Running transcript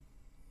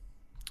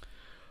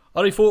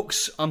Alright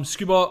folks, I'm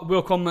Scuba.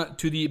 Welcome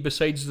to the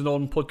Besides the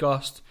Norm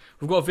podcast.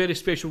 We've got a very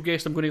special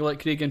guest. I'm going to let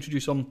Craig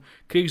introduce him.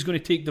 Craig's going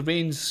to take the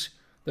reins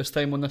this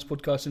time on this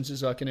podcast since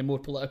it's a kind of more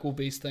political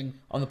based thing.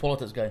 I'm the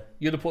politics guy.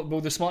 You're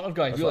the smarter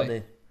guy, That's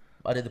really?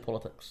 what I did the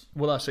politics.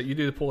 Well, that's it. You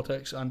do the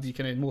politics and the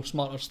kind of more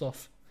smarter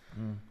stuff.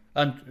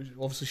 And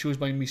obviously shows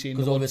by me saying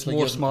 'Cause the obviously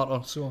more you're-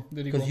 smarter, so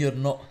there you go. Because you're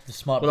not the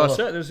smart Well,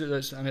 brother. that's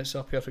it. And it's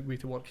a perfect way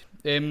to work.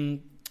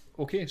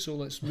 Okay, so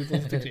let's move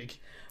on to Craig.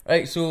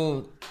 Right,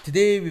 so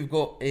today we've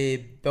got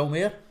Bill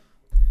Mair.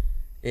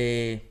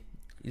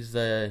 He's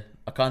a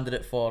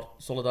candidate for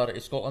Solidarity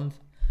Scotland,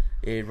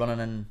 running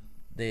in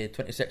the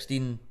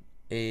 2016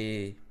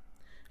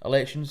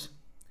 elections.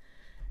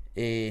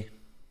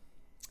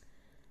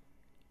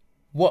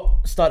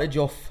 What started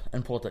you off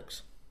in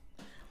politics?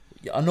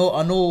 I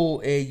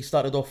know. You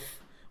started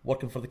off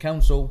working for the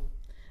council,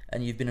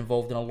 and you've been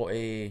involved in a lot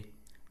of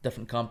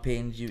different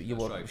campaigns. You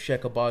That's were right.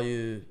 Sheka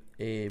Bayou,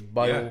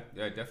 Bio.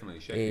 Yeah, definitely.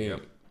 Shaky,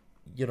 yep.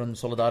 You're on the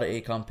Solidarity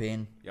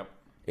campaign. Yep.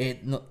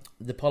 No,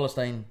 the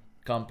Palestine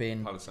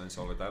campaign. Palestine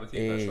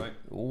Solidarity, that's right.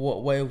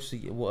 What else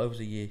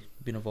have you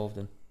been involved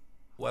in?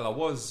 Well, I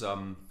was,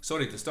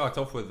 sorry to start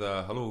off with,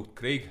 hello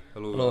Craig,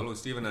 hello Hello.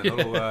 Stephen, and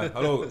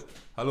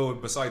hello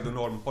Beside the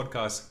Norm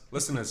podcast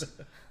listeners.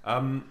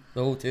 The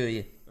whole two of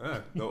you.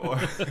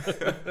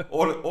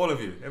 All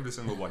of you, every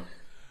single one.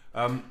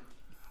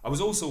 I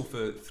was also,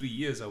 for 3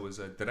 years, I was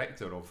a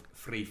director of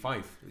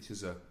Fife, which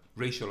is a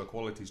racial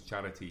equalities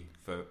charity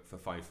for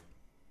Fife.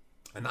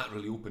 And that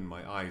really opened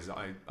my eyes.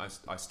 I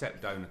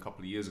stepped down a couple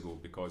of years ago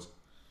because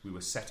we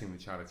were setting the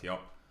charity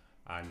up,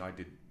 and I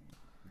did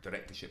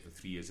directorship for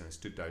 3 years, and I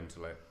stood down to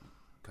let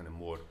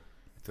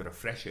to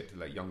refresh it, to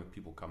let younger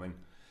people come in.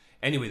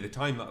 Anyway, the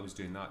time that I was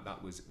doing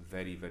that was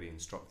very, very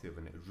instructive,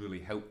 and it really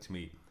helped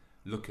me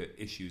look at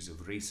issues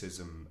of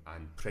racism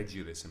and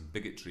prejudice and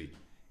bigotry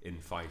in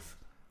Fife.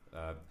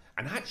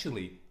 And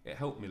actually, it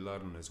helped me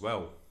learn as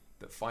well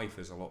that Fife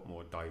is a lot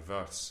more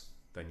diverse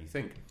than you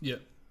think. Yeah.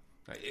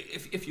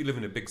 If you live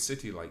in a big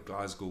city like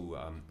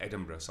Glasgow,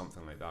 Edinburgh,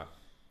 something like that,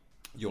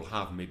 you'll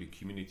have maybe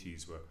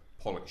communities where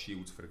Pollock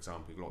Shields, for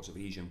example, lots of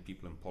Asian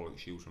people in Pollock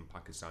Shields from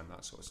Pakistan,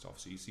 that sort of stuff.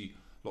 So you see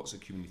lots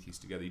of communities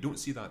together. You don't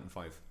see that in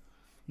Fife.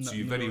 So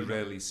you very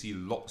rarely see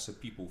lots of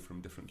people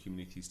from different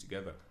communities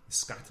together,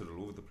 scattered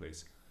all over the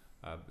place.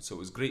 So it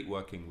was great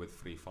working with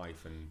Free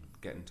Fife and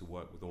getting to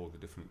work with all the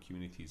different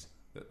communities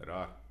that there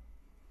are.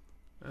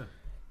 Yeah.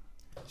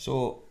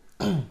 So,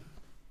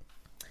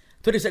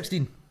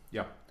 2016.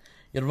 Yeah.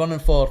 You're running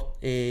for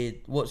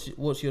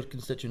what's your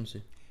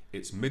constituency?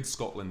 It's Mid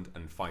Scotland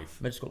and Fife.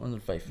 Mid Scotland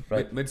and Fife,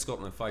 right? Mid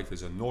Scotland and Fife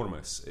is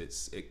enormous.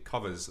 It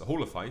covers the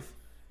whole of Fife.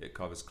 It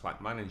covers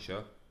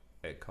Clackmannanshire.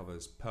 It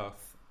covers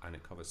Perth, and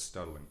it covers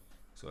Stirling.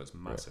 So it's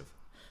massive.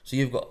 Right. So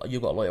you've got a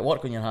lot of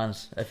work on your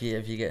hands if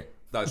you get.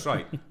 That's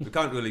right. We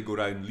can't really go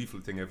around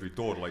leafleting every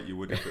door like you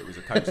would if it was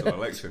a council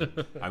election,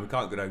 and we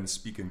can't go around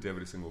speaking to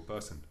every single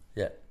person.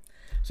 Yeah.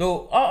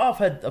 So I've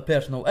had a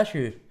personal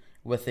issue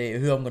with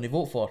who I'm going to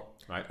vote for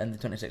in the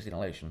 2016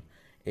 election.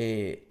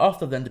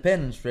 After the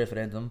independence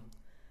referendum,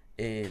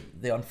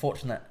 the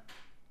unfortunate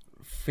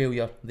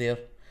failure there,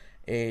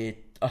 I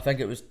think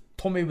it was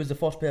Tommy was the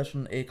first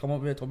person to come up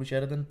with it, Tommy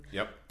Sheridan,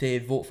 to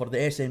vote for the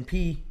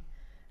SNP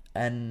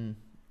in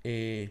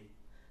the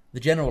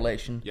general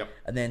election,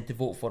 and then to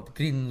vote for the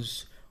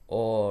Greens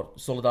or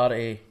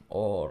Solidarity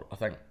or I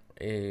think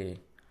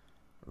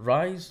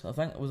Rise, I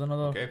think it was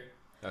another. Okay,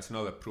 that's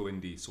another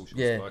pro-indie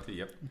socialist party,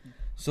 yep.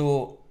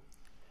 So,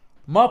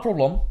 my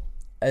problem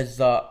is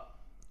that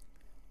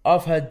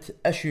I've had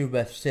issue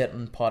with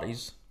certain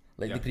parties,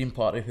 like the Green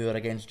Party, who are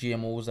against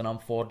GMOs, and I'm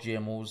for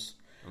GMOs.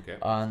 Okay.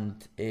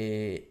 And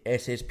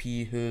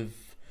SSP, who've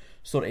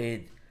sort of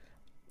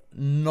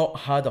not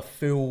had a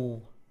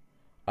full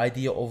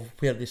idea of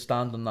where they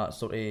stand on that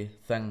sort of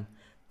thing.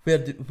 Where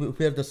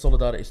does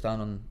Solidarity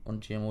stand on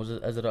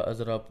GMOs? Is it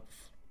a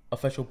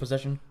official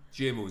position?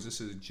 GMOs,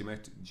 this is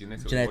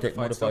genetic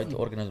modified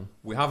organism.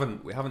 We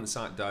haven't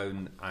sat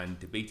down and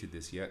debated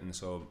this yet, and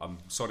so I'm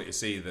sorry to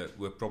say that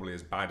we're probably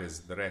as bad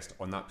as the rest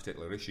on that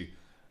particular issue.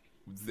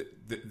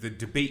 The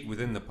debate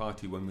within the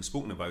party when we've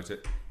spoken about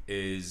it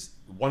is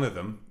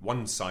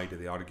one side of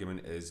the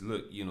argument is,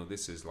 look,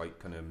 this is like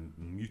kind of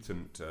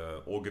mutant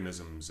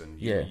organisms, and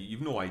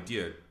you've no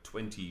idea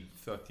 20,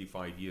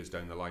 35 years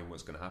down the line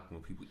what's going to happen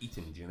with people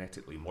eating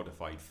genetically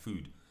modified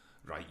food,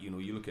 right? You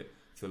look at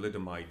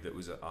thalidomide, that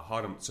was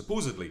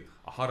supposedly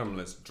a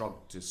harmless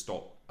drug to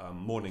stop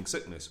morning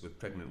sickness with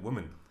pregnant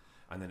women,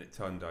 and then it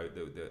turned out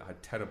that it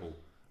had terrible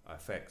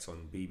effects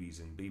on babies,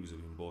 and babies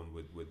have been born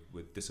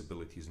with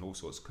disabilities and all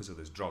sorts because of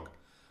this drug,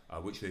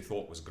 which they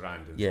thought was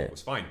grand and thought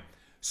was fine.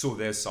 So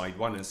there's side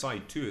one, and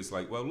side two is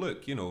like, well,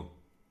 look,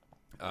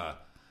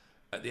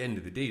 at the end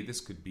of the day, this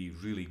could be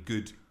really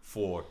good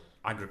for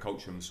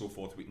agriculture and so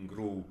forth. We can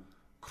grow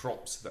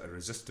crops that are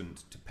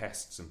resistant to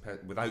pests and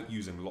without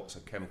using lots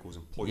of chemicals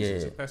and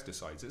poisons and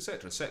pesticides,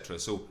 etc., etc.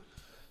 So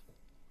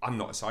I'm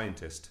not a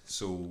scientist,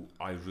 so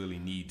I really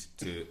need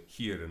to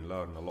hear and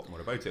learn a lot more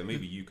about it.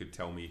 Maybe you could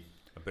tell me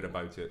a bit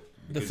about it.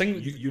 The Because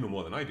thing- you know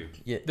more than I do.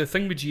 Yeah. The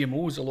thing with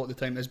GMOs a lot of the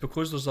time is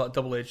because there's that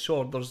double-edged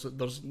sword. There's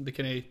the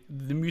kind of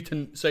the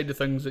mutant side of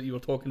things that you were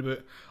talking about,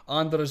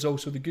 and there is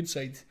also the good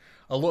side.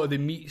 A lot of the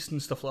meats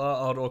and stuff like that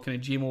are all kind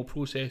of GMO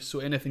processed. So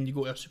anything you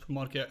go to a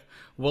supermarket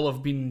will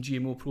have been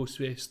GMO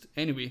processed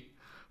anyway,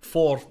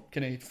 for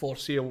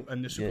sale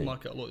in the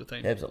supermarket a lot of the time.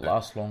 It helps it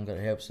last longer.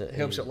 It helps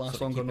it last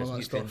sort of longer keep and all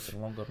its that nutrients stuff.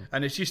 longer.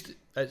 And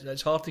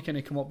it's hard to kind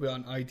of come up with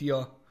an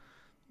idea,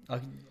 I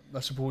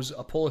suppose,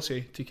 a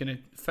policy to kind of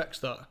fix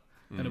that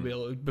in a way,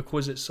 like,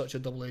 because it's such a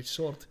double-edged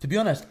sword. To be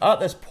honest, at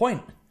this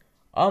point,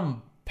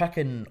 I'm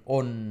picking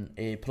on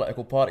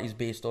political parties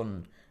based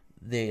on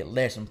the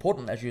less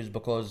important issues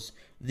because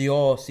they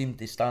all seem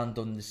to stand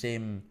on the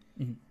same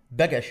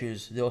big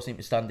issues. They all seem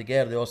to stand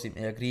together. They all seem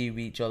to agree with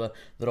each other.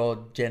 They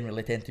all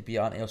generally tend to be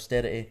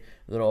anti-austerity.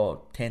 They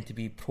all tend to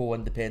be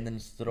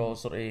pro-independence. They all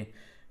sort of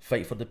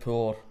fight for the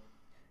poor,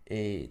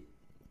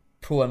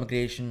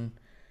 pro-immigration.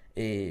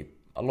 A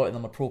lot of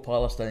them are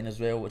pro-Palestine as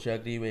well, which I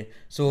agree with.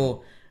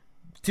 So,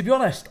 to be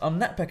honest, I'm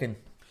nitpicking.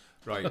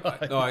 Right.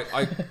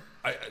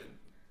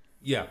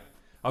 Yeah.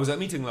 I was at a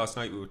meeting last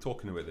night, we were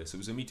talking about this. It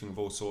was a meeting of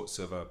all sorts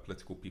of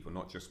political people,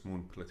 not just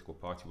one political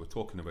party. We're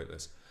talking about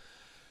this.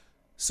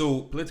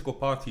 So political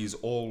parties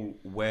all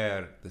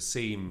wear the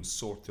same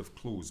sort of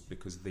clothes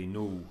because they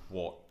know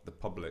what the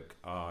public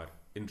are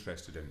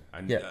interested in.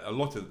 And a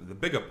lot of the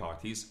bigger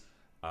parties,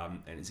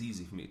 and it's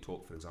easy for me to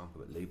talk, for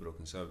example, about Labour or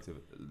Conservative,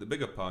 the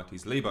bigger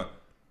parties, Labour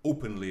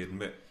openly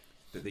admit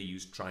that they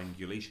use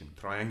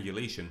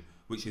triangulation,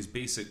 which is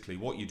basically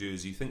what you do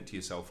is you think to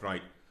yourself,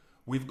 right,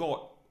 we've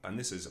got, and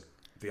this is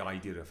the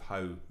idea of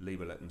how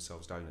Labour let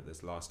themselves down at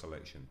this last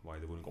election, why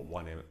they've only got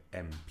one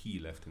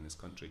MP left in this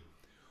country.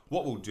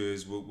 What we'll do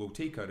is we'll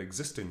take our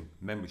existing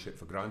membership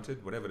for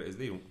granted, whatever it is,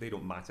 they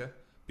don't matter,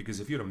 because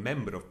if you're a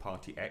member of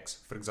Party X,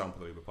 for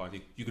example the Labour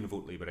Party, you're going to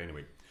vote Labour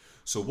anyway.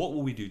 So what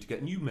will we do to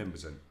get new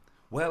members in?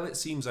 Well, it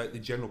seems like the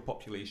general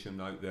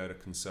population out there are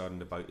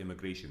concerned about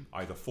immigration,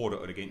 either for it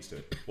or against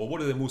it. Well,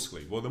 what are they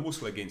mostly? Well, they're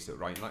mostly against it,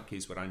 right? In that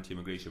case, we're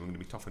anti-immigration. We're going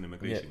to be tough on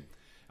immigration.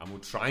 And we'll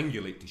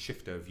triangulate to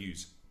shift our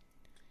views.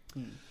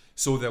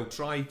 So they'll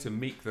try to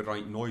make the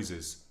right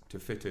noises to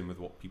fit in with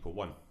what people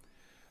want.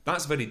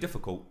 That's very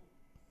difficult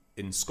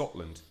in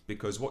Scotland,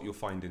 because what you'll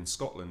find in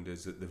Scotland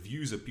is that the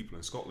views of people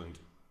in Scotland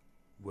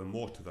were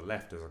more to the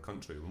left as a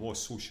country, we're more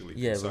socially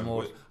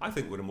concerned. I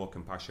think we're a more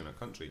compassionate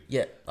country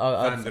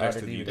than the rest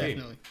of the UK.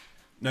 Definitely.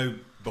 Now,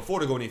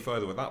 before I go any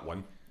further with that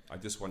one, I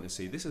just want to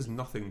say this has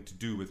nothing to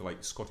do with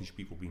like Scottish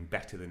people being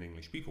better than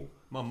English people.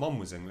 My mum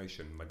was English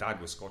and my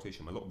dad was Scottish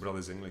and my little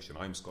brother's English and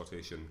I'm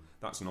Scottish, and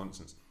that's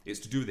nonsense.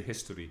 It's to do with the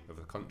history of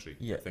the country,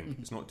 I think.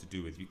 It's not to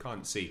do with, you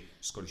can't say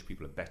Scottish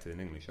people are better than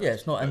English.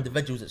 It's not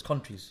individuals, it's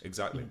countries.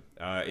 Exactly.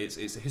 It's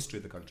the history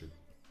of the country.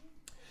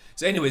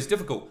 So anyway, it's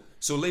difficult.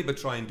 So Labour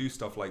try and do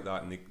stuff like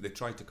that, and they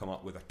try to come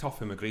up with a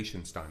tough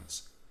immigration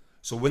stance.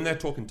 So when they're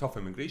talking tough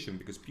immigration,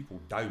 because people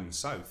down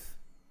south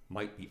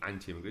might be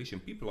anti-immigration,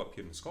 people up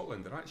here in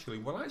Scotland are actually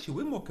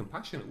we're more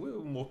compassionate, we're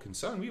more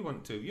concerned. We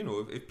want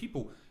to,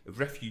 if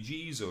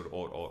refugees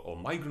or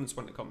migrants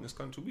want to come to this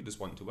country, we just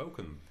want to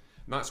welcome them.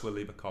 And that's where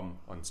Labour come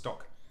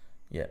unstuck.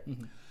 Yeah.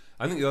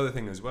 I think the other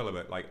thing as well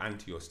about like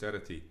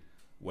anti-austerity,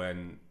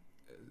 when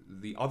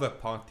the other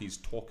parties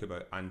talk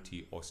about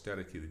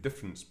anti-austerity, the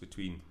difference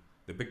between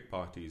the big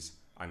parties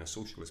and a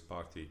socialist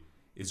party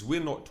is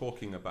we're not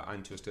talking about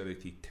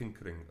anti-austerity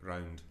tinkering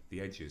around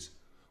the edges.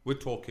 We're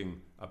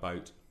talking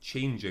about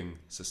changing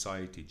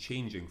society,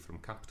 changing from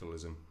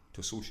capitalism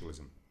to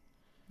socialism.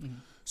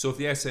 So if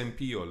the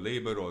SNP or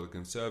Labour or the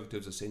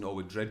Conservatives are saying,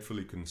 we're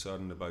dreadfully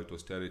concerned about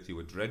austerity,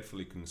 we're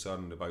dreadfully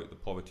concerned about the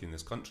poverty in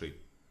this country,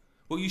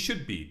 well, you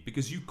should be,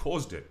 because you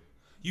caused it.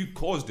 You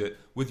caused it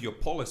with your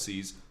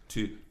policies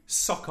to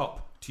suck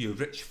up to your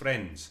rich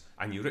friends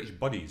and your rich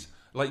buddies,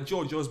 like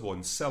George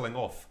Osborne selling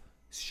off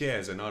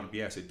shares in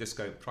RBS at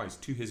discount price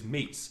to his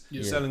mates,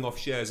 selling off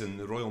shares in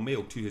the Royal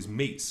Mail to his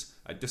mates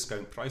at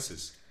discount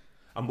prices.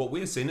 And what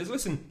we're saying is,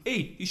 listen,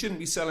 A, you shouldn't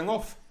be selling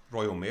off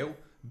Royal Mail.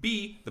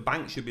 B, the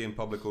bank should be in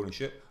public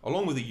ownership,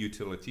 along with the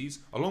utilities,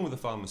 along with the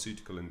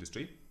pharmaceutical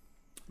industry.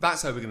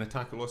 That's how we're going to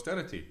tackle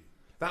austerity.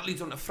 That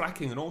leads on to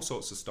fracking and all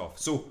sorts of stuff.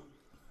 So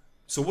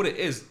what it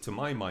is, to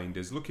my mind,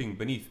 is looking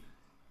beneath.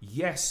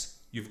 Yes,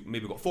 you've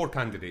maybe got 4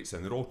 candidates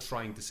and they're all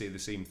trying to say the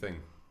same thing.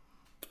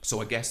 So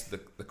I guess the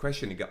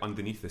question to get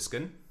underneath the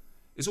skin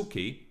is,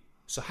 okay,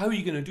 so how are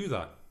you going to do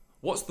that?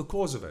 What's the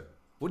cause of it?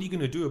 What are you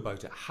going to do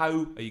about it?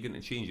 How are you going to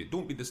change it?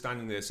 Don't be just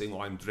standing there saying,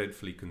 I'm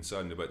dreadfully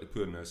concerned about the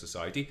poor in our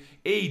society.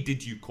 A,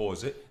 did you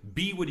cause it?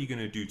 B, what are you going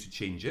to do to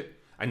change it?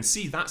 And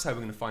C, that's how we're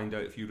going to find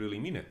out if you really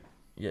mean it.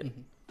 Yeah.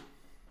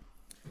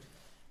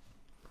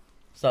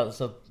 So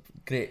that's a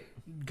great.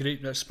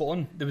 That's spot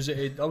on. There was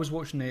I was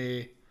watching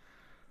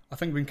I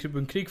think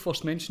when Craig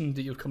first mentioned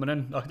that you're coming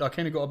in, I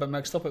kind of got a bit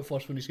mixed up at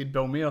first when he said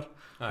Bill Mair.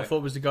 I thought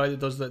it was the guy that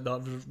does that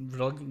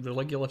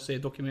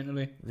Religulous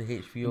documentary.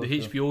 The HBO. The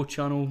HBO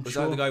channel. Was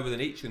show. that the guy with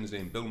an H in his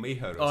name, Bill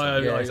Maher? Oh,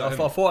 yeah. I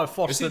thought at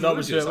first that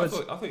was who it was. I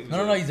thought he was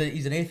No,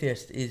 he's an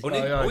atheist. He's,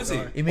 is he?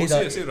 He made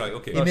right,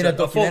 okay. He made a That's it.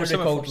 documentary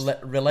called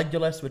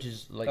Religulous, which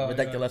is like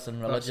ridiculous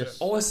and religious.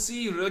 Oh, I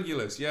see,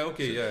 Regulus. Yeah,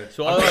 okay, yeah.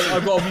 So I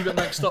got a wee bit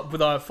mixed up with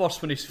that at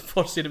first when he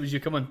first said it was you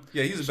coming.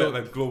 Yeah, he's a bit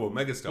of a global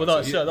megastar. Well,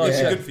 that's it.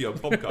 That's good for your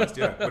podcast,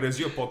 yeah. Whereas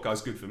your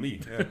podcast good for me.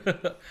 Yeah.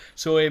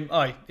 So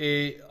I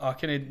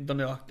kind of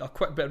done a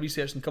quick bit of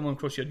research and come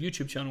across your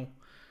YouTube channel,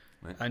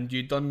 right. And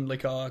you'd done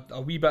like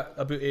a wee bit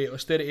about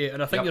austerity,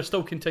 and I think you're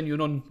still continuing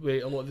on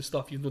with a lot of the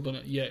stuff. You've not done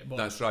it yet, but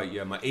that's right.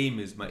 Yeah, my aim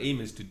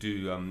is to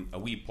do a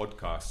wee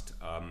podcast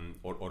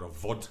or a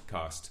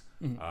vodcast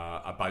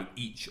about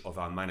each of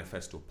our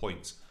manifesto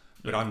points.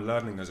 But I'm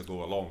learning as I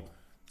go along.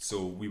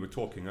 So we were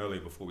talking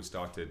earlier before we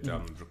started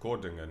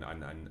recording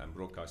and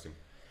broadcasting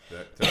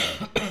that.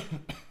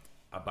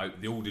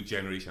 About the older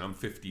generation, I'm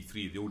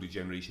 53, the older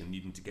generation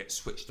needing to get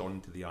switched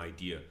on to the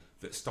idea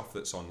that stuff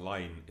that's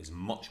online is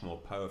much more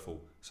powerful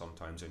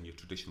sometimes than your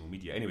traditional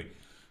media. Anyway,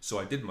 so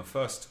I did my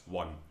first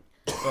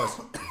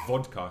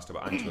vodcast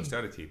about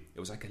anti-austerity. It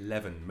was like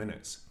 11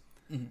 minutes.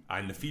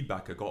 And the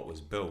feedback I got was,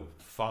 Bill,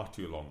 far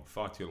too long.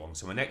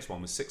 So my next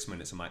one was 6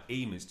 minutes, and my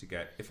aim is to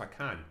get, if I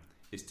can,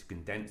 is to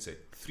condense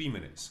it 3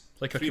 minutes.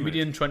 Like a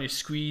comedian trying to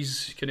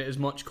squeeze kind of as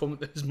much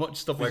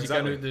stuff as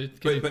exactly. you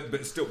can out the.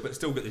 But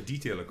still get the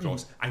detail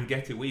across and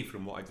get away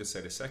from what I just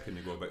said a second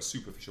ago about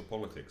superficial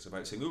politics,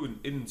 about saying, oh,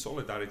 in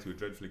solidarity we're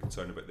dreadfully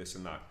concerned about this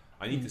and that.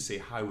 I need to say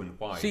how and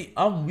why. See,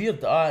 I'm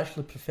weird. I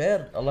actually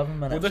prefer 11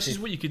 minutes. Well, this is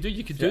what you could do.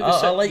 You could do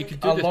I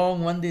like a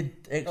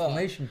long-winded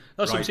explanation.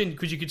 That's what I'm saying,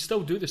 because you could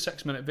still do the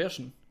 6 minute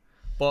version,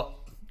 but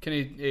can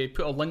you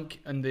put a link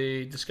in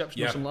the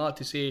description or something like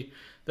that to say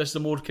this is a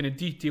more kind of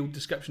detailed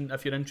description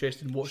if you're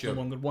interested in watching the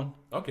longer one.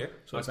 Okay,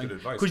 that's good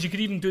advice. Because you could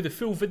even do the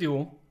full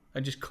video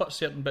and just cut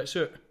certain bits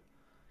out,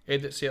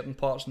 edit certain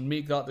parts, and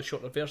make that the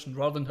shorter version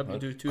rather than having to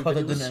do two videos. Cut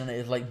it in and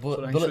it's like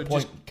bullet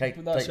point type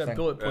thing.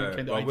 Bullet point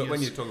kind of ideas.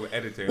 When you talk about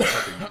editing and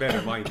cutting, bear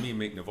in mind, me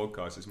making a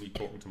podcast is me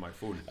talking to my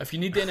phone. If you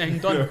need anything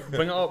done,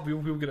 bring it up.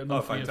 We'll get it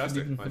done for you.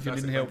 Fantastic. If you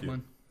need help,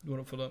 man. Going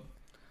up for that.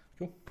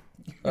 Cool.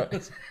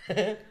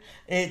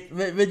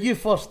 When you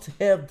first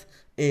heard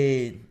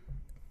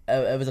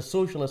it was a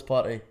socialist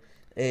party,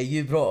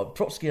 you brought up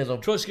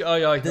Trotskyism. Trotsky,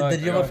 aye.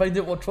 Did you ever find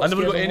out what Trotskyism was? I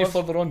never got any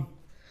further on.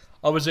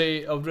 I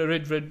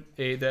read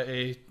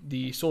that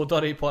the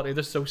Solidarity Party.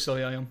 This is how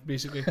silly I am,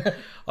 basically.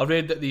 I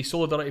read that the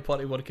Solidarity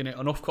Party were kind of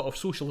an offcut of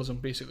socialism,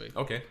 basically.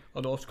 Okay.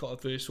 An offcut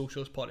of the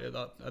Socialist Party at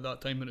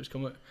that time when it was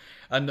come out,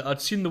 and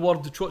I'd seen the word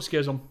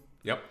Trotskyism.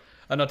 Yep.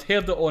 And I'd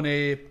heard it on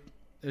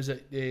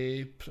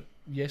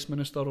Yes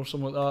Minister or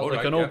something like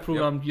that, an old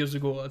programme years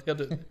ago.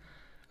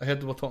 I heard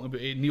they were talking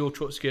about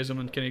neo-Trotskyism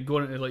and kind of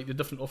going into like the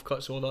different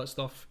offcuts, all that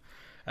stuff.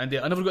 And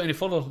I never got any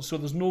further, so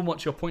there's no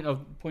much a point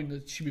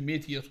that should be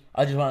made here.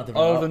 I just wanted to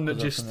other than that,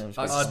 just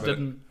I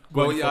didn't.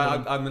 Well,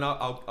 yeah, I mean,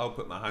 I'll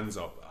put my hands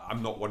up.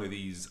 I'm not one of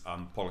these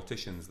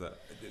politicians that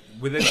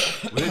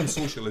within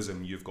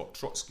socialism you've got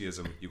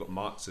Trotskyism, you've got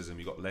Marxism,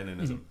 you've got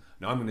Leninism.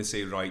 Now I'm going to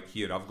say right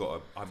here, I've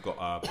got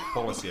a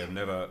policy of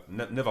never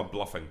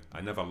bluffing,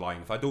 I never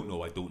lying. If I don't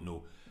know, I don't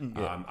know.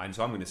 And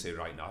so I'm going to say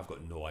right now, I've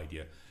got no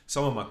idea.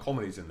 Some of my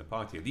comrades in the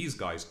party, these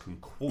guys can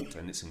quote,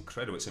 and it's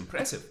incredible, it's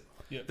impressive.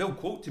 Yeah. They'll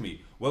quote to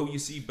me, well, you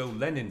see, Bill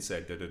Lenin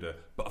said da-da-da,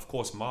 but of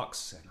course Marx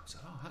said. I was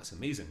like, oh, that's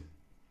amazing.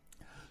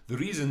 The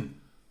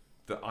reason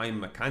that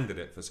I'm a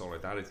candidate for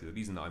solidarity, the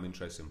reason that I'm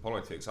interested in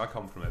politics, I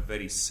come from a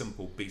very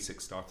simple,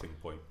 basic starting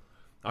point.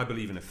 I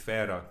believe in a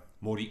fairer,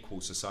 more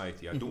equal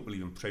society. I don't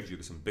believe in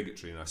prejudice and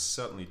bigotry, and I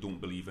certainly don't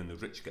believe in the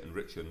rich getting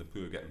richer and the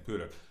poor getting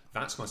poorer.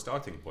 That's my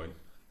starting point.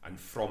 And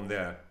from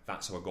there,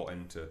 that's how I got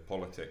into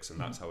politics, and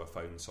that's how I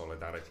found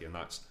solidarity, and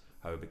that's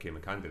how I became a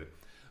candidate.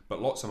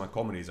 But lots of my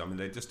comrades, I mean,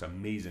 they're just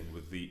amazing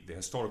with the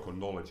historical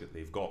knowledge that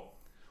they've got.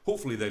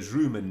 Hopefully there's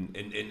room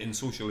in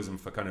socialism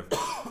for kind of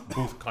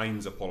both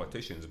kinds of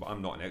politicians, but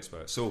I'm not an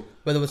expert. So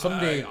but there was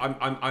somebody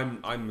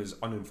I'm as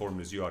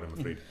uninformed as you are, I'm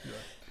afraid.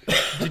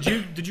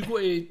 Did you go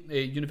to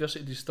a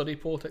university to study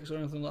politics or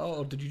anything like that,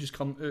 or did you just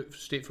come out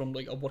straight from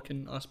like a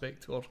working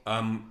aspect? Or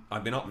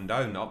I've been up and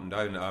down.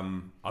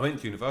 I went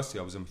to university.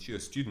 I was a mature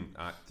student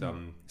at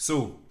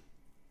so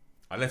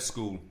I left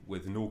school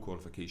with no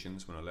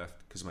qualifications when I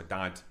left because my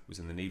dad was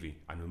in the Navy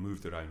and we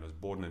moved around. I was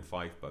born in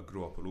Fife, but I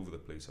grew up all over the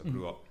place. I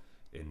grew up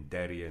in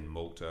Derry and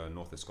Malta,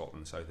 north of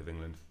Scotland, south of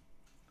England.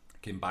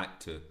 Came back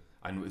to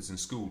and was in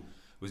school.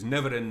 Was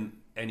never in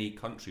any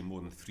country more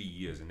than 3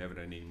 years, and never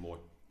in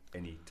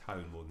any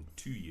town more than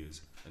 2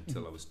 years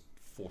until I was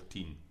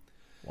 14.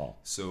 Wow.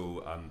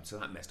 So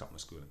that messed up my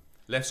schooling.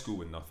 Left school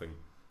with nothing.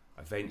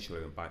 Eventually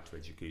went back to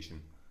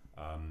education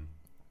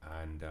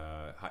and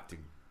had to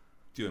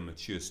do a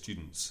mature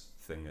students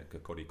thing at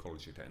Kirkcaldy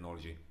College of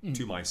Technology.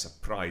 To my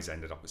surprise, I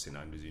ended up at St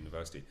Andrews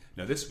University.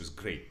 Now this was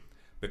great,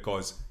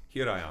 because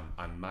here I am,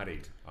 I'm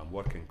married, I'm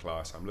working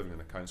class, I'm living in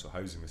a council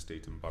housing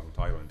estate in Burnt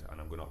Island,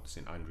 and I'm going up to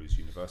St Andrews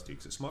University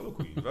because it's my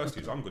local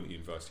university. So I'm going to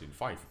university in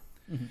Fife.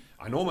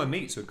 And all my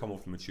mates who had come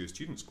off the mature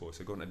students course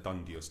had gone to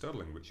Dundee or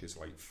Stirling, which is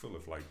like full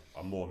of like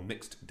a more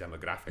mixed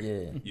demographic.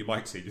 Yeah. You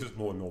might say just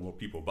more normal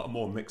people, but a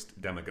more mixed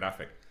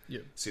demographic.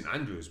 Yep. St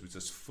Andrews was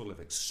just full of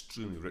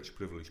extremely rich,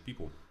 privileged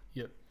people.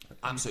 Yep.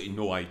 Absolutely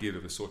no idea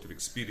of the sort of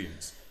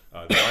experience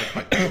that I've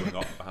had growing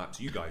up.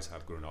 Perhaps you guys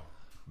have grown up,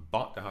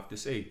 but I have to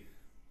say,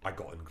 I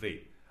got on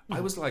great.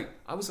 I was like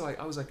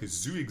a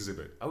zoo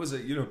exhibit. I was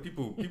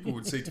people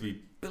would say to me,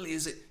 Billy,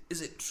 is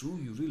it true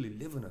you really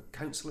live in a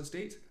council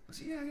estate? I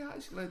said, yeah,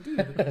 actually I do.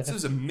 This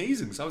was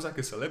amazing. So I was like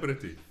a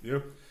celebrity, you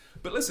know.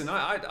 But listen,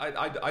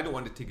 I don't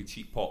want to take a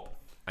cheap pop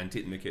and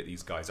take the mickey at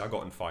these guys. I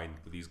got on fine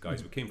with these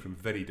guys. We came from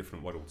very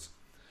different worlds.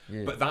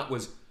 Yeah. But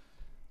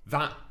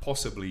that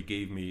possibly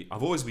gave me.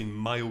 I've always been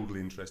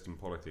mildly interested in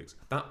politics.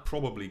 That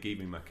probably gave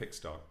me my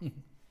kickstart.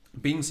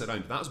 Being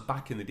surrounded. That was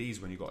back in the days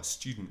when you got a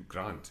student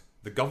grant.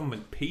 The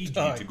government paid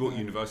you to go to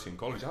university and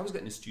college. I was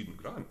getting a student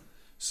grant.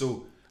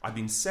 So I'd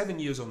been 7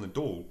 years on the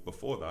dole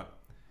before that.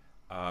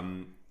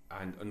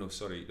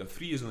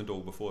 3 years on the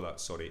dole before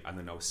that, and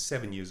then I was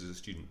 7 years as a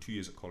student, 2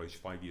 years at college,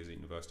 5 years at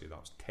university. That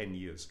was 10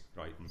 years,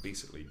 right? And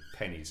basically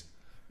pennies.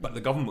 But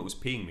the government was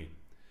paying me.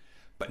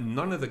 But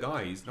none of the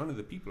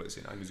people at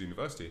St Andrews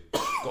University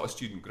got a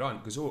student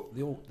grant because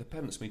the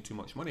parents made too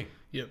much money.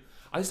 Yep.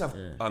 I used to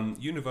have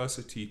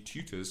university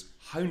tutors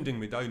hounding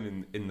me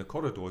down in the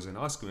corridors and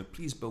asking me,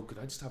 please, Bill, could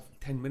I just have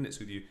 10 minutes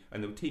with you?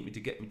 And they would take me to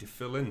get me to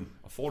fill in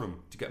a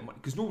form to get money.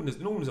 Because no one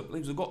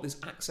has got this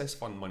access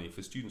fund money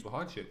for students with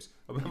hardships.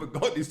 And we haven't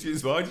got these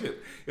students with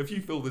hardship. If you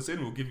fill this in,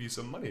 we'll give you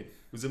some money. It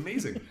was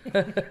amazing.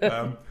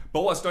 But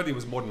what I studied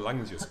was modern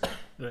languages.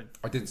 Right.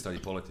 I didn't study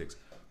politics.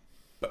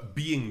 But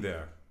being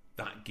there,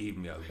 that gave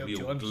me a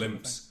real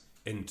glimpse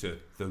into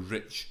the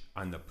rich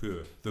and the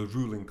poor, the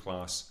ruling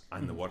class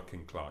and the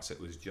working class. It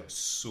was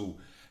just so.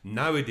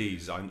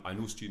 Nowadays, I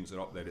know students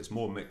are up there. It's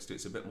more mixed.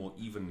 It's a bit more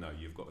even now.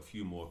 You've got a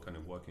few more kind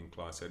of working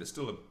class there. It's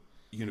still a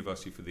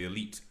university for the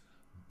elite,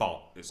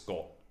 but it's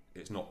not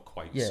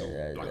quite it's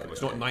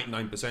not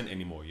 99%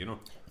 anymore. You know.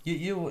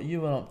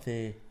 You went up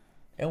to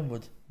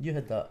Elmwood. You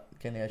had that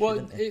kind of issue. Well,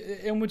 didn't you?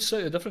 Elmwood's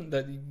slightly different.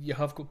 That you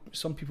have got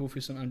some people for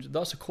St Andrews.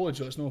 That's a college,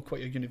 though. It's not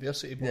quite a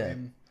university, but.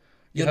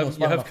 You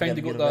have kind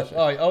of got that.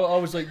 I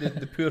was like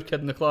the poor kid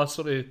in the class,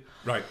 sort of,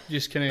 right?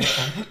 Just kind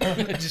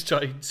of just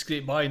try to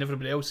scrape by, and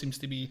everybody else seems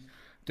to be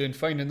doing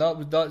fine, and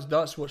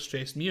that's what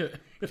stressed me out.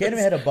 Kenway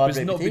had a bad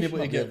reputation up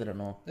there, did it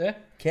not? Yeah.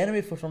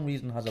 Kenway for some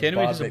reason has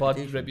a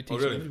bad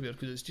reputation everywhere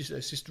because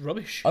it's just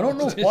rubbish. I don't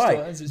know why,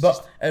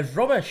 but it's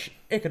rubbish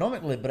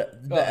economically,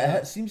 but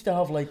it seems to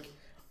have like.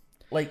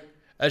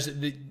 As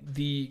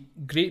the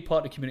great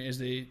part of the community is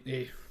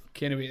the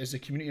Kenway is the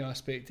community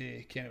aspect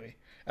of Kenway.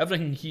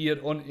 Everything here,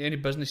 on any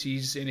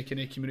businesses, any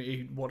kind of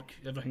community work,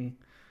 everything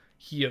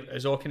here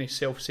is all kind of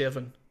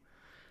self-serving.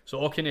 So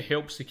it all kind of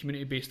helps the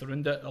community based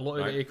around it. A lot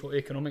of the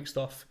economic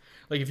stuff.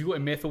 Like if you go to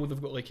Methil,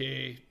 they've got like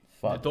the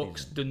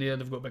docks down there,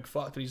 they've got big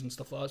factories and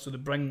stuff like that. So they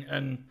bring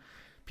in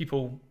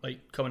people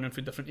like coming in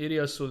from different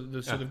areas, so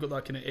they've got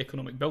that kind of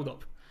economic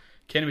build-up.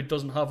 Kenway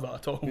doesn't have that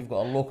at all. We've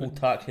got a local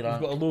taxi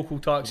rank. We've got a local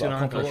taxi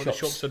rank. A lot of the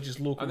shops are just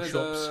local and there's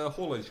shops. a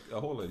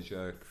haulage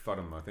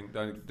firm, I think.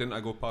 Didn't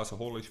I go past a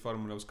haulage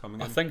firm when I was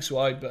coming in? I think so,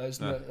 but is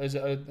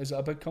it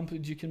a big company?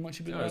 Do you can much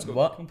about that? It's got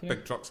what company?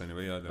 Big trucks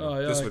anyway.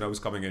 Just when I was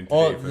coming in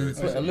today.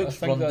 It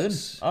looks run down.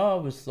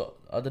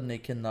 I didn't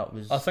think that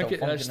was. I think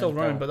it's still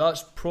running, but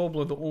that's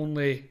probably the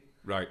only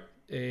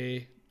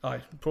probably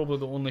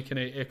the only kind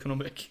of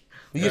economic.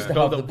 We used to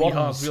have the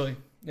Burns. Really.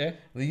 Yeah,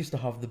 we used to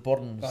have the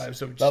Burns.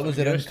 That was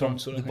their income.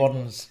 The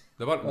Burns.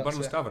 The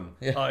Burns Tavern.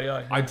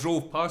 Yeah. I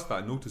drove past that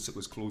and noticed it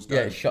was closed down.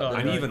 Yeah, it shut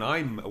down. And even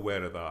I'm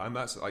aware of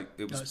that.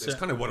 It's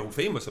kind of world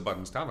famous, the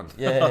Burns Tavern.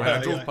 Yeah. And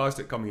I drove past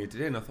it coming here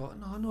today, and I thought,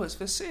 no, it's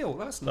for sale.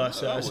 That's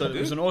not. It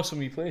was an awesome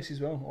wee place as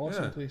well.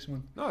 Awesome place,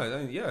 man. No,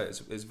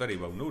 it's very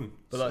well known.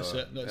 But that's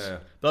it.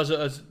 That's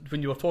it.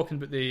 When you were talking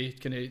about the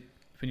kind of.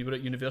 When you were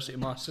at university,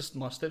 my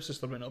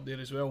stepsister went up there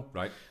as well.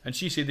 Right. And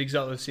she said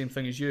exactly the same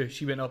thing as you.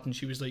 She went up and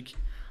she was like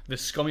the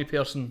scummy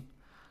person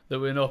that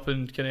went up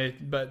and kind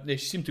of, but they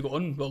seemed to go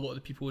on with a lot of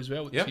the people as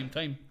well at the same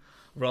time,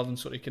 rather than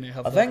sort of kind of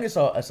have. I think it's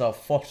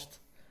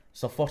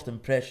a first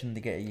impression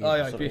they get of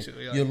you.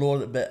 Basically. You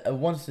lower it, but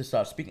once they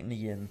start speaking to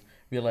you and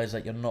realise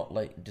that you're not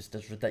like just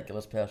this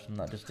ridiculous person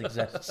that just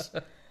exists.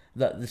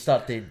 That they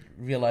start to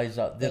realise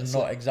that they're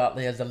not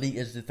exactly as elite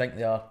as they think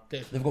they are.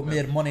 Definitely. They've got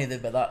more money,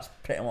 but that's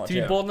pretty much it.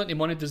 To be born into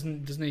money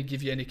doesn't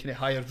give you any kind of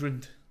higher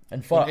ground.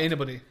 In fact,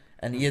 anybody.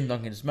 And Ian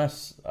Duncan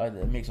Smith,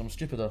 it makes him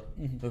stupider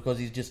because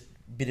he's just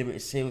been able to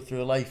sail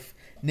through life,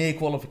 no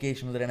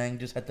qualifications or anything,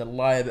 just had to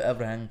lie about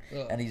everything,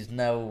 and he's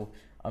now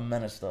a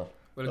minister.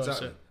 Well,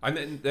 exactly.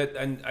 And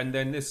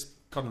then this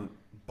current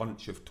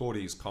bunch of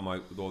Tories come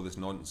out with all this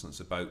nonsense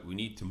about we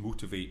need to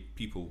motivate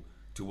people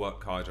to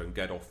work harder and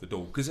get off the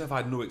dole, because I've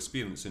had no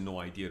experience and no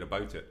idea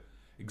about it.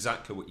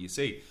 Exactly what you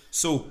say.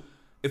 So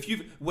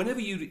whenever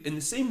you, in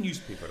the same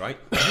newspaper, right,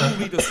 you'll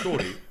read a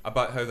story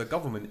about how the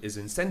government is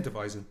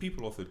incentivising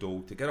people off the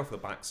dole to get off the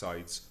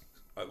backsides,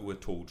 we're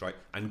told, right,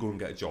 and go and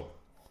get a job.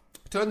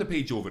 Turn the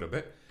page over a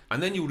bit,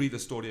 and then you'll read a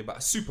story about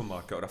a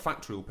supermarket or a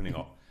factory opening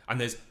up, and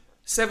there's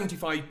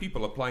 75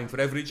 people applying for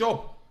every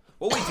job.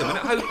 Well, wait a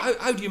minute,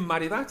 how do you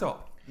marry that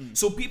up?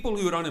 So people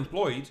who are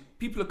unemployed,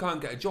 people who can't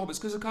get a job, it's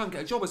because they can't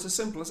get a job. It's as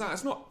simple as that.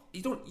 It's not.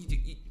 You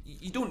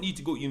don't need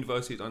to go to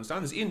university to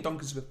understand this. Ian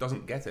Duncan Smith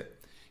doesn't get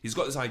it. He's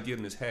got this idea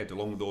in his head,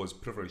 along with those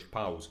privileged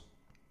pals,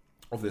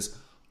 of this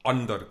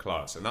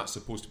underclass, and that's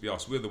supposed to be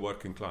us. We're the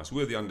working class.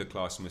 We're the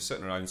underclass, and we're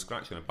sitting around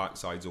scratching our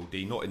backsides all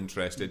day, not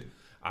interested,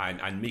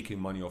 and making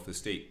money off the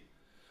state.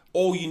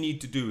 All you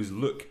need to do is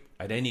look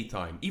at any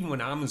time, even when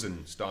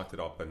Amazon started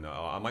up, and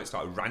I might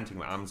start ranting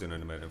about Amazon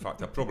in a minute. In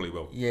fact, I probably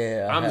will.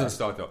 Yeah, Amazon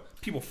started up.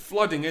 People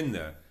flooding in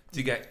there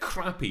to get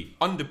crappy,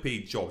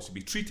 underpaid jobs, to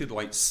be treated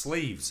like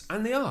slaves,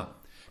 and they are.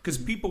 Because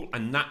people are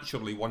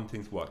naturally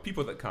wanting to work.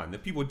 People that can. There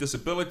are people with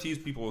disabilities,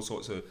 people with all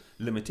sorts of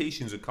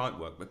limitations who can't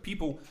work. But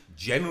people,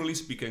 generally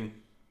speaking,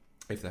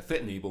 if they're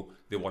fit and able,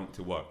 they want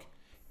to work,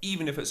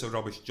 even if it's a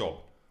rubbish job,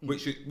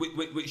 which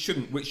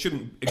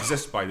shouldn't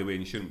exist, by the way,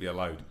 and shouldn't be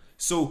allowed.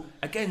 So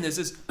again, this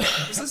is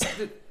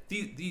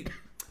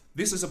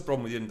a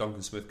problem with Ian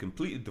Duncan Smith,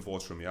 completely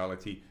divorced from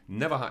reality,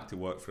 never had to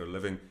work for a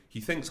living.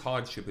 He thinks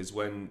hardship is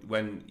when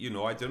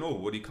I don't know,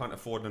 when he can't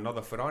afford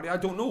another Ferrari. I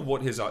don't know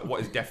what his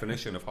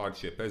definition of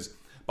hardship is,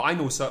 but I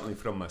know certainly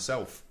from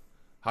myself,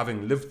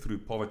 having lived through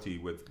poverty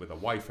with a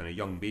wife and a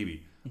young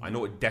baby, I know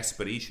what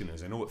desperation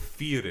is, I know what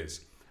fear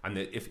is. And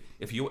that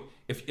if you're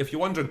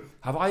wondering,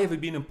 have I ever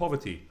been in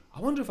poverty? I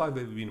wonder if I've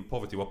ever been in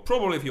poverty. Well,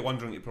 probably if you're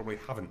wondering, you probably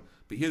haven't.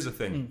 But here's the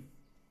thing.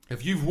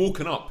 If you've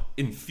woken up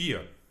in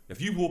fear,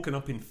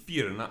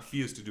 and that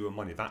fear is to do with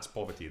money, that's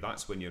poverty.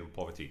 That's when you're in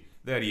poverty.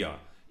 There you are.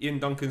 Ian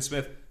Duncan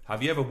Smith,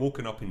 have you ever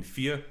woken up in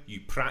fear, you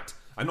prat?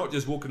 And not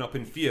just woken up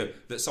in fear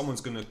that someone's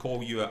going to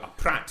call you a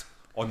prat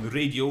on the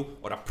radio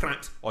or a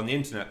prat on the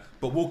internet,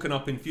 but woken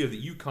up in fear that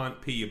you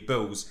can't pay your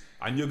bills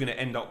and you're going to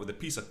end up with a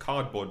piece of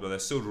cardboard by the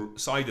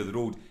side of the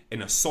road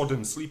in a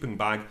sodden sleeping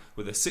bag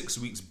with a 6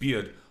 weeks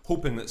beard,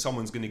 hoping that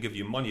someone's going to give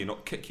you money and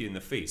not kick you in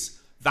the face.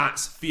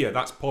 That's fear.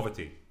 That's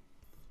poverty.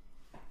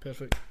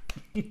 Perfect.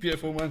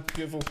 Beautiful, man.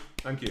 Beautiful.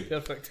 Thank you.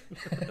 Perfect.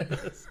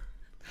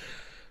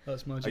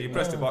 That's magic. Are you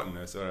pressed a button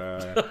this?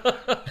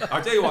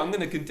 I'll tell you what, I'm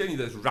going to continue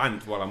this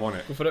rant while I'm on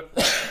it. Go for it.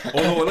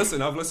 Although,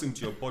 listen, I've listened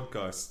to your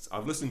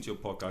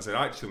podcasts, and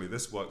actually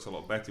this works a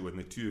lot better when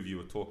the two of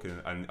you are talking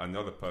and the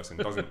other person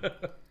doesn't.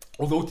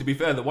 Although, to be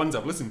fair, the ones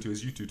I've listened to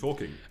is you two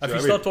talking. If you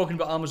start talking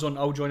about Amazon,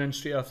 I'll join in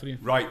straight after you.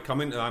 Right,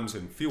 come into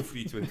Amazon. Feel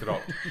free to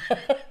interrupt.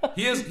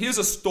 Here's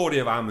a story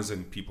of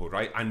Amazon, people,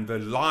 right? And the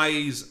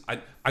lies.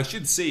 I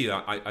should say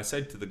that I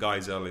said to the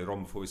guys earlier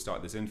on before we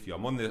started this interview,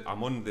 I'm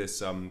on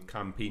this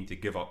campaign to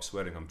give up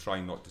swearing. I'm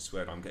trying not to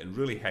swear. I'm getting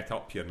really het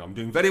up here, and I'm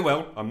doing very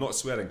well. I'm not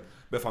swearing.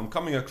 But if I'm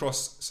coming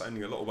across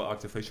sounding a little bit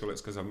artificial,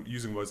 it's because I'm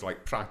using words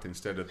like prat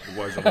instead of the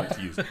words I want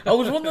to use. I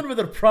was wondering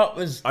whether prat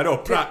was... I know,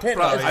 prat.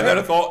 I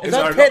never thought... Is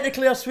that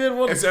technically a swear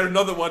word? Is there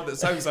another word that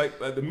sounds like...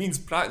 that means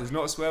prat is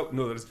not a swear?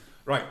 No, there is.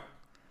 Right.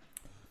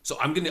 So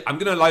I'm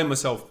gonna allow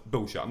myself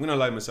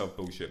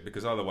bullshit.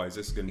 Because otherwise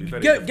this is going to be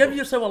very difficult. Give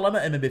yourself a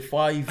limit of maybe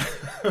 5.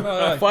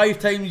 5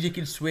 times you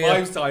can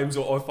swear. 5 times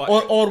or 5...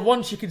 Or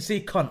once you can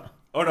say cunt.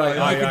 All right,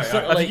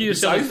 I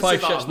used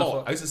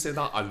to say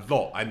that a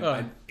lot,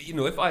 and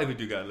if I ever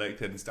do get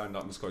elected and stand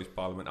up in the Scottish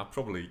Parliament, I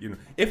probably,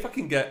 if I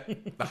can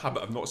get the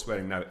habit of not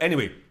swearing now.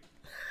 Anyway,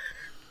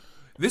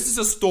 this is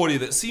a story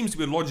that seems to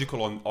be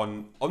logical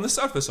on the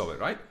surface of it,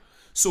 right?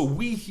 So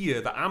we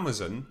hear that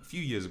Amazon, a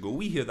few years ago,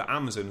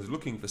 is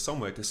looking for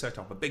somewhere to set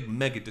up a big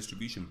mega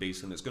distribution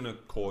base, and it's going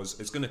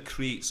to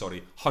create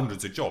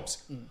hundreds of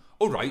jobs.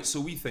 All right, so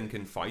we think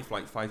in Fife,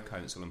 like Fife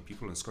Council and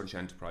people in Scottish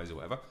Enterprise or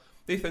whatever.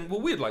 They think, well,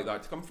 we'd like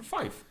that to come from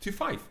Fife to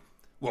Fife.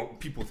 Well,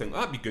 people think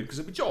that'd be good because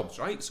it'd be jobs,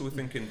 right? So we're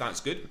thinking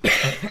that's good.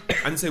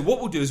 And say what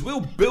we'll do is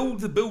we'll build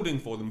the building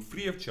for them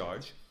free of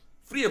charge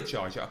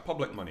out of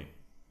public money.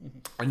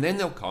 And then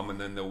they'll come and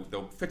then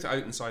they'll fit it out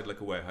inside like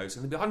a warehouse,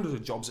 and there'll be hundreds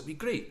of jobs. It'd be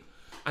great.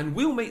 And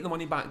we'll make the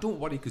money back. Don't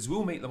worry, because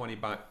we'll make the money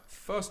back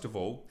first of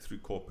all through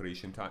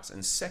corporation tax,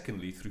 and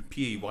secondly through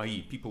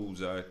PAYE,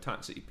 people's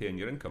tax that you pay on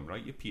your income,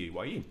 right? Your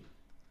PAYE.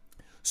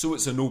 So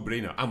it's a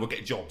no-brainer, and we'll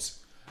get jobs.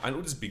 And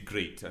it'll just be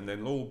great. And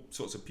then all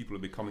sorts of people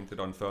will be coming to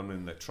Dunfermline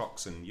in their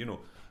trucks and,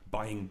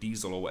 buying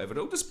diesel or whatever.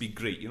 It'll just be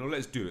great.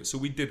 Let's do it. So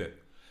we did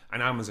it.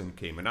 And Amazon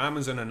came. And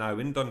Amazon are now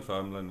in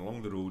Dunfermline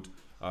along the road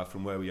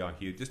from where we are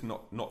here, just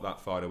not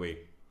that far away.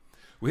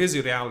 Well, here's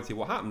the reality of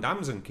what happened.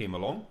 Amazon came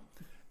along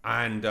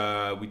and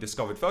we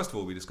discovered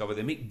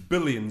they make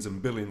billions and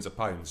billions of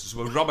pounds. So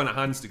we're rubbing our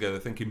hands together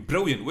thinking,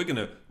 brilliant, we're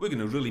gonna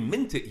really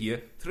mint it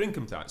here through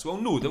income tax. Well,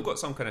 no, they've got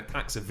some kind of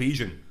tax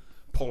evasion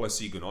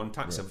policy going on,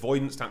 tax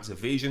avoidance, tax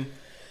evasion.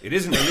 It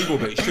isn't illegal,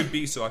 but it should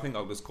be, so I think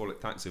I'll just call it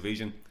tax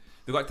evasion.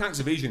 They've got a tax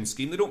evasion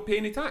scheme, they don't pay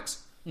any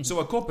tax. So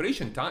a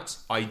corporation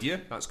tax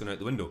idea, that's going out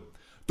the window.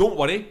 Don't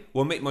worry,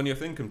 we'll make money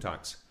off income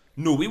tax.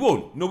 No, we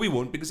won't. No, we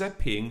won't, because they're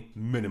paying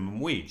minimum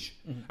wage.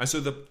 And so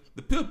the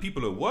poor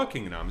people who are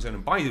working in Amazon,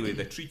 and by the way,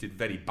 they're treated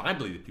very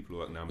badly, the people who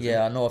work in Amazon.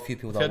 Yeah, I know a few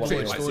people that I've work heard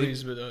there. great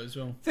stories about that as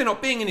well. They're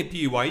not paying any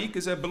PAYE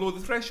because they're below the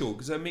threshold,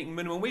 because they're making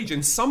minimum wage.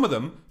 And some of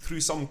them,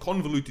 through some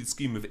convoluted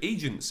scheme of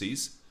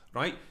agencies,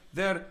 right,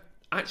 they're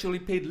actually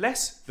paid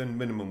less than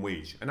minimum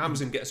wage. And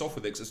Amazon gets off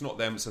with it because it's not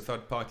them, it's a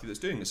third party that's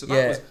doing it. So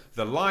that was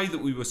the lie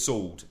that we were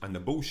sold and the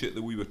bullshit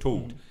that we were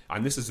told.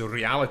 And this is the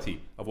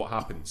reality of what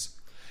happens.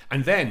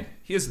 And then,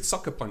 here's the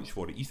sucker punch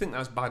for it. You think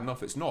that's bad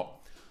enough, it's not.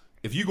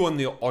 If you go on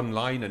the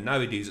online, and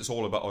nowadays it's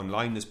all about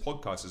online, this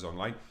podcast is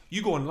online,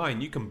 you go online,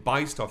 you can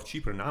buy stuff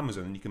cheaper on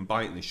Amazon than you can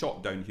buy it in the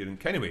shop down here in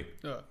Kennyway.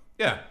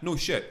 Yeah, no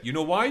shit. You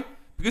know why?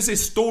 Because they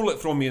stole it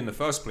from you in the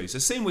first place. The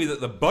same way that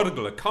the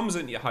burglar comes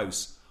into your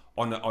house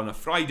on a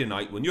Friday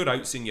night when you're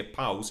out seeing your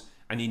pals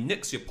and he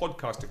nicks your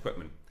podcast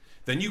equipment.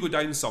 Then you go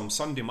down some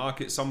Sunday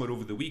market somewhere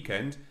over the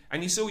weekend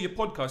and you sell your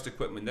podcast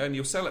equipment there and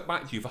he'll sell it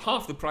back to you for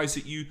half the price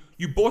that you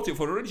bought it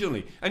for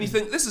originally. And you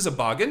think, this is a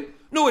bargain.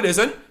 No, it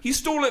isn't. He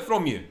stole it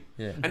from you.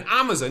 Yeah. And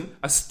Amazon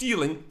are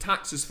stealing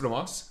taxes from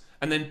us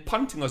and then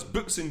punting us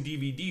books and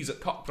DVDs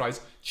at cut price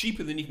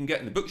cheaper than you can get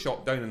in the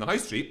bookshop down in the high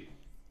street.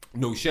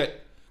 No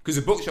shit. Because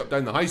the bookshop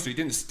down the high street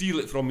didn't steal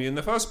it from you in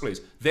the first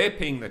place. They're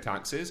paying the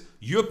taxes.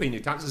 You're paying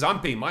your taxes.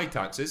 I'm paying my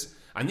taxes.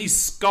 And these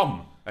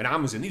scum at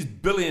Amazon, these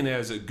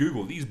billionaires at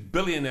Google, these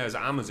billionaires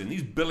at Amazon,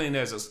 these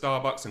billionaires at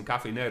Starbucks and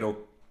Cafe Nero,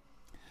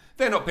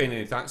 they're not paying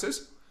any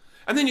taxes.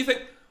 And then you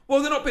think,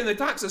 well, they're not paying the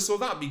taxes, so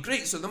that'd be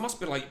great. So they must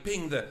be like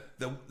paying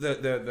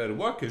the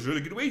workers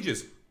really good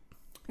wages.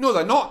 No,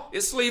 they're not.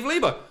 It's slave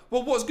labour.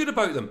 Well, what's good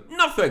about them?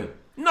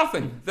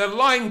 Nothing. They're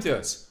lying to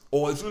us.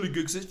 Oh, it's really good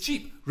because it's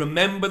cheap.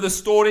 Remember the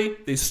story?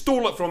 They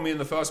stole it from me in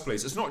the first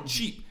place. It's not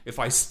cheap if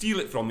I steal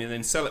it from you and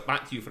then sell it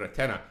back to you for a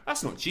tenner.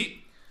 That's not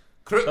cheap.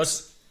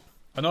 Crooks.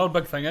 Another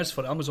big thing is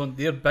for Amazon,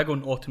 they're big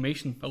on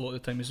automation a lot of the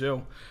time as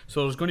well.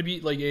 So there's going to be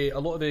like a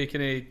lot of the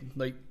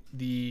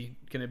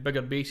kind of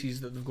bigger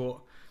bases that they've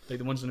got, like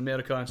the ones in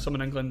America and some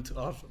in England,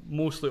 are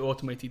mostly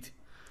automated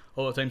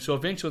all the time. So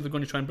eventually they're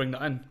going to try and bring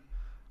that in,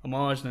 I'm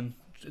imagining,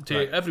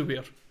 to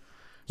everywhere.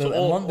 So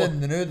in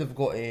London, they know they've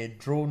got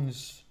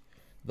drones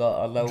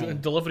that allow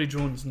delivery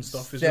drones and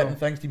stuff as well. Certain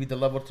things to be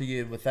delivered to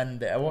you within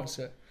the hour. That's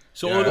it.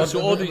 So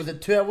all these, was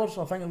it 2 hours?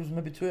 I think it was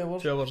maybe 2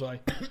 hours. 2 hours,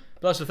 aye.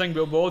 That's the thing,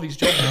 but all these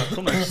jobs that are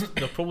promised,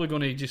 they're probably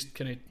going to just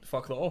kind of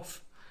fuck that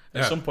off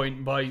at some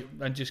point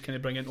and just kind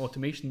of bring in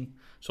automation.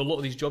 So a lot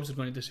of these jobs are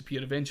going to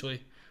disappear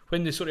eventually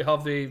when they sort of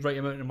have the right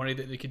amount of money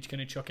that they could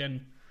kind of chuck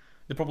in.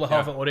 They probably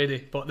have it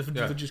already, but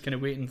they're just kind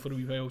of waiting for a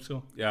wee while.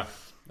 So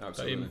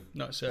absolutely.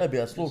 That's it. It'll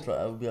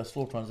be a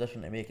slow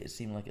transition to make it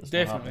seem like it's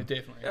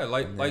definitely. Yeah,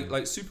 like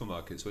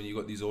supermarkets, when you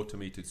got these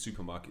automated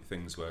supermarket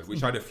things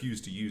which I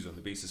refuse to use on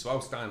the basis. So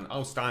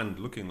I'll stand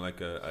looking like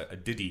a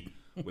diddy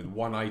with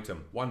one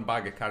item, one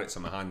bag of carrots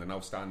in my hand, and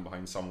I'll stand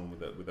behind someone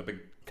with a big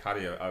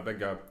carrier, a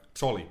big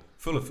trolley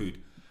full of food.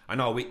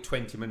 And I'll wait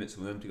 20 minutes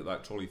for them to get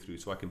that trolley through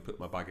so I can put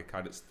my bag of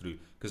carrots through,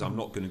 because I'm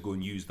not going to go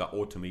and use that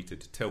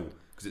automated till,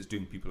 because it's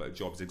doing people out of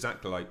jobs,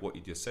 exactly like what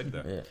you just said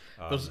there.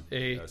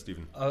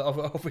 Stephen.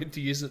 I've went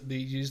to use it. They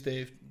used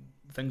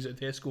things at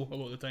Tesco a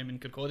lot of the time in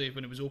Kirkcaldy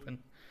when it was open,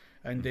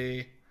 and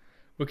we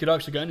could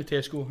actually get into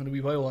Tesco in a wee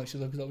while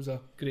actually, because that was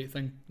a great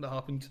thing that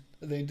happened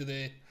at the end of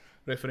the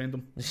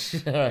referendum.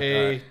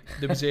 There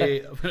was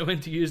when I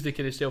went to use the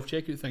kind of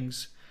self-checkout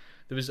things,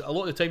 there was a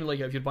lot of the time, like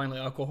if you're buying like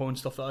alcohol and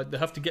stuff like that, they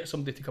have to get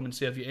somebody to come and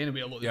serve you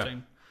anyway a lot of the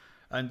time,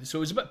 and so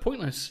it was a bit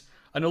pointless.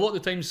 And a lot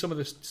of the times some of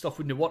the stuff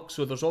wouldn't work,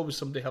 so there's always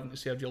somebody having to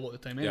serve you a lot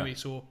of the time anyway.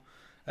 So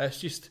it's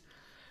just,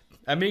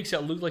 it makes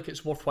it look like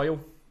it's worthwhile,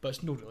 but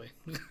it's not really.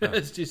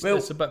 It's just,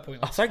 it's a bit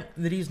pointless. I think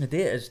the reason to do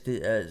it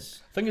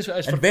is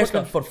it's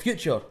investment for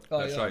future.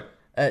 That's right.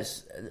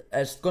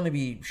 It's going to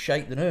be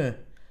shite now,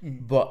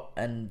 but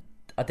in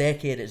a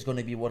decade it's going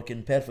to be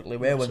working perfectly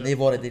well when they've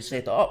already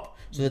set it up.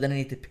 So they didn't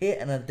need to pay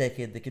it in a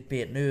decade; they could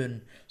pay it now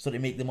and sort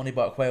of make the money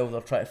back while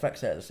they're trying to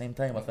fix it at the same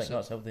time. I think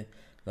that's how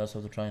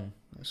they're trying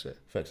to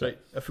fix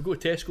it. If we go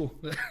to Tesco,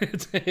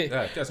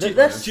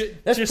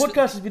 this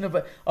podcast has been a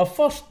bit.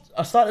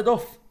 I started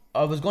off,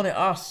 I was going to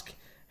ask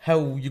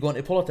how you go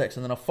into politics,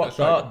 and then I fucked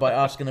that up by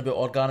asking about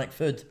organic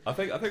food. I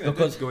think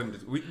because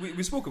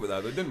we spoke about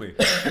that though, didn't we?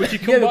 We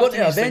got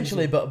to it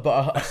eventually, but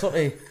I sort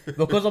of,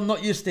 because I'm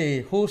not used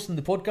to hosting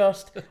the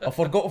podcast, I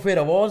forgot where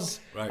I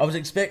was. Right. I was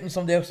expecting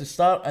somebody else to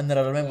start, and then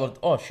I remembered,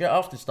 oh shit, I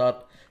have to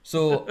start.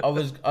 So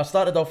I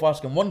started off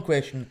asking one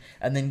question,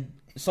 and then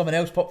someone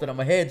else popped it in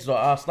my head, so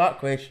I asked that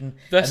question,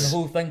 and the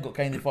whole thing got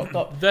kind of fucked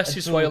up. This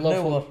is why I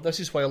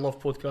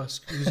love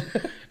podcasts, because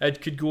it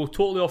could go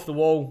totally off the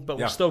wall, but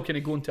we're still kind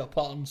of going to a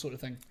pattern sort of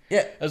thing.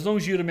 Yeah, as long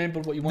as you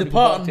remember what you want. The to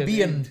go pattern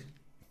being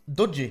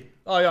dodgy.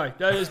 Aye,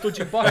 it's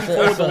dodgy back and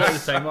forward a lot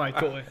of the time. Aye,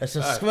 totally. It's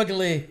a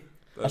squiggly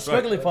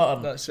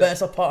pattern, but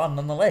it's a pattern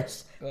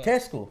nonetheless.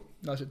 Tesco.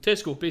 That's it.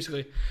 Tesco,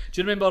 basically. Do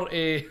you remember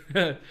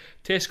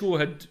Tesco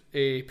had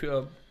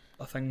put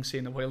a thing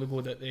saying a while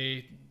ago that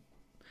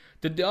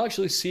did they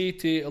actually say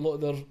to a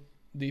lot of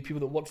the people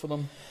that work for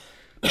them,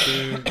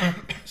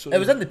 It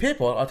was in the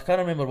paper. I can't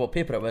remember what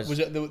paper it was. Was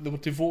it they were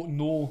to vote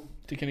no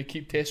to kind of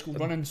keep Tesco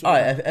running?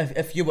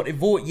 If you were to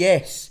vote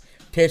yes,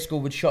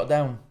 Tesco would shut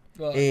down,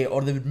 or they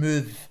would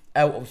move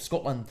out of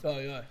Scotland.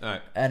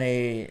 And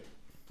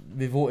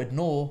we voted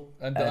no.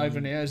 And the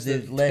irony is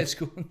that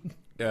Tesco.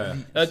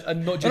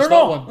 And not just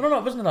that one. No,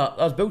 it wasn't that.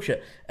 That was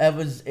bullshit. It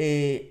was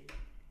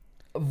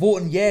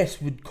voting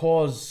yes would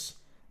cause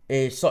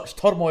such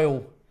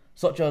turmoil,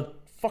 such a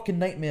fucking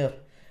nightmare,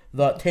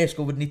 that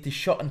Tesco would need to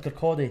shut in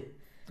Kirkcaldy.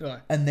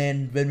 And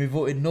then when we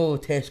voted no,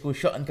 Tesco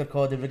shut in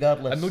Kirkcaldy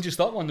regardless. And not just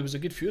that one, there was a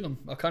good few of them.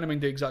 I can't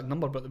remember the exact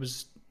number, but there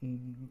was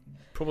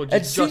probably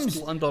just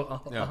under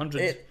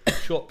 100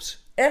 shops.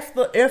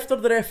 After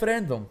the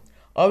referendum,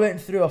 I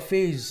went through a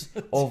phase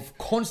of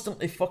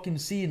constantly fucking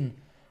seeing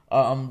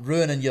I'm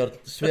ruining your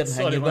swearing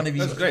thing. You're going to be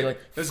like,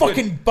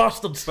 fucking good.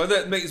 Bastards. But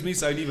that makes me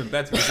sound even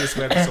better because you're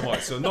swearing so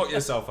much. So knock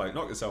yourself out.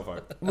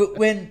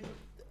 When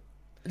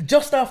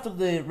just after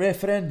the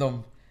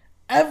referendum,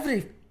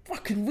 every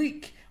fucking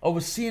week I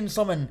was seeing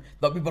something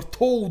that we were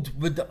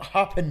told would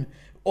happen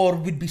or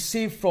would be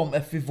saved from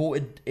if we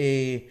voted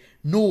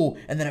no,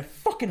 and then it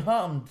fucking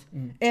happened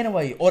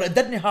anyway, or it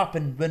didn't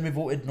happen when we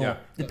voted no,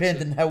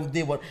 depending how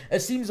they were. It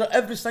seems that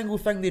every single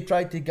thing they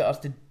tried to get us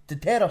to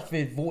deter us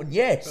from voting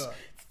yes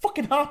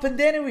fucking happened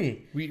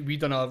anyway. We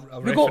done a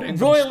we got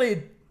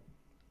royally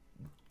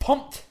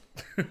pumped.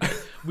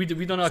 we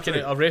done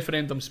a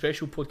referendum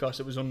special podcast.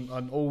 It was on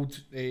an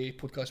old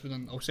podcast we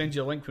done. I'll send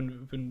you a link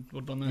when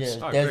we're done this.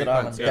 Desert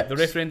Island. The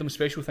referendum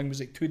special thing was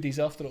like 2 days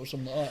after it or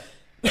something like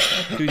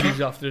that. 2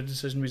 days after the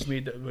decision was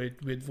made that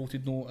we'd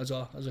voted no as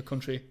a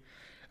country,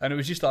 and it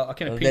was just a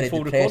kind of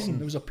painful recording.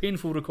 It was a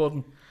painful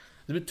recording.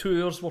 It was about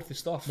 2 hours worth of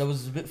stuff. There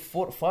was about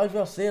 4 or 5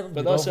 hours there.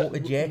 But that's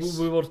it. Yes.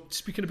 We were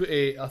speaking about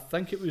I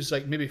think it was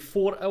like maybe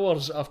 4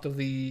 hours after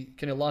the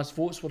kind of last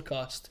votes were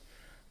cast.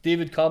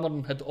 David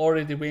Cameron had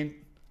already went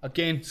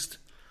against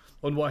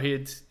on what he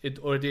had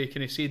already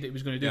kind of said that he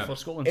was going to do for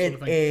Scotland. Sort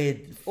of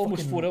thing.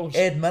 Almost 4 hours.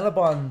 Ed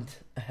Miliband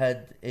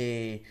had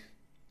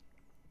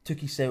took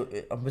himself.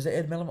 Was it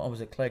Ed Miliband or was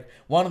it Clegg?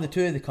 One of the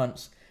two of the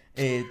cunts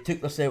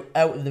took themselves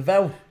out of the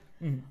Ville.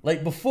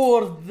 Like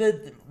before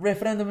the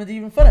referendum had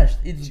even finished,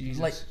 he'd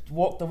like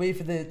walked away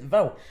for the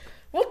Ville.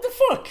 What the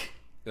fuck?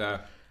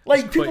 Yeah.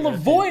 Like people are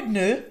voting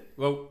now.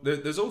 Well,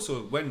 there's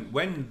also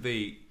when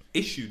they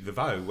issued the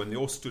vow, when they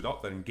all stood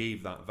up there and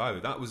gave that vow,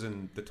 that was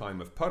in the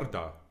time of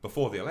Purda,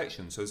 before the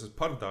election. So there's a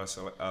Purda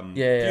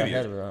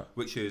period,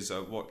 which is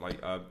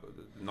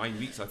 9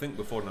 weeks, I think,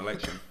 before an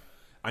election.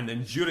 And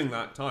then during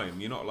that time,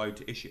 you're not allowed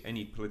to issue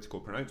any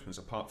political pronouncements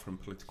apart from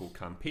political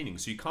campaigning.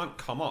 So you can't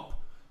come up,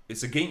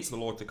 it's against the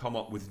law to come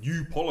up with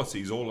new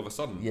policies all of a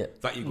sudden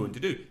that you're going to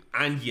do.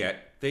 And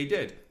yet they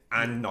did.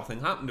 And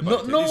nothing happened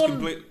about it.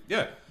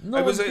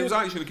 It was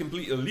actually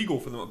completely illegal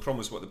for them to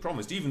promise what they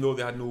promised, even though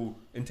they had no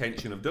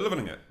intention of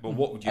delivering it. But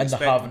what would you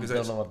expect? Because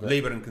it's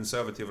Labour and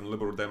Conservative and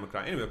Liberal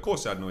Democrat. Anyway, of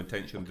course they had no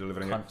intention of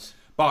delivering it.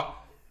 But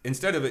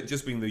instead of it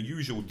just being the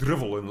usual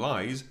drivel and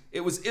lies,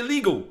 it was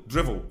illegal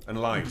drivel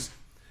and lies.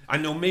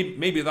 And now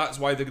maybe that's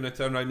why they're going to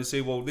turn around and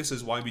say, well, this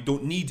is why we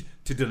don't need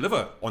to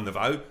deliver on the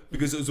vow,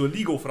 because it was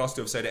illegal for us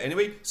to have said it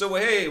anyway. So,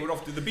 hey, we're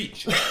off to the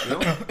beach. You know?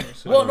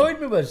 What annoyed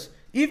me was,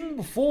 even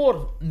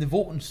before the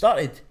voting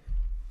started,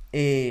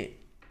 a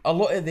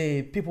lot of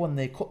the people in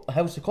the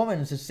House of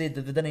Commons had said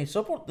that they didn't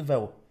support the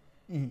bill.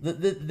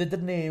 They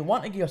didn't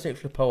want to give us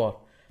extra power.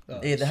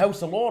 The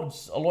House of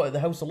Lords, a lot of the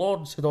House of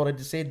Lords had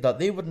already said that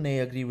they wouldn't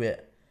agree with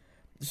it.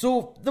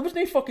 So there was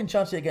no fucking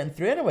chance of it getting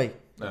through anyway.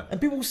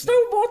 And people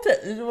still bought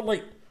it. They were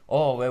like,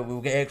 oh, well,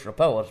 we'll get extra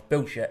power. It's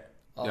bullshit.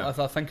 I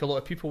think a lot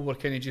of people were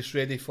kind of just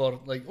ready for,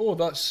 like, oh,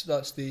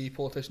 that's the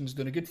politicians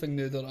doing a good thing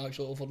now, they're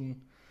actually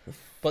offering.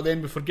 But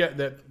then we forget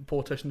that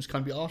politicians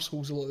can be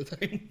arseholes a lot of the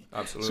time.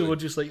 Absolutely. So we're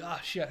just like,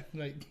 shit,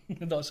 right.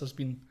 That's us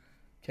being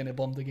kind of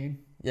bummed again.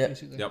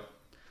 Basically. Yep.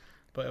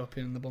 But a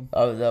pain in the bum.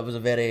 That was a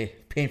very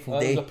painful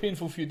day. It was a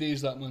painful few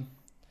days, that, man.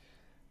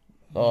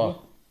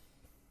 Oh.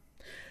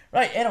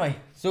 Right, anyway,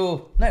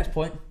 so next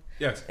point.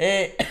 Yes.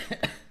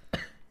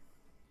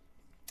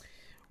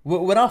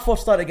 When I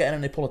first started getting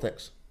into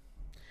politics,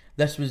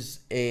 this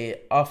was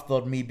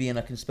after me being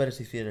a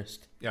conspiracy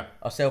theorist. Yeah.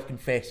 A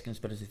self-confessed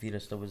conspiracy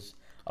theorist.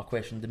 I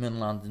questioned the moon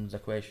landings, I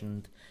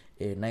questioned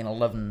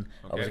 9/11,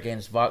 I was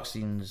against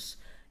vaccines,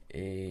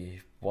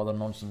 what other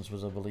nonsense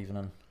was I believing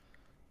in?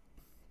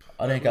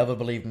 I think I ever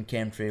believed in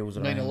chemtrails.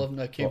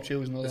 9/11,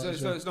 chemtrails and all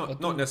that. It's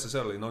not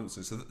necessarily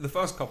nonsense. So the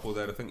first couple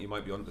there, I think you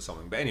might be onto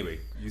something. But anyway,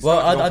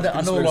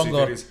 I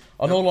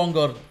no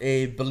longer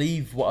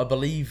believe what I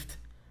believed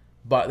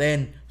back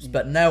then.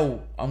 But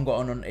now I'm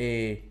going on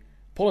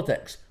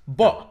politics.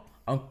 But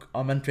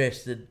I'm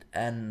interested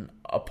in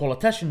a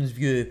politician's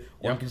view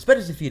on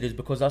conspiracy theories,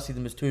 because I see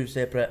them as two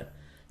separate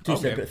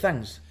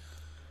things.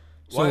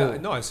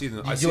 I see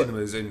them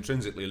as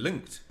intrinsically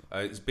linked.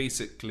 It's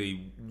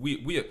basically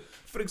we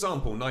for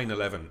example,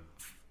 9/11.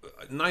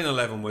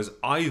 9/11 was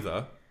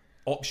either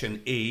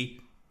option A.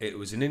 It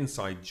was an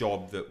inside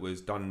job that was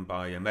done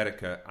by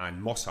America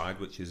and Mossad,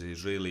 which is the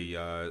Israeli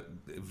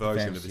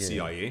version of the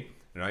CIA,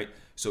 right?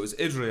 So it's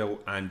Israel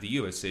and the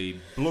USA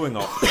blowing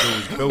up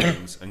those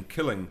buildings and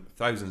killing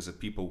thousands of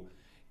people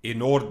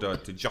in order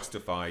to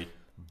justify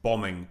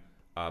bombing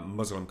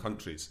Muslim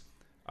countries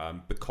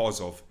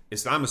because of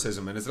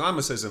Islamicism. And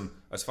Islamicism,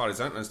 as far as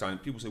I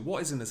understand, people say,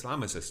 what is an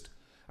Islamicist?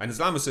 And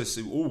Islamicists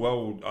say, oh,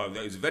 well,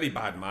 he's a very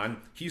bad man.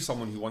 He's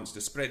someone who wants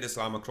to spread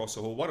Islam across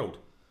the whole world.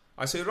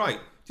 I say, right,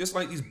 just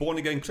like these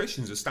born-again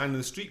Christians who stand in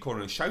the street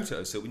corner and shout at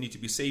us that we need to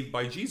be saved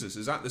by Jesus.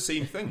 Is that the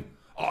same thing?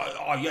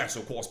 Oh yes,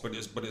 of course, but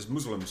it's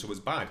Muslim, so it's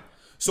bad.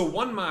 So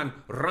one man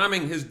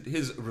ramming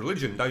his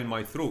religion down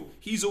my throat,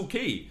 he's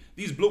okay.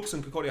 These blokes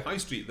in Kirkcaldy High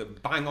Street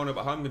that bang on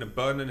about how I'm going to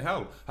burn in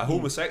hell, how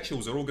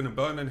homosexuals are all going to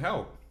burn in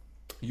hell,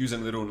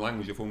 using their own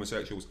language of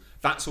homosexuals,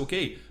 that's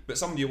okay. But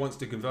somebody who wants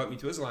to convert me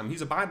to Islam,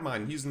 he's a bad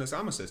man, he's an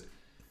Islamicist.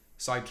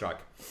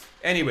 Sidetrack.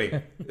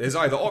 Anyway, there's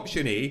either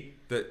option A,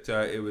 that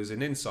it was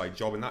an inside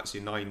job, and that's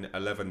your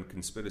 9/11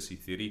 conspiracy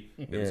theory.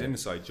 It was an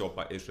inside job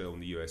by Israel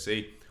and the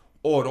USA.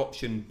 Or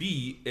option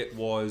B, it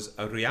was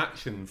a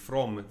reaction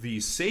from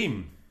these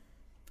same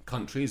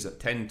countries that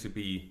tend to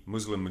be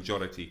Muslim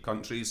majority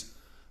countries,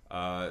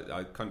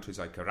 countries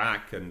like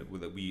Iraq, and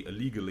that we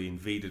illegally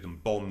invaded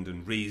and bombed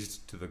and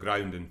razed to the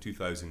ground in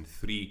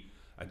 2003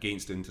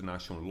 against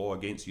international law,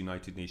 against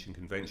United Nations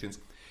conventions.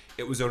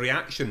 It was a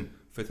reaction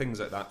for things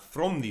like that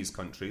from these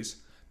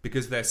countries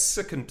because they're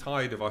sick and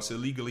tired of us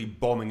illegally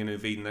bombing and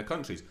invading their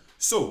countries.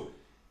 So,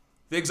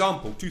 the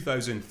example,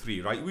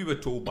 2003, right? We were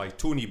told by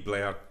Tony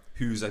Blair,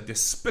 who's a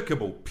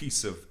despicable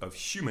piece of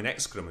human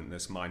excrement,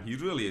 this man. He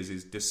really is.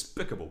 He's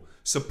despicable.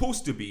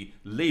 Supposed to be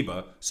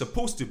Labour,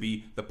 supposed to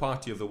be the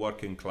party of the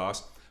working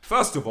class.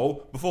 First of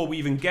all, before we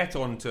even get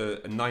on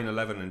to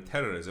 9/11 and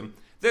terrorism,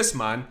 this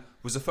man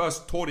was the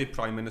first Tory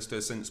Prime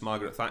Minister since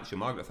Margaret Thatcher.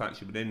 Margaret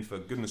Thatcher had been in for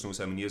goodness knows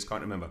how many years,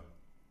 can't remember.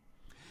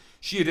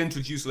 She had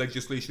introduced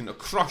legislation to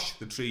crush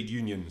the trade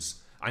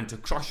unions and to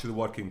crush the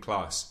working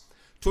class.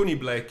 Tony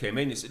Blair came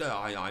in and said,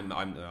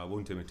 I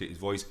won't imitate his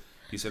voice.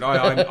 He said,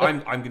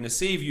 I'm going to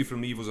save you from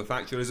the evils of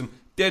Thatcherism.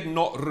 Did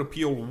not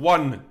repeal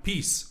one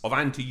piece of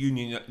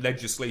anti-union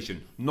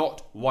legislation.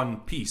 Not one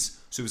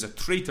piece. So he was a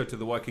traitor to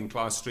the working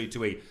class straight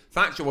away.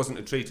 Thatcher wasn't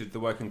a traitor to the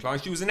working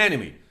class. She was an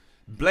enemy.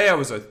 Blair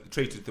was a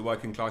traitor to the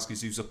working class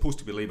because he was supposed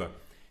to be Labour.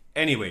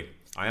 Anyway,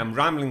 I am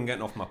rambling and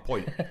getting off my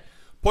point.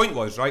 Point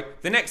was,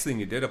 right, the next thing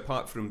he did,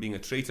 apart from being a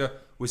traitor,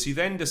 was he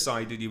then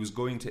decided he was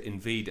going to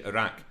invade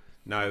Iraq.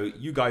 Now,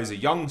 you guys are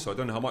young, so I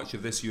don't know how much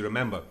of this you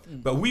remember,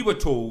 but we were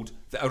told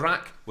that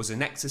Iraq was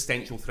an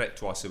existential threat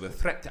to us, it was a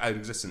threat to our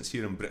existence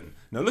here in Britain.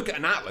 Now, look at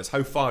an atlas,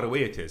 how far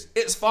away it is.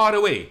 It's far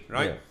away,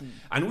 right? Yeah.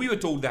 And we were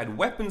told they had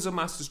weapons of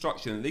mass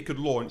destruction that they could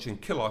launch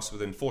and kill us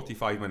within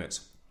 45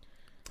 minutes.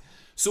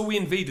 So we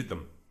invaded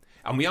them,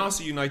 and we asked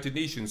the United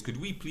Nations,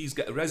 could we please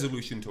get a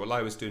resolution to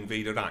allow us to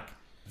invade Iraq?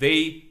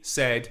 They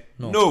said,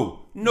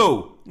 no,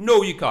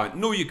 you can't,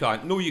 no, you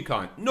can't, no, you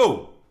can't,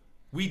 no.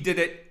 We did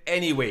it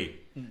anyway.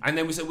 And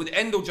then we said, would the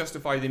end will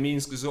justify the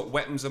means because they've got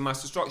weapons of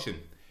mass destruction?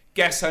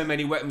 Guess how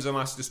many weapons of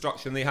mass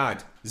destruction they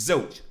had?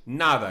 Zilch,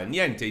 nada,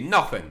 niente,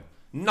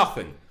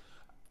 nothing.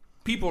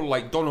 People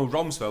like Donald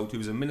Rumsfeld, who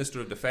was a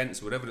Minister of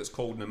Defence, whatever it's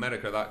called in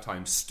America at that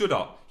time, stood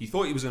up. He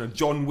thought he was in a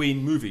John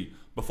Wayne movie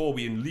before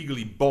we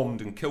illegally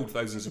bombed and killed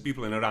thousands of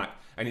people in Iraq.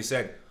 And he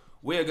said,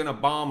 we're going to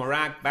bomb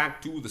Iraq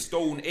back to the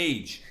Stone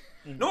Age.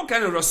 No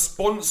kind of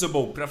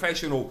responsible,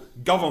 professional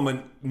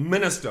government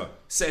minister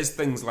says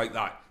things like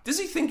that. Does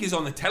he think he's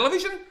on the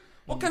television?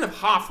 What kind of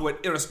half-wit,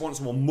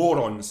 irresponsible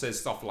moron says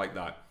stuff like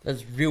that?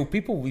 There's real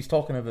people he's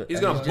talking about. He's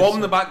going to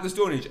bomb the back of the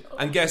Stone Age.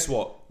 And guess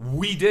what?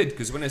 We did,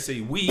 because when I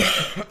say we,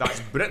 that's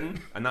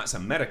Britain, and that's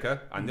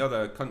America, and the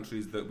other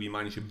countries that we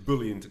managed to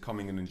bully into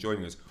coming in and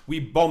joining us. We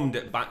bombed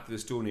it back to the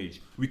Stone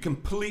Age. We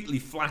completely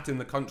flattened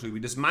the country. We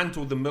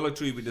dismantled the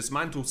military, we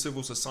dismantled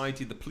civil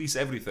society, the police,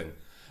 everything.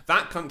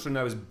 That country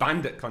now is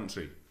bandit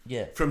country.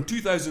 Yeah. From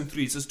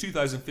 2003 to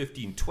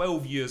 2015,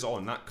 12 years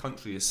on, that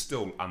country is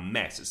still a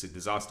mess. It's a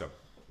disaster.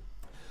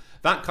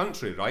 That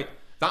country, right,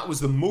 that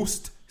was the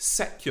most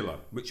secular,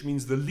 which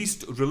means the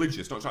least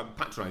religious, not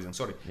patronising,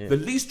 sorry, the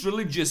least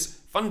religious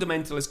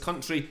fundamentalist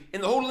country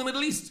in the whole of the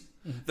Middle East.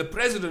 The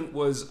president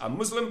was a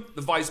Muslim,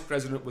 the vice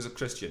president was a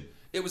Christian.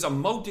 It was a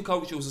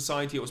multicultural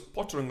society. It was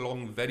pottering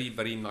along very,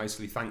 very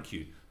nicely, thank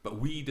you. But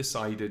we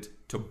decided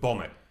to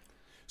bomb it.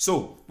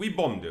 So, we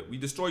bombed it, we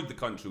destroyed the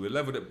country, we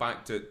leveled it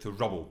back to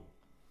rubble.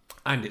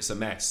 And it's a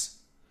mess.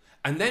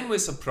 And then we're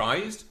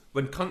surprised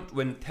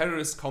when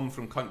terrorists come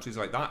from countries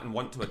like that and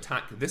want to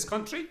attack this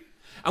country.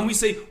 And we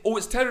say, oh,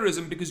 it's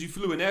terrorism because you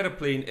flew an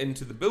aeroplane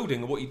into the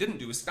building, and what you didn't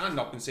do is stand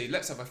up and say,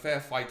 let's have a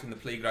fair fight in the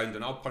playground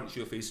and I'll punch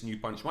your face and you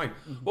punch mine.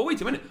 Well,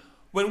 wait a minute.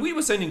 When we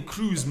were sending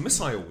cruise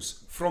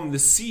missiles from the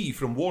sea,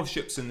 from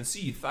warships in the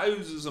sea,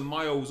 thousands of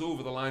miles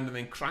over the land and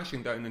then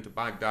crashing down into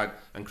Baghdad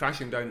and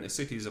crashing down into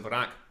cities of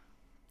Iraq,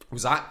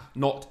 was that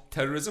not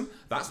terrorism?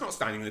 That's not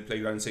standing in the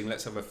playground saying,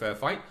 let's have a fair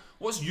fight.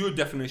 What's your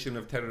definition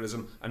of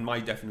terrorism and my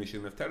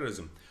definition of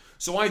terrorism?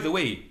 So either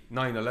way,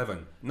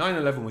 9/11.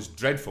 9/11 was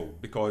dreadful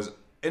because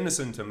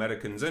innocent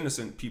Americans,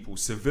 innocent people,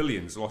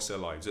 civilians lost their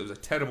lives. It was a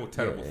terrible,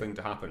 terrible thing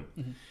to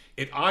happen.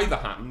 It either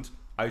happened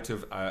out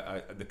of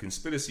the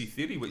conspiracy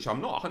theory, which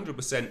I'm not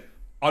 100%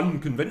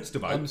 unconvinced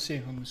about. I'm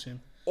the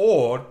same.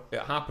 Or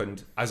it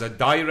happened as a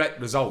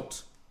direct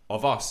result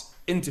of us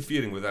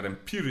interfering with our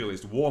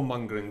imperialist,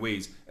 warmongering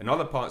ways in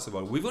other parts of the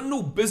world. We've got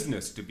no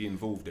business to be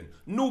involved in.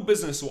 No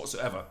business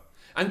whatsoever.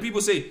 And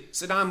people say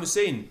Saddam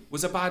Hussein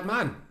was a bad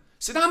man.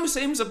 Saddam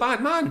Hussein was a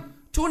bad man.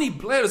 Tony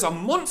Blair is a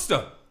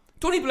monster.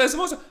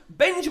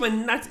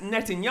 Benjamin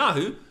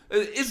Netanyahu,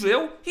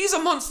 Israel, he's a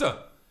monster.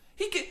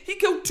 He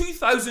killed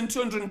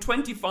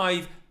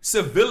 2,225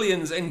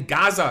 civilians in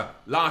Gaza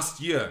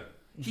last year.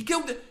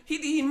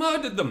 He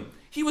murdered them.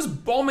 He was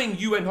bombing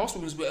UN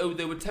hospitals.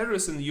 There were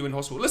terrorists in the UN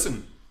hospital.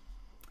 Listen,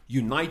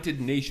 United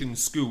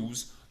Nations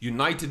schools,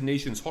 United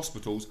Nations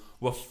hospitals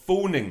were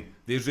phoning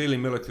the Israeli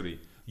military,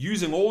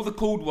 using all the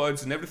code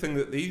words and everything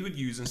that they would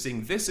use and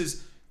saying,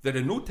 there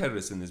are no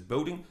terrorists in this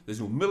building, there's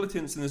no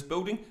militants in this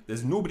building,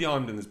 there's nobody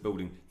armed in this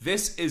building.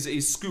 This is a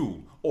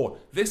school, or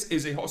this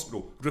is a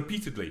hospital,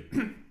 repeatedly.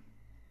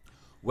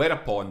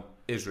 Whereupon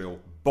Israel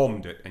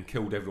bombed it and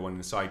killed everyone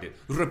inside it,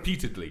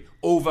 repeatedly,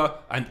 over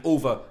and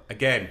over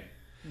again.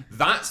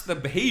 That's the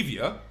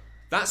behaviour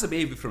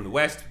from the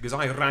West, because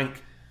I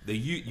rank the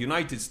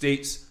United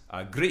States,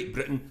 Great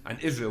Britain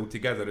and Israel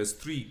together as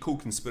three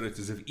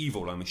co-conspirators of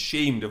evil. I'm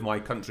ashamed of my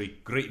country,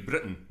 Great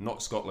Britain,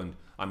 not Scotland.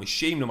 I'm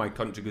ashamed of my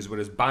country because we're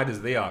as bad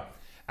as they are.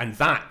 And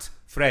that,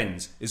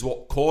 friends, is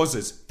what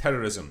causes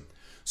terrorism.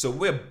 So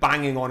we're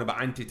banging on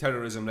about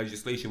anti-terrorism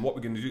legislation, what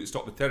we're going to do to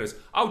stop the terrorists.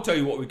 I'll tell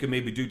you what we can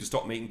maybe do to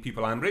stop making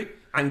people angry.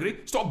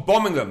 Stop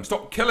bombing them,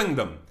 stop killing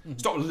them,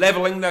 stop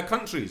levelling their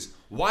countries.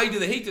 Why do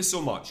they hate us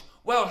so much?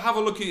 Well, have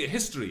a look at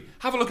history.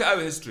 Have a look at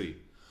our history.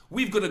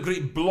 We've got a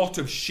great blot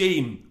of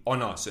shame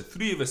on us. The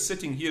three of us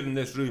sitting here in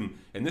this room,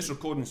 in this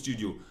recording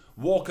studio,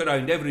 walk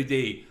around every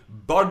day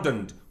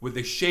burdened with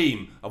the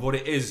shame of what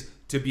it is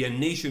to be a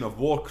nation of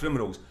war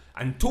criminals.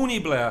 And Tony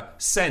Blair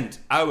sent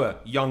our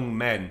young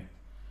men,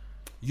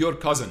 your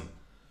cousin,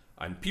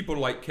 and people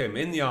like him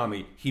in the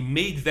army, he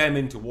made them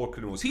into war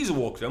criminals. He's a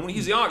war criminal,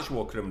 he's the arch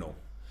war criminal.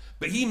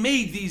 But he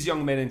made these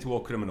young men into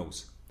war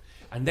criminals.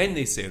 And then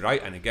they say,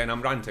 right, and again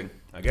I'm ranting,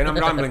 again I'm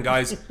rambling,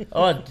 guys.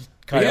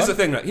 Here's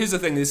the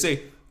thing, they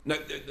say, now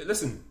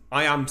listen,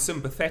 I am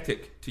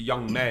sympathetic to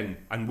young men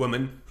and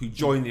women who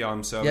join the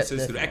armed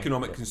services through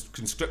economic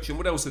constriction.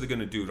 What else are they going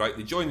to do, right?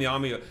 They join the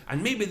army,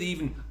 and maybe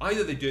they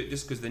either they do it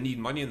just because they need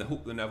money and they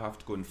hope they'll never have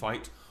to go and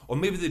fight, or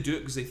maybe they do it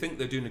because they think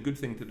they're doing a good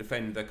thing to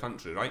defend their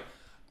country, right?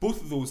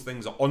 Both of those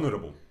things are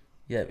honourable.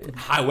 Yeah.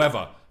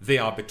 However, they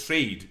are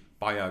betrayed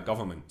by our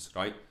governments,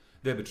 right?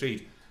 They're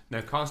betrayed.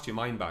 Now cast your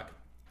mind back.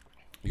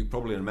 You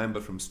probably remember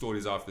from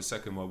stories after the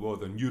Second World War,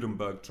 the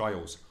Nuremberg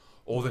trials.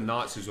 All the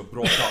Nazis were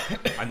brought up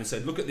and they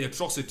said, look at the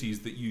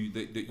atrocities that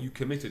you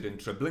committed in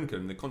Treblinka,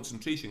 in the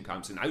concentration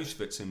camps, in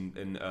Auschwitz,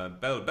 in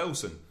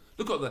Belsen.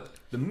 Look at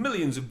the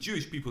millions of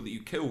Jewish people that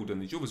you killed,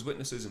 and the Jehovah's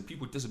Witnesses and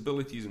people with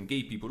disabilities and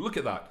gay people. Look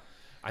at that.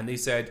 And they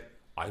said,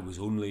 I was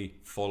only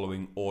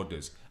following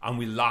orders. And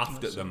we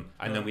laughed at them,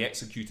 and then we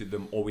executed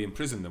them or we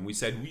imprisoned them. We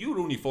said, well, you're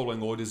only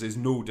following orders, there's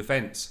no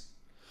defence.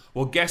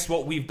 Well, guess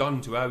what we've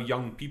done to our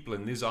young people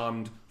in these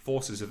armed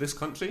forces of this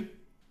country?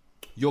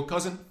 Your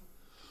cousin?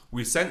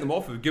 We've sent them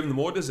off, we've given them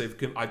orders.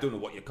 I don't know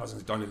what your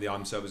cousin's done in the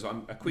armed service.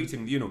 I'm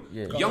equating,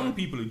 young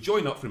people who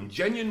join up from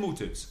genuine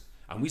motives,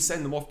 and we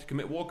send them off to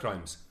commit war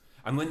crimes.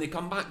 And when they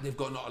come back, they've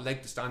got not a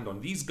leg to stand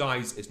on. These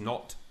guys, it's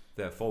not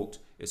their fault.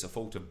 It's a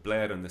fault of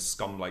Blair and the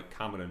scum like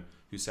Cameron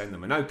who send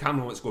them. And now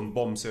Cameron wants to go and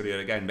bomb Syria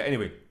again. But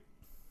anyway,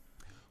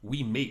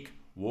 we make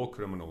war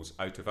criminals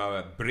out of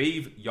our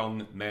brave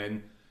young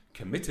men,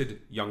 committed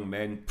young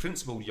men,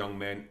 principled young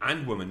men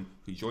and women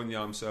who join the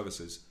armed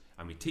services.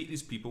 And we take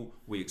these people,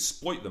 we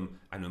exploit them,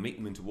 and we make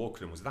them into war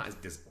criminals. That is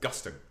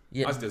disgusting.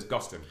 Yeah. That's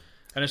disgusting.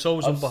 And it's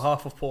always on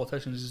behalf of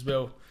politicians as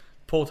well.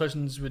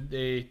 Politicians would,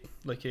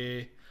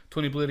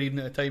 Tony Blair even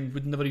at the time,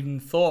 would never even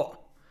thought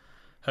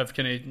have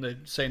kind of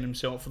signed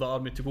himself for the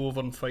army to go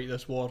over and fight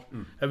this war.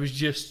 It was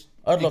just,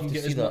 I'd love to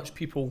get see as that. much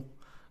people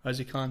as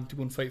he can to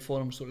go and fight for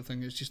him, sort of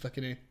thing. It's just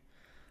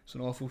it's an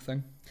awful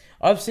thing.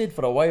 I've said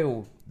for a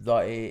while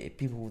that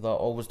people that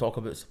always talk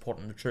about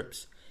supporting the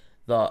troops,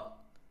 that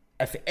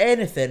if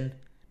anything,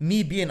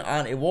 me being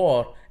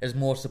anti-war is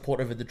more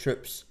supportive of the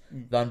troops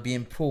than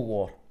being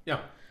pro-war. Yeah.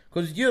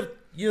 Because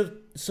you're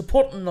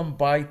supporting them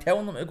by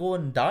telling them to go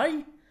and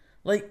die.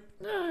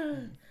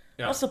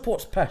 That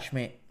support's pish,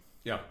 mate.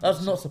 Yeah.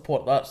 That's not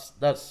support.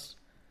 That's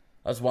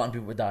wanting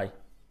people to die.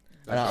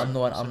 And I'm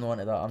not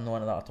into that. I'm not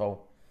into that at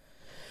all.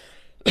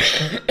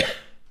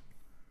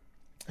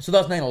 So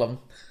that's 9/11.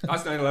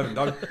 That's 9/11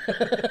 done.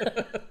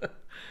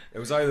 It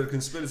was either a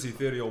conspiracy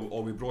theory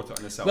or we brought it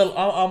on ourselves. Well,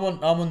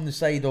 I'm on the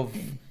side of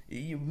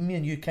me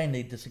and you kind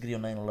of disagree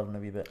on 9/11 a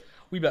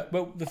wee bit.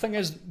 Well, the thing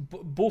is,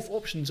 both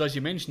options, as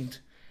you mentioned,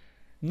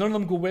 none of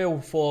them go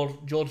well for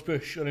George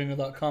Bush or any of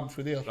that camp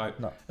through there. Right.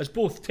 No. It's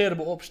both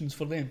terrible options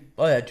for them.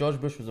 Oh yeah, George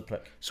Bush was a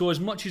prick. So as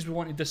much as we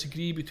want to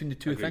disagree between the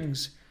two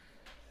things,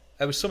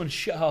 it was something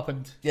shit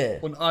happened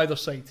on either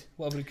side,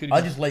 whatever it could be.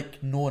 I just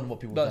like knowing what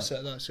people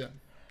think. That's it.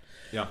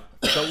 Yeah.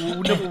 So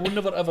we'll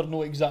never ever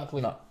know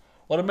exactly. No.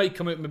 Or it might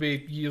come out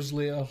maybe years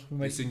later.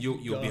 Listen, you'll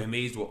be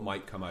amazed what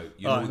might come out.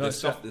 You know, the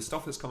stuff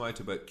that's come out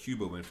about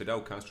Cuba when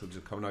Fidel Castro was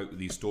coming out with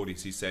these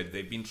stories. He said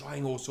they've been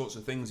trying all sorts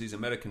of things. These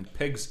American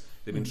pigs.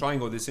 They've been trying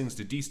all these things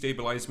to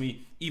destabilize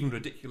me. Even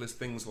ridiculous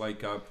things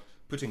like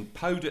putting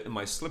powder in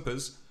my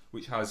slippers,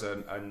 which has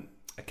a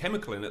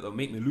chemical in it that'll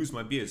make me lose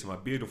my beard, so my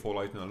beard will fall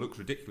out and I look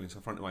ridiculous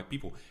in front of my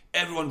people.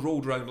 Everyone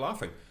rolled around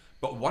laughing.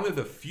 But one of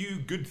the few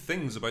good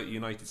things about the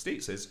United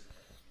States is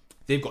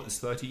they've got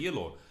this 30-year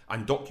law,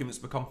 and documents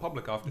become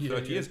public after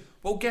 30 years.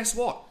 Well, guess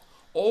what?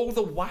 All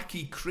the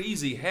wacky,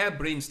 crazy,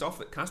 harebrained stuff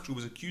that Castro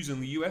was accusing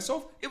the US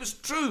of, it was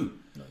true.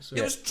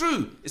 It was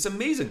true. It's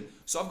amazing.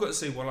 So I've got to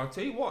say, well, I'll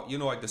tell you what,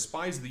 I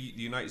despise the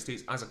United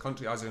States as a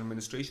country, as an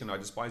administration. I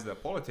despise their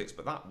politics,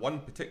 but that one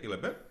particular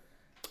bit,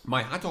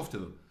 my hat off to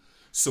them.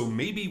 So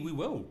maybe we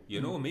will,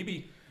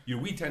 maybe...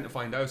 we tend to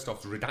find our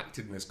stuff redacted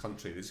in this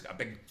country. There's a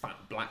big fat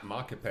black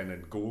marker pen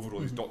and go over all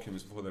these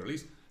documents before they're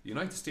released. The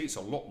United States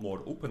are a lot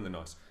more open than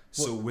us.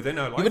 So within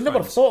our lifetimes... You would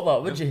never have thought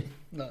that, would you?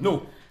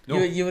 No.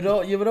 You would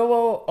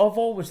have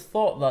always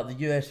thought that the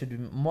US would be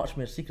much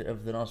more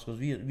secretive than us, because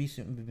we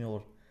seem to be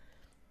more...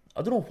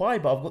 I don't know why,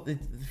 but I've got the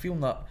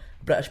feeling that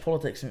British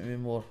politics seem to be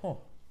more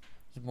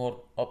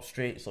up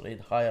straight, sort of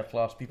higher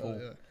class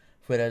people,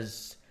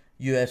 whereas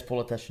US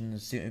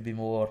politicians seem to be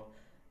more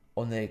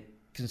on the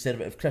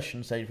conservative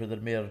Christian side, where they're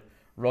more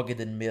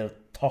rugged and more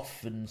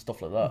tough and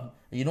stuff like that.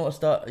 You notice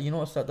that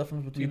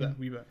difference between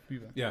wee bit.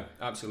 Yeah,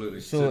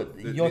 absolutely. So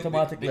you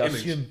automatically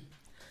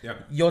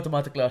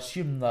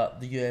assume that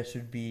the US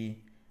would be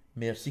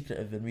more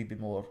secretive and we'd be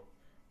more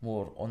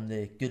on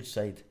the good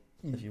side,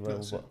 if you will.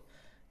 But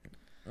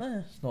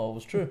it's not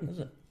always true, is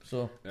it?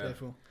 So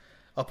definitely.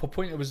 A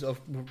point I was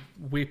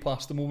way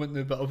past the moment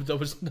now, but I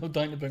was now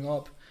dying to bring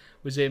up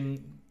was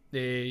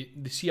the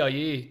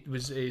CIA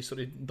was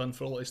sort of done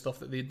for a lot of stuff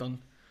that they'd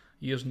done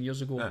years and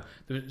years ago.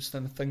 There was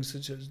things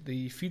such as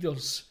the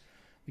feeders,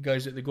 the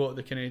guys that they got,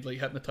 they kind of like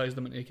hypnotised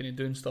them into kind of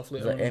doing stuff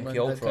later on in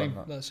that time.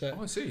 That's it.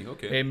 Oh, I see.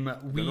 Okay. I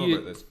don't know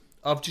about this.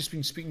 I've just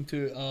been speaking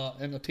to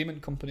an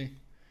entertainment company,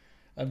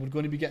 and we're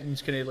going to be getting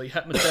kind of like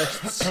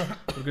hypnotists.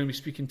 We're going to be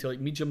speaking to like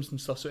mediums and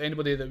stuff. So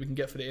anybody that we can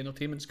get for the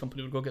entertainment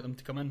company, we're going to get them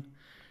to come in.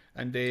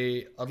 And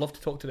I'd love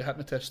to talk to the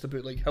hypnotist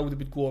about like how they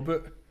would go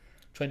about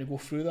trying to go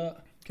through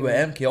that. Well,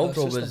 MK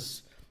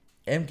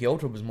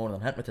Ultra was more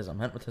than hypnotism.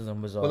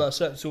 Hypnotism was. Well,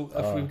 that's it. So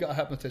if we've got a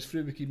hypnotist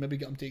through, we could maybe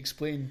get them to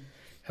explain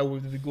how we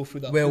would go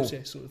through that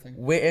process, sort of thing.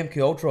 With MK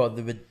Ultra,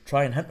 they would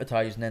try and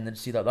hypnotise, and then they'd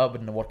see that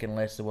wouldn't work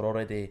unless they were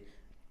already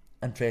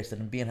interested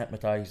in being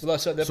hypnotised. Well,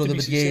 that's it. So they would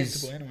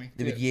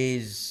would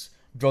use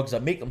drugs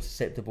that make them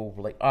susceptible,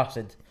 like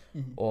acid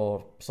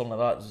or something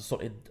like that, to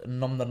sort of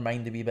numb their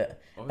mind a wee bit.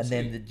 And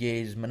then they'd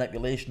use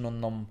manipulation on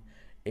them.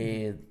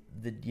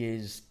 They'd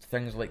use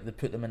things like they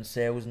put them in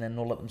cells and then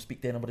not let them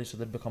speak to anybody, so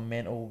they'd become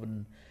mental,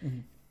 and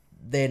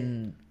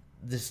then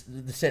they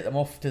set them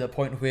off to the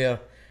point where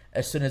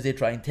as soon as they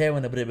try and tell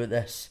anybody about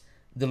this,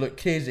 they look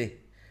crazy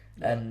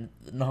and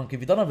nothing can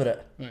be done about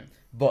it.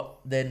 But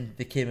then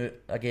they came out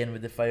again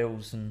with the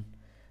files and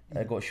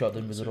got shut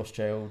down with the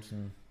Rothschilds,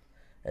 and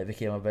it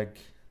became a big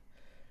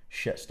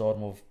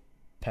shitstorm of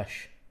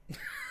pish.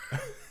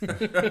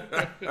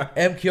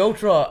 MK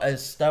Ultra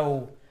is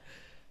still...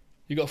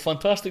 You got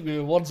fantastic with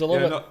your words, I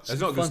love it.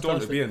 It's not a good storm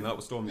to be in,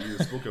 that storm that you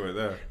spoke about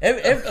there.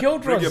 MK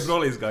Ultra... Bring your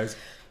brollies, guys.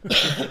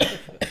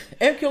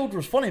 MK Ultra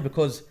was funny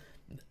because,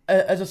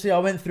 as I say, I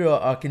went through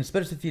a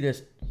conspiracy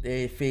theorist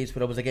phase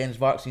where I was against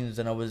vaccines,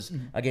 and I was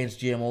against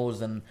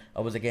GMOs, and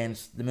I was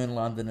against the moon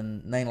landing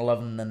and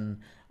 9/11,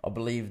 and I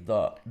believed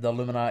that the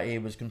Illuminati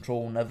was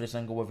controlling every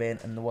single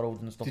event in the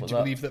world and stuff like that. Did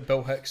you believe that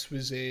Bill Hicks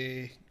was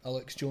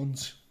Alex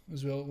Jones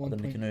as well at one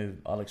point? I didn't even know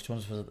who Alex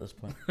Jones was at this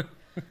point.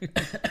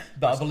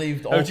 But I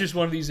believed all... I was just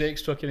one of these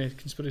extra kind of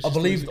conspiracy. I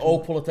believed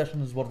all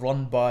politicians were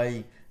run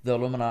by the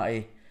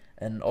Illuminati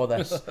and all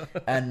this.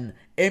 And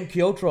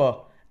MK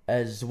Ultra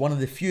is one of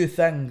the few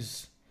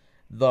things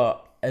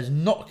that is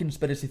not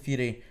conspiracy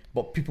theory,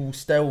 but people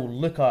still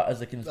look at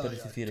as a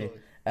conspiracy theory.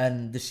 Totally.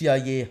 And the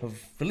CIA have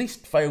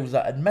released files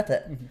that admit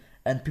it,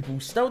 and people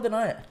still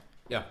deny it.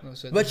 Yeah,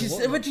 which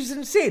is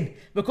insane,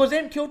 because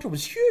MK Ultra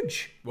was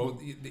huge. Well,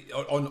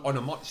 on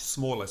a much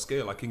smaller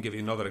scale, I can give you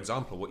another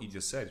example of what you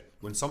just said.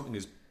 When something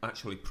is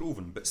actually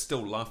proven but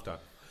still laughed at.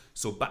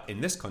 So back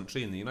in this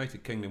country, in the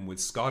United Kingdom, with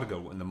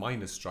Scargill and the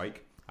miners'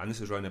 strike, and this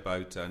is around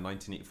about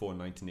 1984 and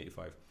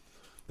 1985,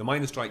 the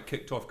miners' strike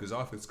kicked off because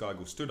Arthur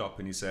Scargill stood up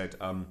and he said,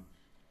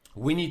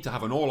 we need to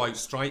have an all-out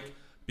strike,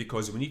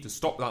 because we need to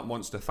stop that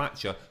monster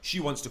Thatcher.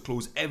 She wants to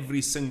close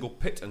every single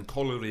pit and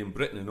colliery in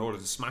Britain in order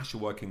to smash the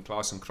working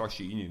class and crush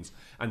your unions.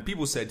 And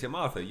people said to him,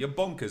 Arthur, you're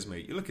bonkers,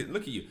 mate. You look at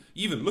you.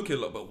 You even look a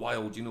little bit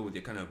wild, with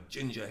your kind of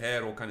ginger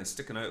hair all kind of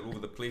sticking out all over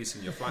the place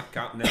and your flat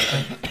cap and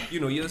everything.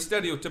 You're the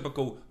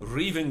stereotypical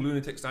raving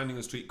lunatic standing in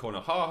the street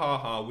corner. Ha ha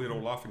ha, we're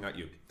all laughing at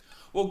you.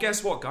 Well,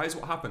 guess what, guys?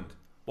 What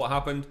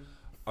happened?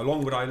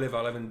 Along where I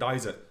live in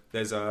Dysart.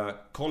 There's a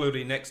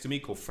colliery next to me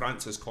called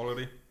Francis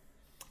Colliery.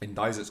 In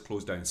Dysart's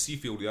closed down.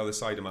 Seafield, the other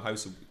side of my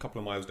house, a couple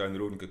of miles down the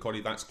road in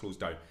Kirkcaldy, that's closed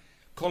down.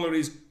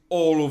 Collieries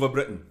all over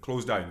Britain,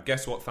 closed down.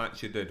 Guess what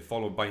Thatcher did,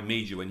 followed by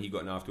Major when he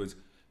got in afterwards?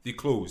 They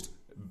closed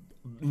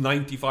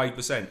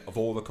 95% of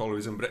all the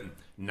collieries in Britain.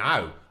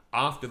 Now,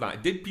 after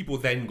that, did people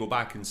then go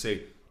back and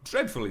say,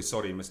 dreadfully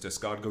sorry, Mr.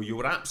 Scargill, you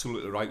were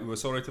absolutely right, we were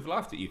sorry to have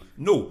laughed at you?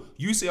 No,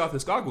 you say Arthur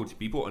Scargill to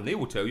people and they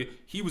will tell you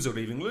he was a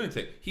raving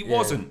lunatic. He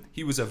wasn't.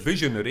 He was a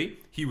visionary,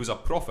 he was a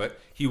prophet,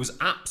 he was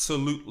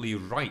absolutely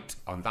right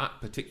on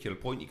that particular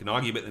point. You can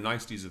argue about the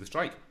niceties of the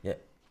strike. Yeah.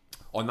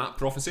 On that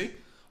prophecy,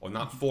 on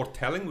that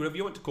foretelling, whatever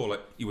you want to call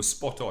it, he was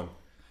spot on.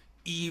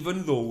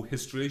 Even though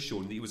history has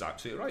shown that he was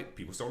absolutely right.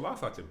 People still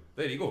laugh at him.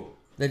 There you go.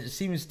 There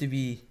seems to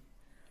be...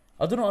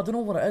 I don't know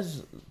what it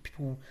is.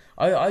 People,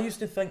 I used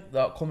to think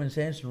that common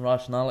sense and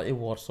rationality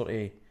were sort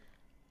of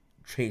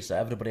traits that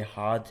everybody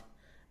had,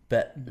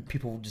 but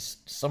people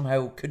just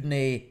somehow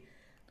couldn't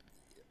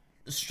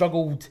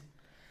struggled.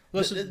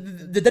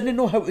 Listen, they didn't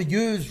know how to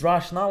use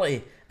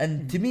rationality,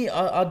 and to me,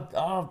 I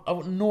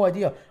have no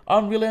idea.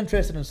 I'm really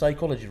interested in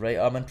psychology, right?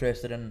 I'm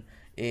interested in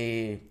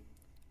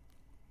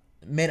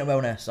mental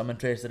illness. I'm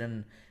interested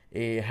in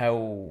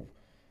how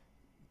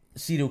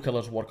serial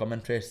killers work. I'm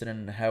interested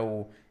in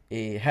how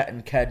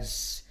hitting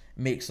kids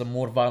makes them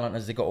more violent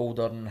as they get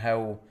older, and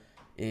how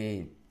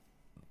a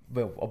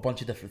bunch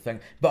of different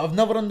things. But I've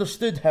never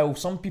understood how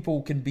some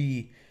people can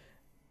be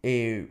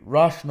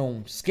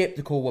rational,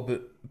 skeptical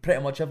about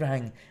pretty much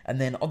everything,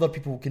 and then other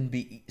people can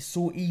be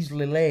so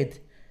easily led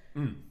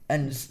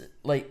and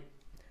like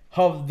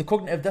have the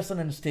cognitive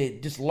dissonance to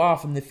just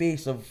laugh in the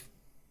face of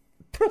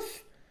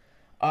proof.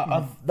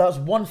 That's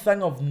one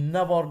thing I've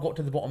never got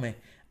to the bottom of.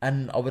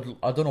 And I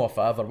don't know if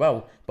I ever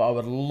will, but I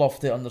would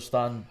love to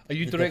understand. Are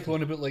you directly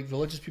on about like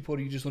religious people, or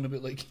are you just on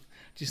about like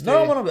just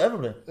I'm on about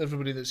everybody?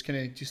 Everybody that's kind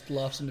of just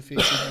laughs in the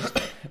face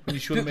when you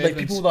show them evidence.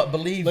 Like people that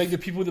believe, like the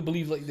people that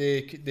believe like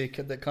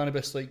that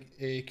cannabis like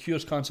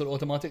cures cancer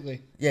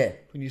automatically. Yeah,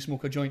 when you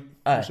smoke a joint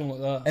or something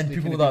like that. And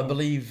people that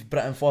believe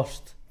Britain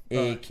first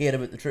care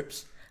about the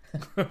troops,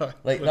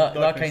 like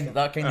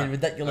that kind of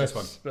ridiculous.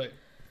 Nice one.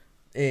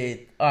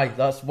 Right.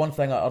 That's one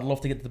thing I'd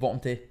love to get to the bottom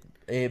to.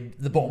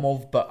 The bottom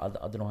of, but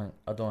I don't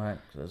think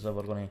it's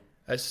ever going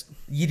to.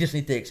 You just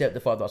need to accept the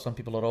fact that some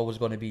people are always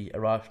going to be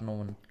irrational,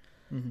 and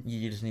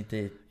you just need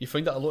to. You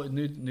find that a lot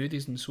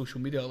nowadays in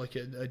social media, like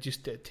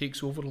it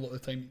takes over a lot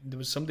of the time. There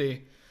was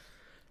somebody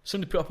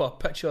put up a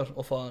picture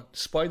of a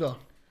spider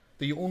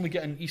that you only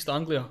get in East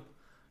Anglia,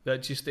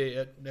 that just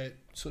it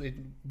sort of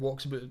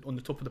walks about on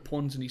the top of the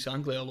ponds in East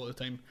Anglia a lot of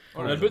the time.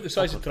 Oh, and about the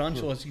size of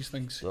tarantulas, these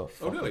things. Oh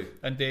really?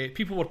 And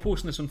people were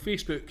posting this on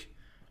Facebook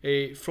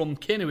from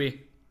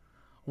Kennoway,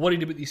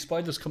 worried about these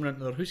spiders coming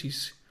into their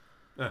houses.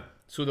 Yeah.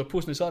 So they're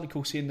posting this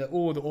article saying that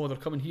they're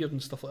coming here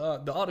and stuff like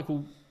that. The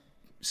article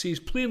says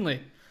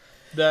plainly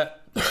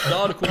that the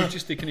article is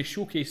just to kind of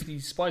showcase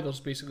these spiders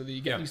basically that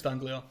you get in East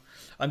Anglia,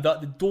 and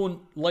that they don't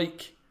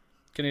like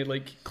kind of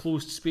like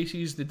closed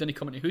spaces. They didn't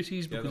come into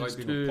houses because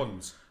it's too.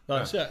 Ponds.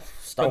 That's it.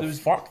 Still,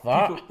 fuck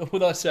that. Well,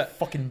 that's it.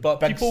 Fucking. But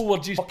people were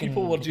just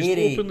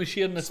openly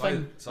sharing this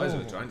thing. Size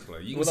of a tarantula.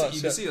 You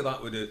can see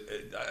that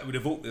would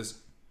evoke this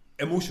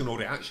emotional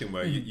reaction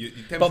where you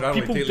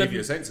temporarily leave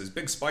your senses.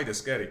 Big spider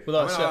scary.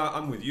 Well,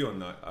 I'm with you on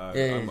that.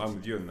 I'm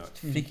with you on that.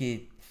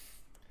 Freaky.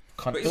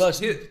 But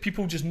that's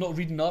people just not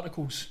reading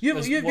articles.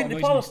 You've been to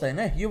Palestine,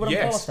 eh? You were in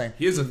Palestine.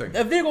 Here's the thing.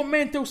 Have they got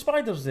mental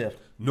spiders there?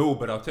 No,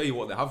 but I'll tell you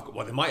what they have got.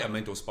 Well, they might have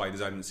mental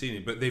spiders, I haven't seen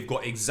it, but they've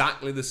got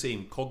exactly the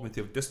same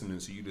cognitive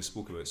dissonance that you just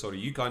spoke about. Sorry,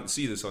 you can't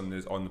see this on the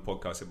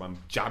podcast if I'm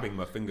jabbing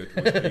my finger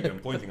to the speaker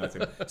and pointing at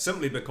him,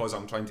 simply because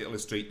I'm trying to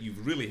illustrate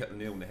you've really hit the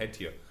nail on the head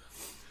here.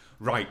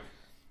 Right.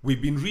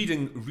 We've been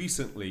reading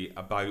recently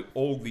about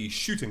all the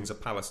shootings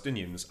of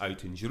Palestinians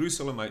out in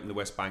Jerusalem, out in the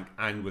West Bank,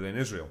 and within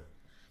Israel.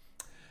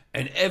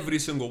 And every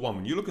single one,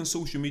 when you look on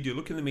social media,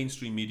 look in the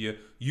mainstream media,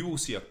 you will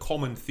see a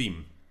common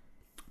theme.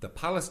 The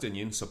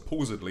Palestinian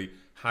supposedly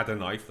had a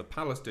knife. The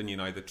Palestinian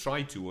either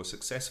tried to or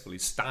successfully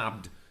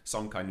stabbed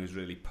some kind of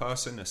Israeli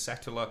person, a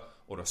settler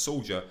or a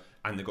soldier,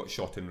 and they got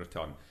shot in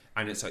return.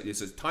 And it's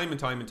time and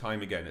time and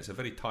time again. It's a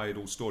very tired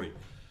old story.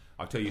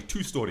 I'll tell you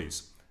two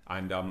stories.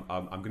 And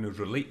I'm going to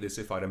relate this,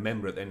 if I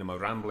remember at the end of my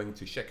rambling,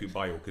 to Sheku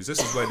Bayo, because this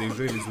is where the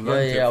Israelis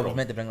learned it from. I was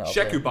meant to bring that up.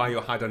 Sheku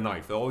Bayo had a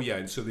knife.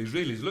 And so the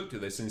Israelis looked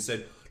at this and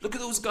said, look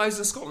at those guys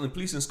in Scotland, the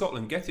police in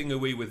Scotland, getting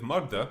away with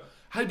murder.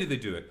 How did they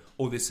do it?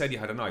 Oh, they said he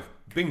had a knife.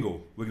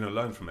 Bingo, we're going to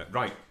learn from it.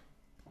 Right.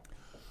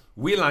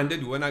 We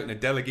went out on a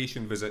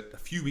delegation visit a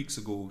few weeks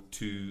ago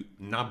to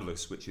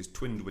Nablus, which is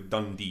twinned with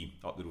Dundee,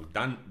 up the road.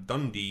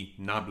 Dundee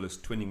Nablus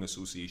Twinning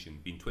Association,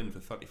 been twinned for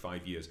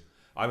 35 years.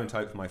 I went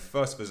out for my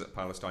first visit to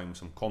Palestine with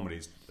some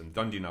comrades in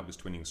Dundee Nablus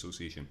Twinning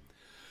Association.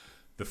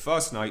 The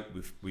first night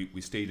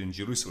we stayed in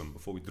Jerusalem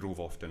before we drove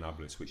off to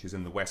Nablus, which is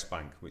in the West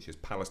Bank, which is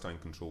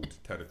Palestine-controlled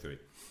territory.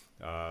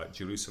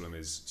 Jerusalem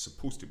is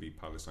supposed to be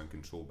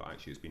Palestine-controlled, but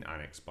actually it's been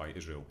annexed by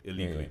Israel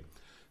illegally. Yeah.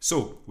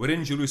 So we're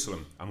in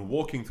Jerusalem. I'm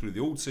walking through the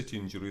old city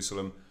in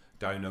Jerusalem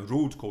down a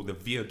road called the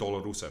Via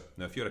Dolorosa.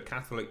 Now, if you're a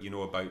Catholic, you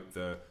know about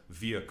the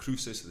Via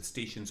Crucis, the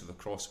Stations of the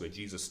Cross, where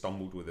Jesus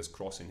stumbled with his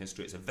cross in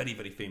history. It's a very,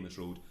 very famous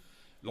road.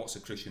 Lots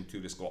of Christian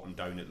tourists go up and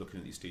down it looking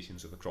at these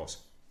Stations of the Cross.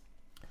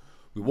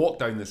 We walked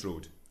down this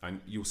road,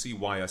 and you'll see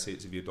why I say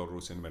it's a Via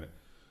Dolorosa in a minute.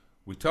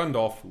 We turned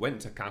off,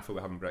 went to a cafe,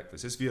 we're having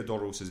breakfast. This Via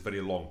Dolorosa is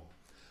very long.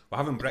 We're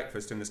having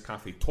breakfast in this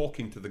cafe,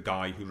 talking to the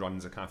guy who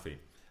runs a cafe.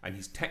 And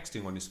he's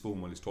texting on his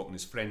phone while he's talking.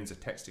 His friends are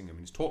texting him,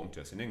 and he's talking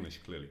to us in English,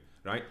 clearly,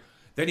 right?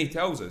 Then he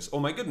tells us, oh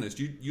my goodness,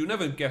 you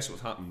never guess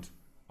what's happened.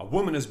 A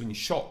woman has been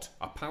shot,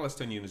 a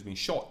Palestinian has been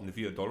shot in the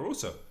Via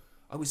Dolorosa.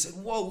 And we said,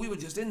 whoa, we were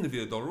just in the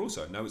Via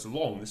Dolorosa. Now it's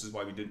long, this is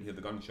why we didn't hear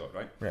the gunshot,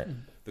 right? Right.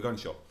 The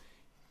gunshot.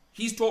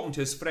 He's talking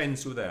to his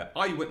friends who are there,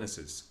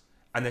 eyewitnesses,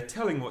 and they're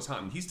telling what's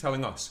happened. He's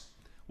telling us.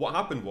 What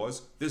happened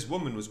was, this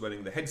woman was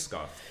wearing the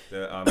headscarf.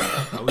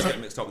 I always get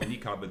mixed up with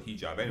niqab and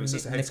hijab. Anyway, it's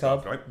just a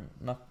headscarf, right?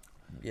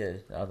 Yeah,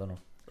 I don't know.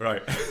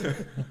 Right.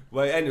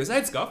 Well, anyway, it's a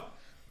headscarf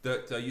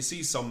that you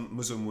see some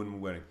Muslim women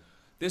wearing.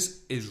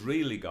 This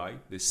Israeli guy,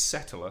 this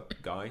settler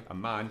guy, a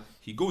man,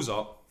 he goes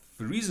up,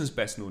 for reasons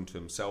best known to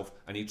himself,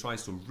 and he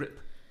tries to rip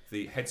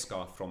the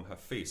headscarf from her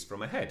face,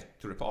 from her head,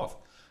 to rip it off.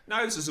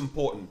 Now, this is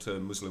important to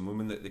Muslim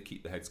women that they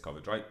keep their heads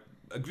covered, right?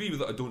 Agree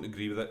with it or don't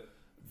agree with it,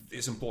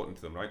 it's important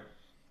to them, right?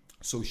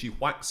 So she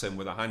whacks him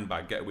with a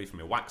handbag, get away from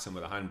me, whacks him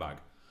with a handbag.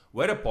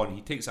 Whereupon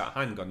he takes out a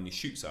handgun and he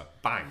shoots her,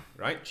 bang,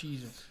 right?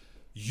 Jesus.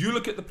 You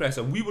look at the press,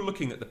 and we were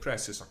looking at the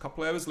press just a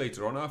couple of hours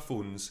later on our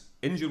phones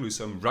in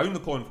Jerusalem, round the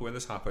corner from where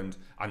this happened,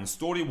 and the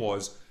story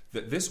was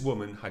that this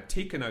woman had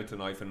taken out a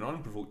knife and an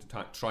unprovoked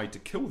attack tried to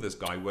kill this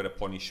guy,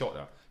 whereupon he shot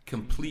her.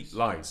 Complete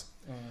lies.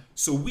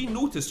 So we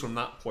noticed from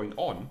that point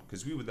on,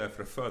 because we were there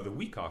for a further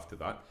week after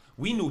that,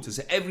 we noticed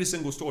that every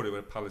single story where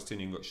a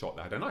Palestinian got shot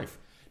that had a knife.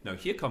 Now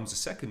here comes the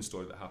second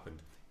story that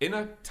happened. In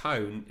a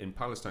town in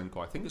Palestine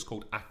called, I think it's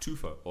called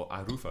Atufa, or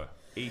Arufa,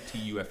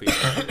 A-T-U-F-A.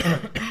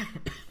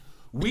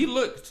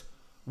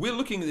 We're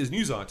looking at this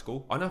news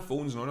article on our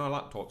phones and on our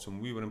laptops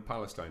when we were in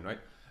Palestine, right?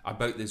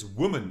 About this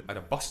woman at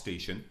a bus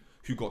station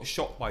who got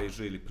shot by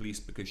Israeli police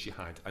because she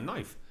had a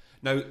knife.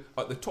 Now,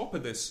 at the top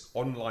of this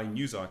online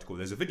news article,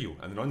 there's a video,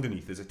 and then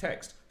underneath there's a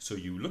text. So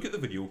you look at the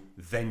video,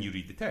 then you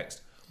read the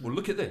text. Well,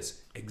 look at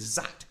this.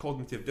 Exact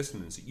cognitive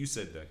dissonance that you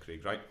said there,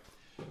 Craig, right?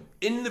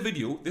 In the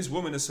video, this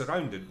woman is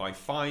surrounded by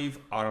 5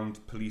 armed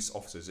police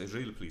officers,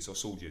 Israeli police or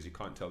soldiers, you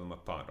can't tell them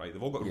apart, right?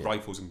 They've all got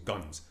rifles and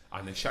guns,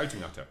 and they're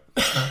shouting at her.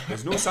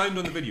 There's no sound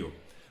on the video.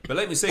 But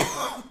let me say,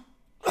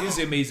 here's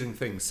the amazing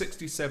thing.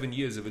 67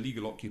 years of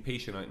illegal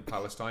occupation out in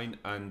Palestine,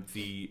 and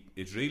the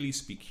Israelis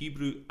speak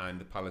Hebrew and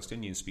the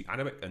Palestinians speak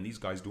Arabic, and these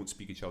guys don't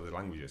speak each other's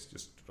languages,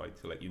 just right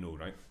to let you know,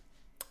 right?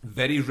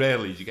 Very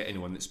rarely do you get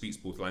anyone that speaks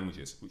both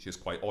languages, which is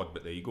quite odd,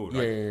 but there you go,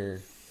 right? Yeah.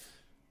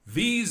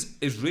 These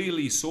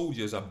Israeli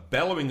soldiers are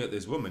bellowing at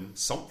this woman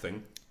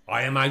something,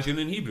 I imagine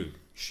in Hebrew.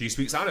 She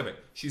speaks Arabic.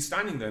 She's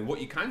standing there, and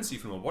what you can see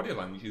from her body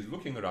language is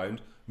looking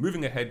around,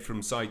 moving her head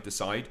from side to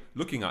side,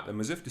 looking at them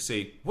as if to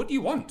say, what do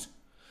you want?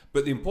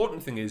 But the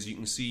important thing is you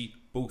can see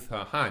both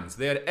her hands.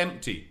 They're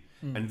empty.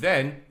 And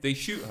then they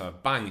shoot her.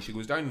 Bang, she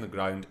goes down on the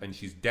ground and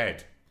she's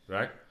dead,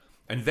 right?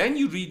 And then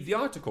you read the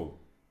article,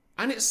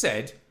 and it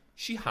said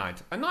she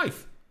had a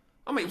knife.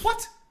 I'm like,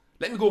 what?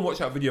 Let me go and watch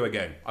that video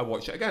again. I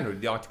watch it again,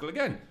 read the article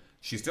again.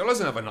 She still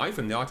doesn't have a knife,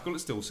 and the article it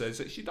still says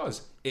that she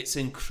does. It's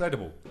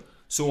incredible.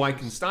 So I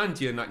can stand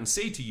here and I can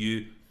say to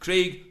you,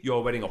 Craig,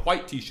 you're wearing a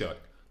white t-shirt.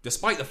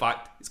 Despite the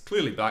fact it's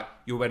clearly black,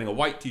 you're wearing a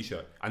white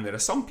t-shirt. And there are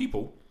some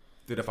people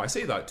that if I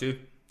say that to,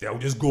 they'll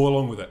just go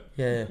along with it.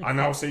 Yeah. And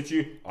I'll say to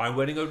you, I'm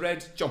wearing a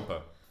red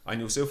jumper. And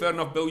you'll say, fair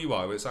enough, Bill, you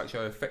are. It's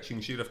actually a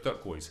fetching shade of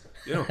turquoise.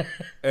 You know,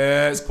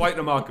 it's quite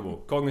remarkable.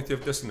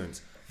 Cognitive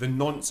dissonance. The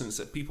nonsense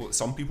that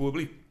some people will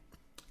believe.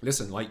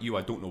 Listen, like you,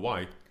 I don't know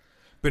why,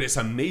 but it's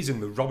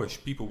amazing the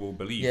rubbish people will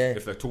believe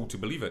if they're told to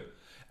believe it.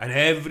 And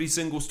every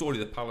single story,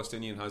 the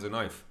Palestinian has a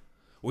knife.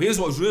 Well, here's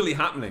what's really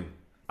happening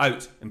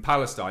out in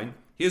Palestine.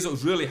 Here's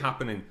what's really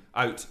happening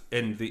out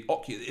in the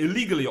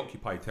illegally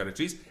occupied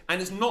territories.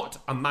 And it's not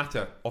a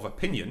matter of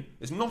opinion.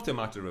 It's not a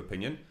matter of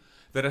opinion.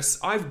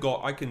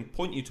 I can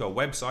point you to a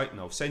website, and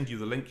I'll send you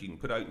the link. You can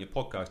put it out in your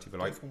podcast if you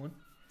like.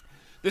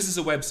 This is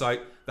a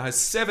website that has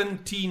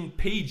 17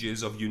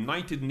 pages of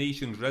United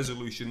Nations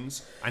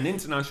resolutions and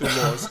international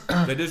laws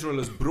that Israel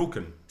has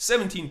broken.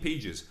 17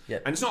 pages.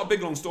 Yep. And it's not a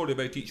big long story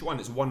about each one.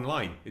 It's one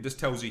line. It just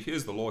tells you,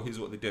 here's the law,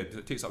 here's what they did.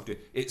 It takes up to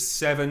it's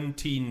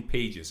 17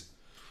 pages.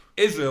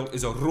 Israel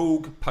is a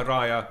rogue,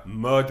 pariah,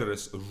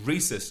 murderous,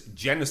 racist,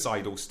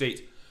 genocidal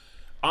state.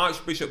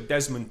 Archbishop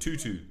Desmond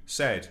Tutu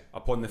said,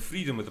 upon the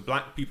freedom of the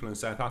black people in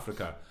South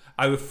Africa,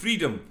 our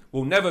freedom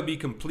will never be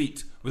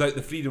complete without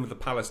the freedom of the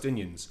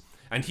Palestinians.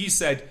 And he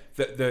said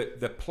that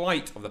the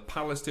plight of the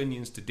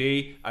Palestinians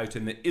today out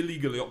in the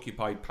illegally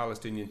occupied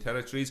Palestinian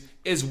territories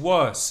is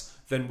worse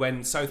than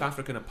when South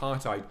African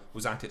apartheid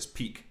was at its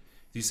peak.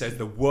 He said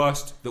the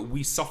worst that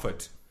we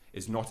suffered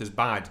is not as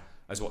bad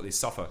as what they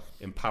suffer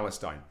in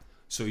Palestine.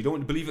 So you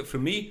don't believe it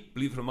from me,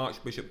 believe it from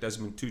Archbishop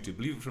Desmond Tutu,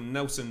 believe it from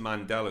Nelson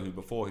Mandela, who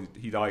before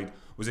he died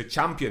was a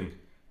champion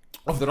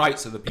of the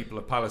rights of the people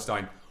of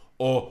Palestine,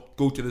 or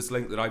go to this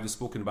link that I've just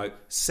spoken about,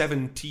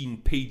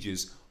 17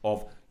 pages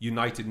of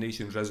United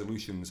Nations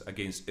resolutions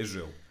against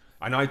Israel.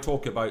 And I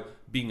talk about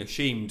being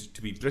ashamed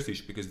to be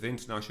British because the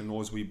international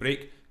laws we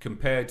break.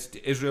 Compared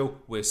to Israel,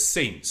 we're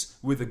saints.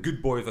 We're the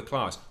good boy of the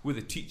class. We're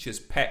the teacher's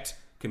pet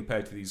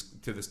compared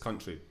to this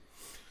country.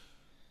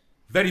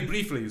 Very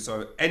briefly,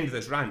 so end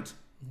this rant.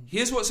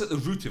 Here's what's at the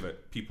root of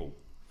it, people.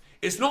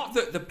 It's not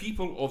that the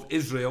people of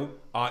Israel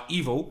are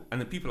evil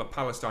and the people of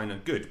Palestine are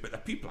good, but the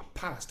people of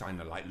Palestine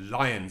are like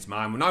lions,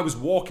 man. When I was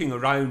walking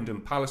around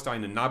in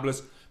Palestine and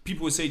Nablus,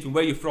 people would say to me,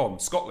 where are you from?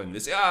 Scotland. They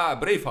say,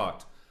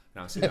 Braveheart.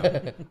 And I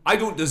say, I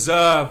don't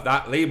deserve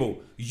that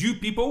label. You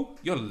people,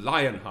 you're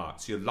lion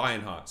hearts. You're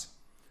lion hearts.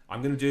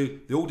 I'm going to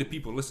do, the older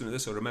people listening to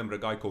this will remember a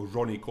guy called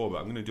Ronnie Corbett.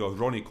 I'm going to do a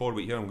Ronnie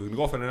Corbett here. I'm going to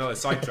go off on another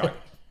sidetrack.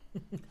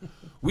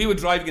 We were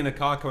driving in a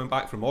car coming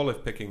back from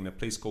olive picking in a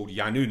place called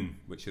Yanun,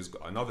 which has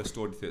got another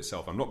story to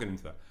itself. I'm not getting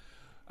into that.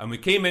 And we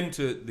came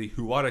into the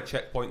Huwara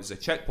checkpoint. There's a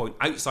checkpoint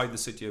outside the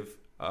city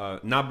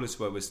of Nablus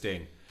where we're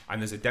staying. And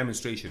there's a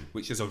demonstration,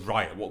 which is a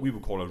riot, what we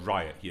would call a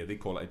riot here. They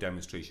call it a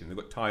demonstration. They've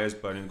got tyres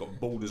burning, they've got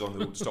boulders on the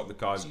road to stop the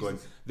cars going.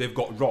 They've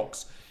got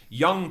rocks.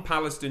 Young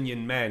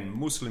Palestinian men,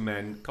 Muslim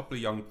men, a couple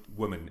of young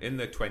women in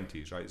their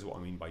 20s, right, is what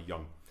I mean by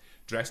young,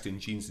 dressed in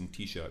jeans and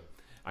T-shirt,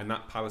 and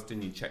that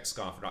Palestinian check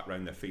scarf wrapped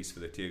around their face for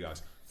the tear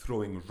gas,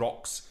 throwing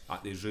rocks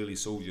at the Israeli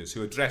soldiers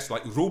who are dressed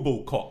like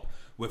Robocop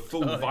with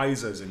full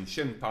visors and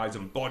shin pads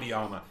and body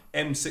armour,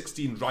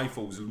 M16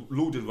 rifles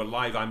loaded with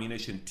live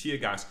ammunition, tear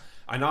gas,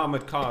 and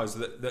armoured cars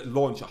that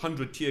launch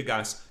 100 tear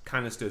gas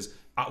canisters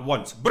at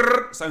once.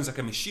 Brrr, sounds like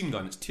a machine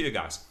gun, it's tear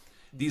gas.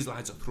 These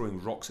lads are throwing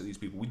rocks at these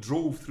people. We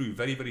drove through,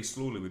 very, very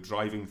slowly, we're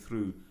driving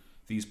through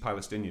these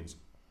Palestinians.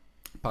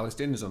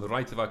 Palestinians on the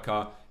right of our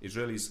car,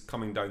 Israelis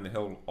coming down the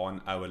hill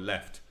on our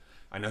left.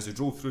 And as we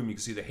drove through them, you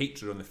could see the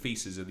hatred on the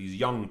faces of these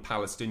young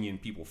Palestinian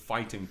people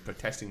fighting,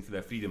 protesting for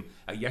their freedom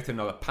at yet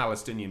another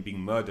Palestinian being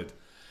murdered.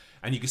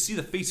 And you could see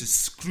the faces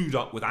screwed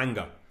up with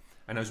anger.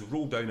 And as we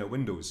rolled down our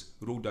windows,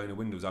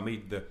 I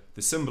made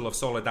the symbol of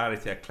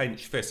solidarity, a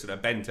clenched fist and a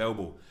bent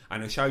elbow.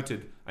 And I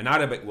shouted an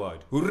Arabic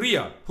word,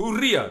 Hurriya,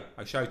 Hurriya.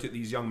 I shouted at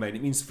these young men.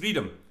 It means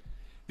freedom.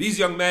 These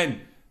young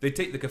men, they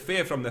take the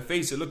kafir from their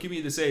face, they look at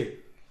me, they say,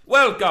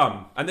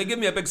 welcome. And they give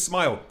me a big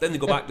smile. Then they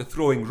go back to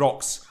throwing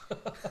rocks.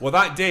 Well,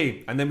 that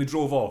day, and then we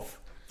drove off.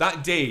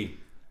 That day,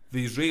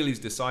 the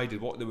Israelis decided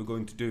what they were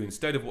going to do.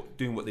 Instead of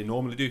doing what they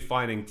normally do,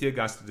 firing tear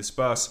gas to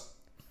disperse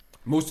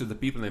most of the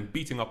people and then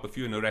beating up a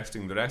few and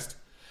arresting the rest,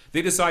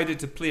 they decided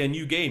to play a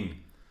new game.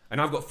 And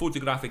I've got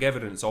photographic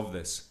evidence of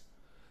this.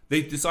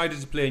 They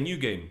decided to play a new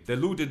game. They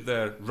loaded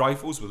their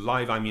rifles with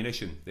live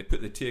ammunition. They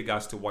put the tear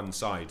gas to one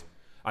side.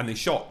 And they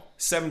shot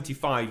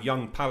 75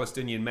 young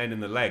Palestinian men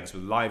in the legs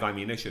with live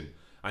ammunition.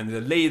 And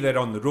they lay there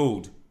on the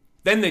road.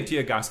 Then they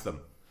tear gassed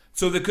them.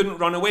 So they couldn't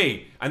run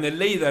away. And they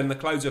lay there in the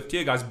clouds of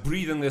tear gas,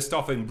 breathing their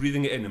stuff in,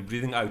 breathing it in, and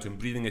breathing it out, and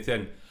breathing it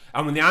in.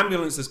 And when the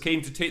ambulances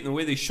came to take them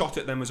away, they shot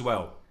at them as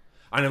well.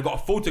 And I've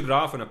got a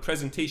photograph and a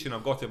presentation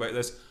I've got about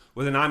this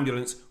with an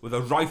ambulance with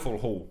a rifle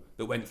hole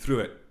that went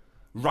through it.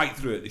 Right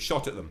through it. They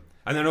shot at them.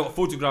 And then I've got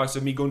photographs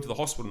of me going to the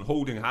hospital and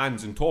holding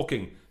hands and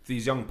talking to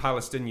these young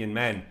Palestinian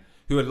men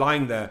who are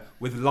lying there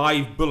with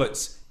live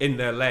bullets in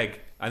their leg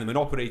and they've been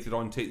operated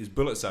on to take these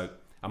bullets out.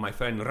 And my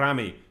friend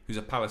Rami, who's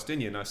a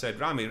Palestinian, I said,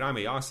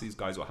 Rami, ask these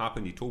guys what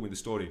happened. He told me the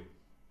story.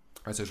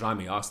 I said,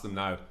 Rami, ask them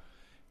now.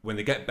 When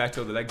they get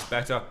better, the leg's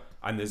better,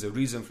 and there's a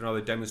reason for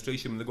another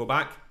demonstration when they go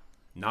back?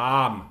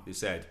 Naam, they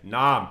said.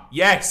 Naam.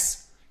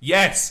 Yes,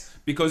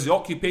 because the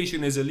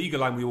occupation is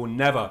illegal and we will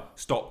never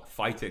stop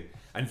fighting.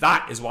 And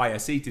that is why I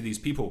say to these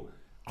people,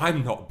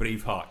 I'm not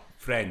Braveheart,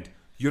 friend.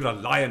 You're a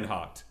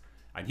Lionheart.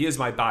 And here's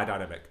my bad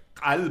Arabic.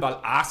 Qalb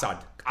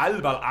al-Assad.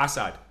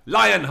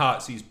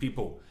 Lionhearts, these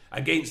people,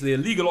 against the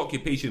illegal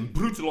occupation,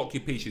 brutal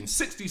occupation,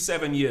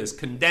 67 years,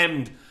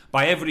 condemned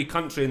by every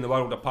country in the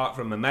world apart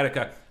from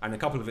America and a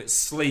couple of its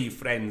slave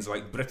friends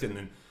like Britain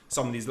and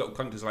some of these little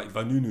countries like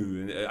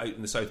Vanunu out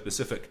in the South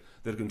Pacific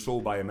that are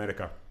controlled by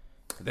America.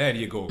 There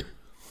you go.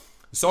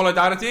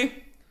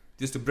 Solidarity,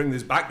 just to bring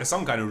this back to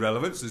some kind of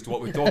relevance as to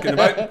what we're talking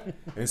about.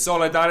 In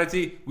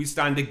solidarity, we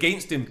stand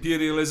against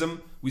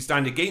imperialism, we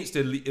stand against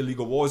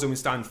illegal wars, and we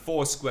stand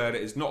foursquare.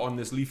 It is not on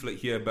this leaflet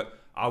here, but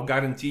I'll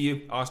guarantee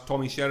you, ask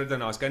Tommy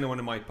Sheridan, ask anyone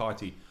in my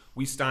party,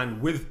 we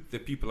stand with the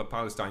people of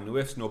Palestine. No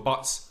ifs, no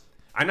buts.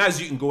 And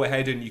as you can go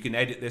ahead and you can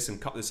edit this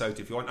and cut this out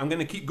if you want, I'm going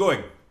to keep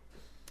going.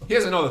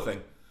 Here's another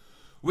thing.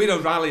 We had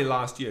a rally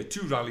last year,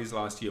 2 rallies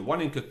last year.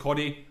 One in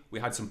Kirkcaldy, we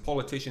had some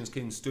politicians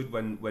came and stood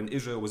when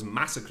Israel was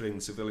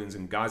massacring civilians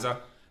in Gaza.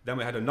 Then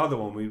we had another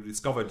one, we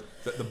discovered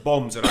that the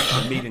bombs are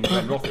actually made in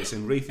Glenrothes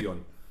in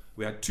Raytheon.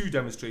 We had 2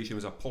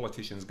 demonstrations of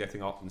politicians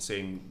getting up and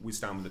saying, we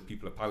stand with the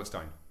people of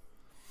Palestine.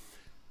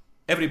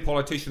 Every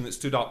politician that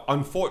stood up,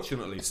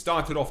 unfortunately,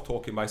 started off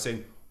talking by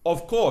saying,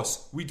 of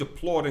course, we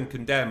deplore and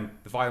condemn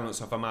the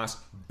violence of Hamas,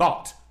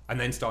 but, and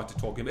then started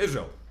talking about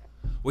Israel.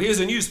 Well, here's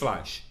a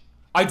newsflash.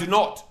 I do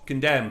not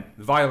condemn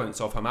the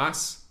violence of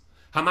Hamas.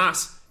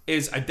 Hamas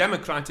is a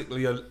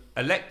democratically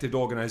elected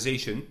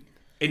organisation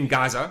in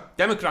Gaza,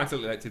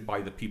 democratically elected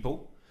by the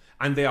people,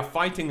 and they are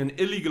fighting an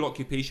illegal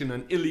occupation,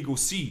 an illegal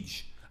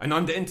siege. And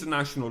under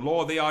international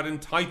law, they are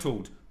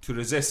entitled to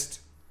resist.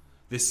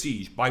 the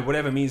siege by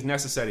whatever means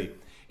necessary.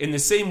 In the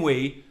same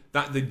way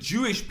that the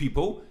Jewish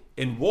people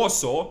in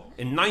Warsaw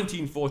in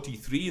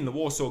 1943 in the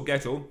Warsaw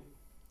Ghetto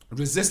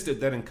resisted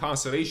their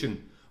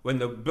incarceration when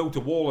they built a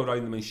wall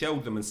around them and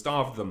shelled them and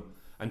starved them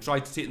and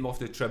tried to take them off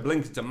to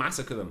Treblinka to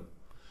massacre them.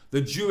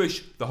 The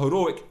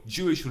heroic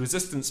Jewish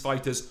resistance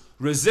fighters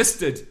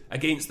resisted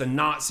against the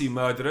Nazi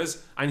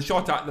murderers and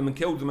shot at them and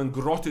killed them and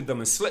garroted them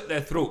and slit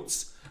their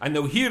throats. And they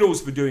were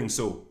heroes for doing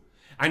so.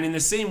 And in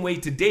the same way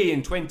today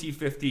in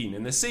 2015,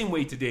 in the same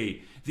way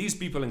today, these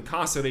people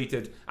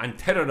incarcerated and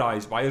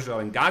terrorised by Israel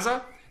in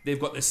Gaza, they've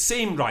got the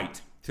same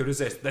right to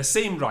resist, the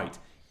same right,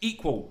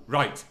 equal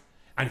right.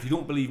 And if you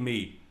don't believe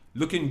me,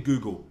 look in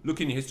Google, look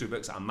in your history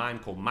books at a man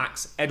called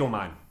Max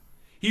Edelman.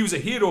 He was a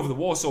hero of the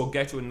Warsaw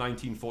Ghetto in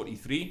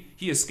 1943.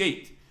 He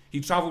escaped.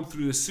 He travelled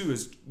through the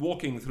sewers,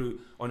 walking through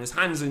on his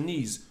hands and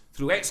knees,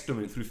 through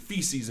excrement, through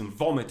feces and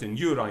vomit and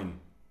urine.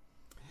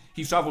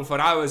 He travelled for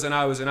hours and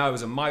hours and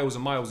hours and miles,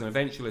 and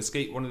eventually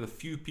escaped, one of the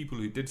few people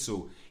who did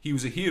so. He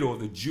was a hero of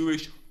the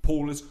Jewish,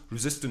 Polish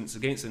resistance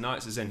against the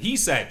Nazis. And he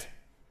said,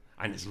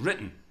 and it's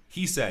written,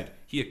 he said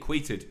he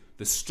equated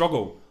the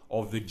struggle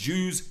of the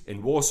Jews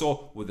in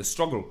Warsaw with the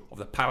struggle of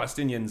the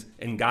Palestinians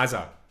in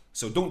Gaza.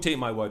 So don't take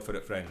my word for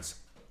it, friends.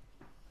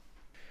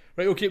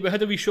 Right, okay, we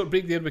had a wee short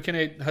break there. We kind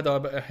of had a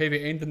bit of a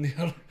heavy ending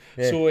there.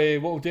 Yeah. So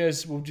what we'll do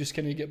is we'll just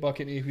kind of get back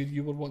into where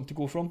you were wanting to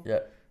go from. Yeah.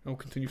 And we'll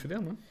continue from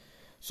there, man.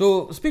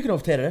 So, speaking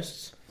of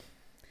terrorists,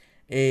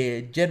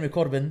 Jeremy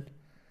Corbyn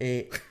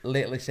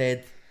lately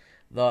said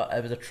that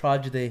it was a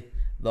tragedy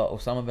that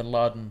Osama bin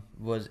Laden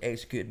was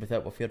executed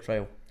without a fair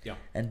trial. Yeah.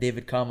 And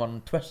David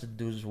Cameron twisted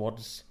those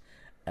words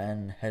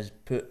and has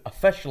put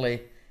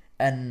officially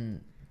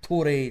in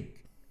Tory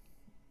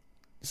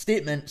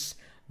statements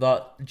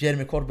that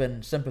Jeremy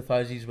Corbyn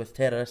sympathises with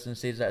terrorists and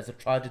says that it's a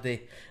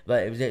tragedy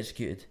that he was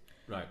executed.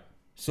 Right.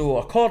 So,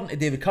 according to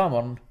David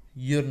Cameron,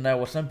 you're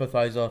now a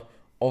sympathiser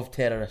of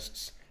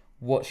terrorists.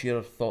 What's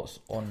your thoughts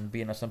on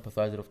being a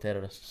sympathiser of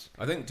terrorists?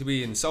 I think to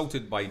be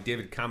insulted by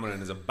David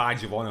Cameron is a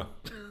badge of honour.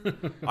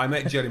 I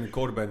met Jeremy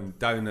Corbyn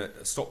down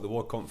at Stop the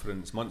War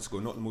conference months ago,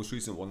 not the most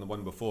recent one, the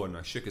one before, and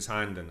I shook his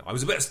hand and I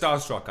was a bit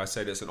starstruck. I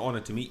said it's an honour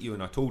to meet you,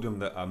 and I told him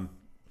that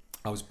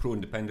I was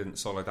pro-independent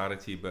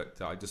solidarity,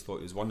 but I just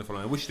thought it was wonderful,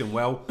 and I wished him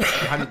well.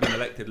 He hadn't been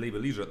elected Labour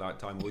leader at that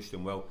time. I wished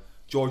him well.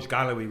 George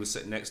Galloway was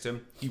sitting next to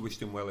him. He wished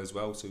him well as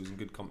well, so he was in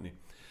good company.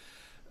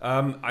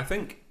 I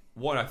think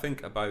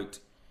about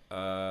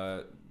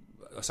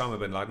Osama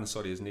bin Laden,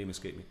 sorry, his name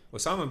escaped me.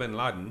 Osama bin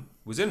Laden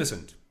was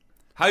innocent.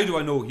 How do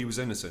I know he was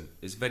innocent?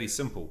 It's very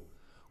simple.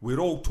 We're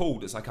all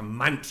told, it's like a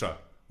mantra,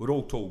 we're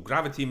all told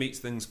gravity makes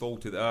things fall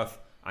to the earth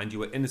and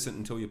you are innocent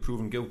until you're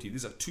proven guilty.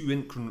 These are two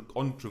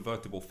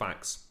incontrovertible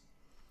facts,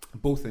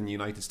 both in the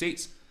United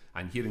States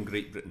and here in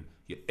Great Britain.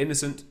 You're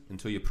innocent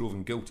until you're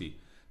proven guilty.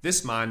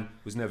 This man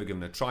was never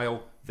given a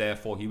trial,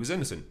 therefore he was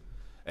innocent.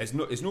 It's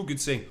no good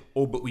saying,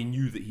 oh, but we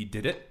knew that he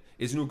did it.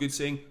 It's no good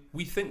saying,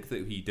 we think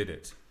that he did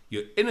it.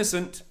 You're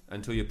innocent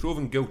until you're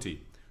proven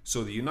guilty.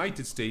 So the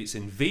United States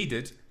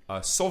invaded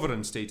a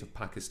sovereign state of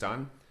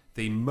Pakistan.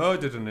 They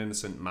murdered an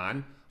innocent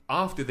man.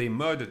 After they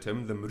murdered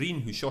him, the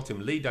Marine who shot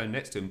him lay down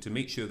next to him to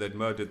make sure they'd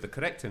murdered the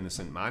correct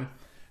innocent man.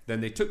 Then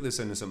they took this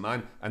innocent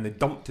man and they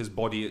dumped his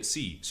body at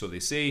sea. So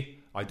they say,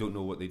 I don't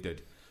know what they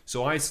did.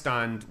 So I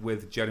stand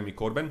with Jeremy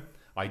Corbyn.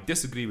 I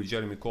disagree with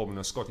Jeremy Corbyn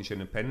on Scottish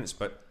independence,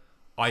 but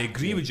I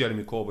agree with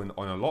Jeremy Corbyn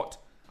on a lot.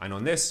 And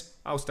on this,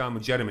 I'll stand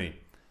with Jeremy.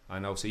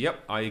 And I'll say,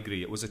 yep, I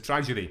agree. It was a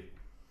tragedy.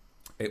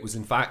 It was,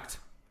 in fact,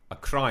 a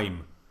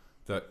crime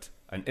that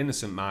an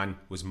innocent man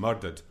was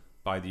murdered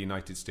by the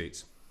United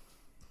States.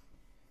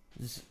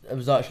 It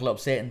was actually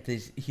upsetting to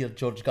hear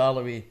George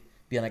Galloway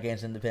being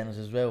against independence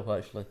as well,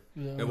 actually.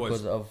 Yeah. It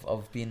was. Because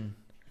of being...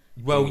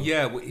 Well,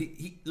 yeah,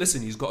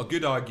 listen, he's got a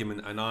good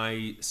argument and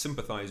I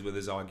sympathise with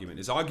his argument.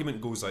 His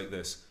argument goes like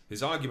this.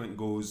 His argument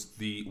goes,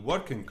 the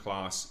working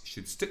class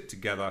should stick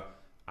together,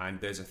 and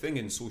there's a thing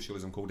in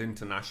socialism called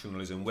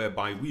internationalism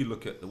whereby we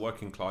look at the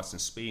working class in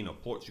Spain or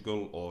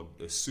Portugal or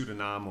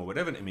Suriname or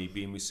whatever it may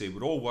be, and we say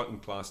we're all working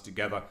class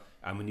together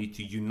and we need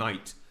to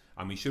unite,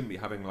 and we shouldn't be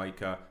having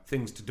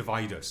things to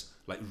divide us,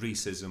 like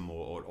racism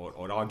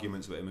or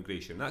arguments about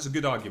immigration. That's a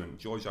good argument,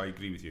 George, I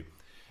agree with you.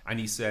 And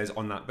he says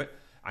on that bit,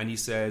 and he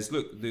says,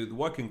 look, the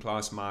working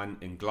class man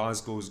in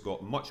Glasgow's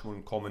got much more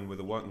in common with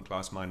the working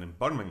class man in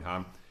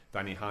Birmingham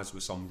than he has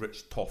with some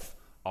rich toff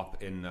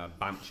up in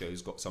Banffshire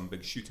who's got some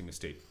big shooting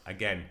estate.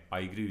 Again, I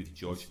agree with you,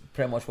 George.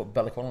 Pretty much what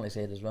Billy Connolly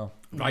said as well.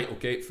 Right,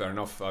 okay, fair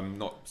enough. I'm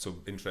not so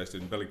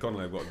interested in Billy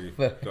Connolly,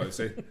 I've got to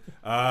say.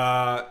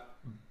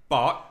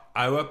 But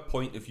our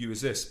point of view is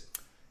this.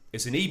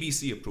 It's an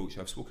ABC approach.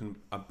 I've spoken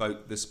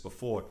about this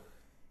before.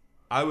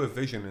 Our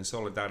vision in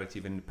Solidarity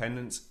of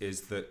Independence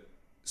is that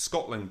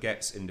Scotland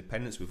gets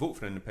independence. We vote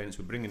for independence.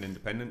 We bring in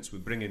independence. We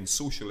bring in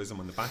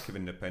socialism on the back of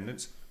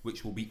independence,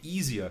 which will be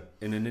easier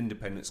in an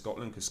independent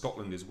Scotland because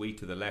Scotland is way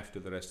to the left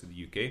of the rest of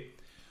the UK.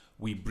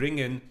 We bring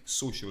in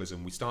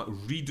socialism. We start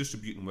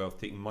redistributing wealth,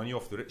 taking money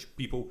off the rich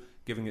people,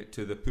 giving it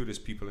to the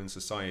poorest people in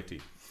society.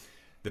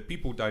 The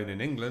people down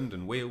in England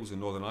and Wales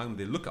and Northern Ireland,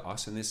 they look at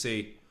us and they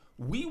say,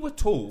 We were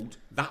told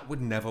that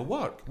would never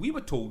work. We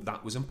were told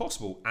that was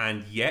impossible.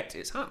 And yet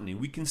it's happening.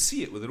 We can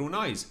see it with our own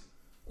eyes.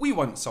 We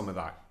want some of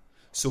that.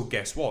 So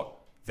guess what?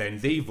 Then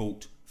they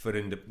vote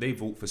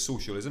for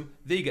socialism.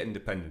 They get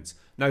independence.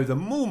 Now, the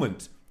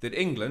moment that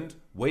England,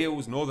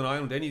 Wales, Northern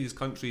Ireland, any of these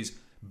countries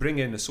bring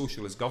in a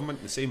socialist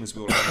government, the same as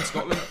we will have in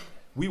Scotland,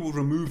 we will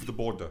remove the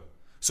border.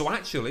 So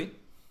actually,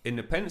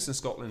 independence in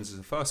Scotland is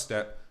the first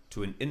step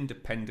to an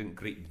independent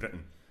Great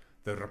Britain.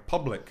 The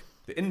Republic,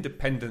 the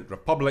independent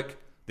Republic,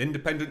 the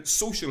independent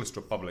Socialist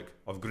Republic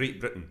of Great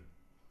Britain.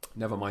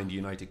 Never mind the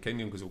United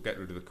Kingdom, because we'll get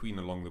rid of the Queen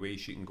along the way.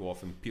 She can go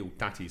off and peel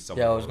tatties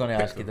somewhere. Yeah, I was going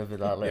to ask you about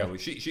that later. Yeah, well,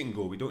 she can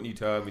go. We don't need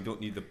her. We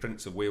don't need the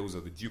Prince of Wales or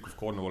the Duke of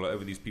Cornwall, or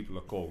whatever these people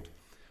are called.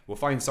 We'll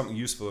find something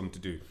useful for them to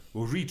do.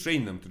 We'll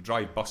retrain them to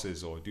drive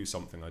buses or do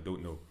something, I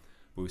don't know.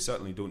 But we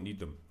certainly don't need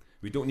them.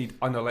 We don't need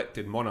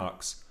unelected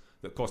monarchs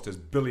that cost us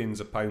billions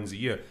of pounds a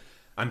year.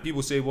 And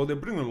people say, well, they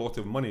bring a lot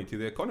of money to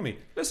the economy.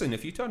 Listen,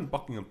 if you turn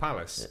Buckingham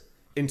Palace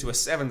into a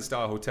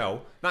 7-star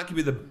hotel, that could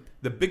be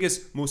the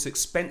biggest, most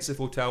expensive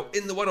hotel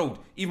in the world.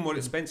 Even more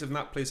expensive than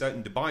that place out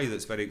in Dubai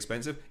that's very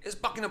expensive. It's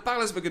Buckingham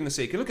Palace, for goodness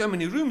sake. And look how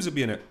many rooms will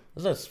be in it.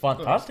 That's a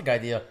fantastic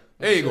idea.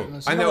 There you go.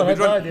 And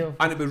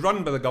it'll be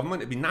run by the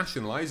government. It'll be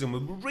nationalised, and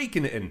we'll be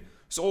raking it in.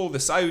 So all the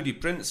Saudi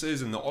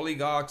princes and the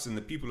oligarchs and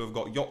the people who've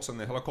got yachts and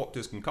the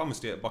helicopters can come and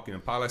stay at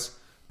Buckingham Palace.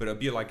 But it'll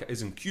be like it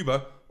is in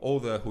Cuba. All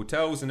the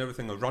hotels and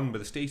everything are run by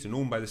the state and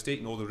owned by the state,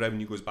 and all the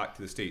revenue goes back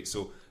to the state.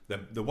 So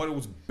the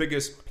world's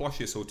biggest,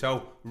 plushiest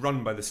hotel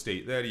run by the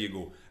state. There you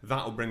go.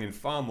 That'll bring in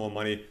far more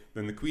money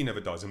than the Queen ever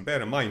does. And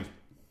bear in mind,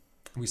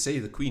 we say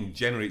the Queen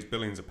generates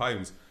billions of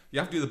pounds. You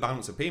have to do the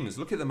balance of payments.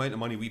 Look at the amount of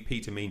money we pay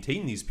to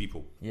maintain these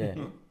people. Yeah.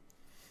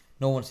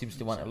 No one seems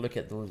to want to look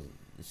at those.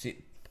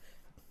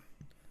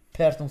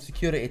 Personal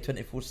security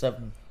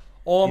 24/7.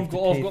 All I've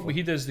got in my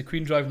head is the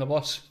Queen driving the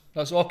bus.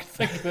 That's all I can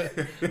think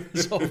about.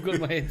 That's all I've got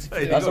in my head.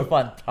 That's a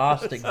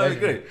fantastic vision.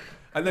 Great.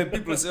 And then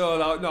people say,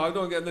 oh, no, I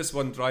don't get this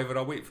one driver,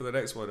 I'll wait for the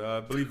next one. I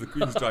believe the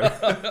Queen's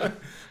driver.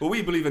 Well,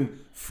 we believe in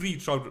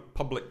free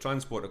public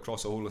transport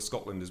across the whole of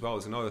Scotland as well.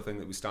 It's another thing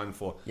that we stand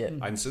for. Yeah.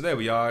 And so there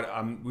we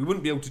are. We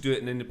wouldn't be able to do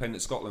it in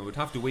independent Scotland. We'd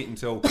have to wait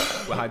until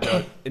we had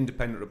an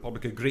independent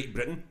Republic of Great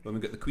Britain, when we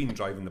get the Queen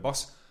driving the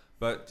bus.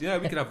 But yeah,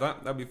 we could have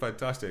that. That'd be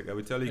fantastic. I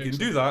would tell you, you can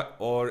do that,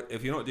 or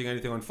if you're not doing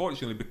anything,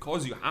 unfortunately,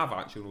 because you have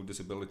actual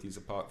disabilities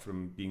apart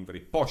from being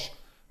very posh,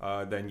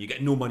 then you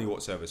get no money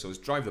whatsoever. So it's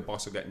drive the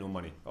bus or get no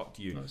money. Up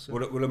to you.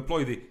 We'll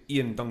employ the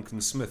Ian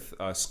Duncan Smith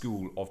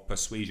School of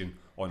Persuasion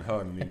on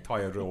her and the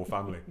entire royal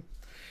family.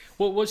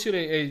 Well, what's your?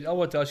 I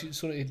want to ask you,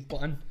 sorry to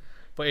butt in,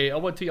 but I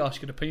want to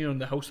ask your opinion on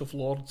the House of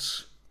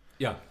Lords.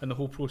 Yeah. And the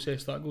whole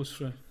process that goes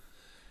through.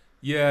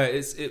 Yeah,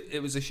 it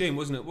was a shame,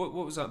 wasn't it? What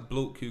was that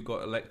bloke who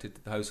got elected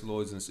to the House of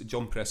Lords? And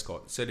John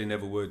Prescott said he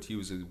never would. He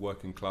was a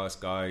working class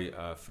guy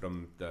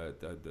from the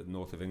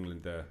north of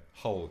England,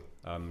 Hull.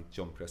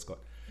 John Prescott.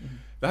 Mm-hmm.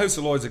 The House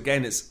of Lords,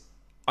 again, it's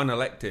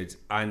unelected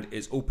and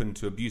it's open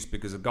to abuse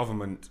because the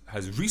government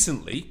has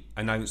recently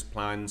announced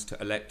plans to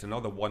elect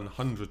another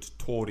 100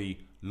 Tory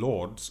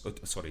lords.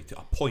 To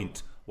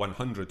appoint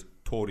 100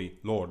 Tory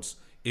lords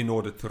in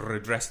order to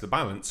redress the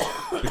balance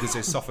because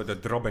they suffered a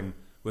drubbing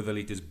with the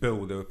latest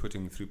bill they were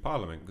putting through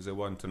Parliament because there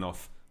weren't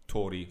enough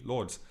Tory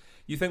lords.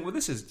 You think, well,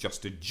 this is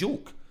just a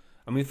joke.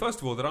 I mean, first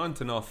of all, there aren't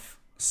enough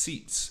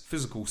seats,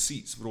 physical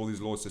seats, for all these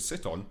lords to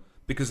sit on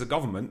because the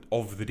government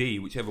of the day,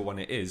 whichever one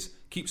it is,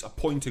 keeps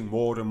appointing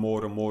more and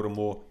more and more and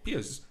more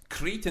peers,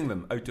 creating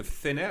them out of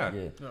thin air.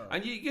 Yeah.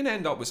 And you're going to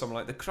end up with something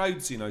like the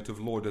crowd scene out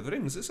of Lord of the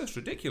Rings. It's just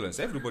ridiculous.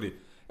 Everybody.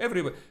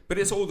 But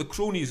it's all the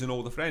cronies and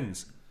all the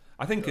friends.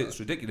 I think it's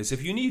ridiculous.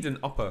 If you need an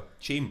upper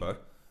chamber,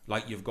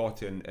 like you've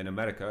got in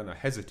America, and I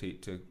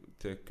hesitate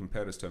to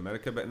compare us to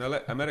America, but in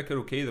America,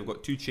 okay, they've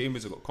got 2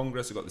 chambers, they've got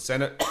Congress, they've got the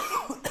Senate.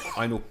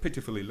 I know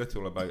pitifully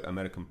little about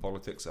American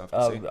politics, I have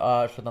to say.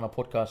 I actually done a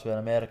podcast with an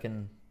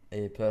American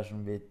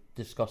person. We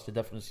discussed the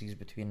differences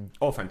between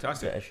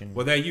fantastic. British and...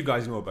 Well, there, you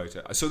guys know about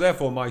it. So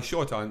therefore, my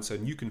short answer,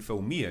 and you can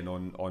fill me in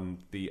on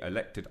the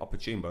elected upper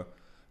chamber,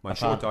 my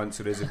short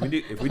answer is if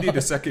we need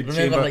a second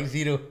chamber, like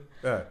zero.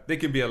 Yeah, they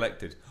can be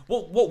elected.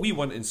 What we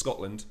want in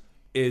Scotland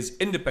is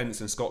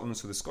independence in Scotland,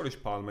 so the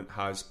Scottish Parliament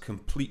has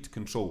complete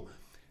control.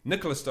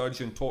 Nicola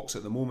Sturgeon talks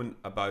at the moment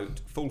about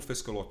full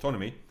fiscal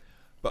autonomy,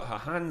 but her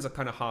hands are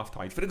kind of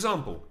half-tied. For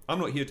example, I'm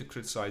not here to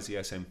criticise the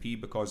SNP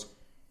because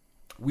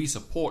we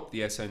support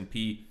the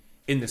SNP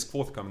in this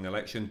forthcoming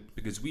election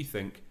because we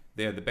think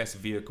they're the best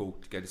vehicle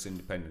to get us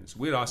independence.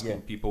 We're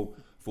asking people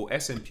for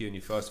SNP on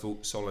your first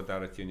vote,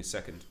 Solidarity on your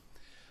second.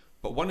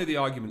 But one of the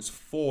arguments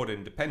for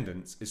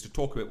independence is to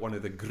talk about one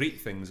of the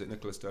great things that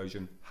Nicola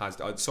Sturgeon has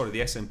done,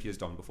 the SNP has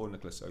done before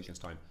Nicola Sturgeon's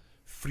time.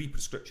 Free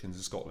prescriptions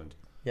in Scotland.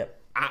 Yep.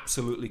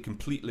 Absolutely,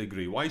 completely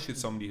agree. Why should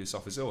somebody who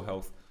suffers ill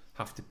health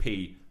have to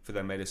pay for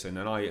their medicine?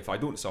 And if I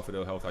don't suffer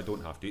ill health, I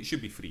don't have to. It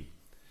should be free.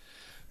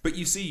 But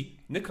you see,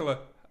 Nicola,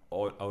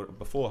 or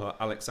before her,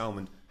 Alex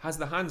Salmond, has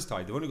the hands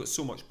tied. They've only got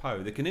so much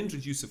power. They can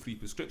introduce the free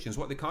prescriptions.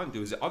 What they can't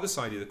do is the other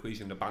side of the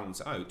equation to balance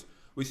it out,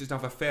 which is to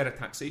have a fairer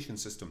taxation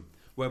system,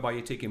 whereby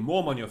you're taking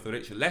more money off the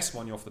rich, less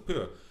money off the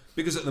poor.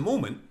 Because at the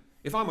moment,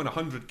 If I'm on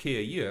 100k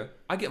a year,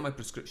 I get my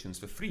prescriptions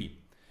for free.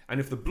 And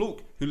if the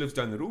bloke who lives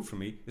down the road from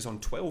me is on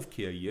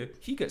 12k a year,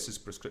 he gets his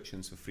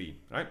prescriptions for free,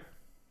 right?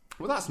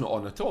 Well, that's not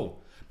on at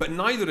all. But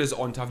neither is it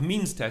on to have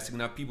means testing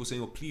and have people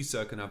saying, oh, please,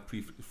 sir, can I have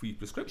free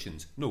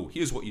prescriptions? No,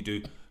 here's what you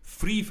do.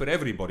 Free for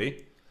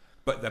everybody,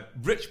 but the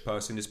rich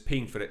person is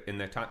paying for it in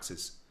their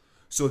taxes.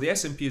 So the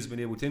SNP has been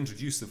able to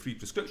introduce the free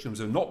prescriptions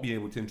and not be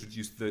able to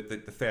introduce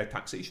the fair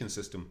taxation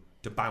system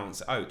to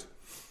balance it out.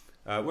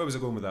 Where was I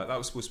going with that? That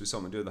was supposed to be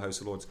something to do with the House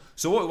of Lords.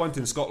 So what we want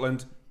in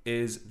Scotland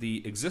is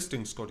the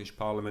existing Scottish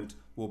Parliament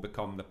will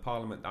become the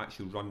Parliament that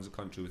actually runs the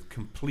country with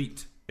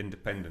complete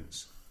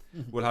independence.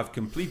 We'll have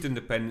complete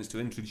independence to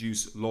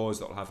introduce laws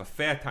that will have a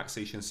fair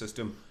taxation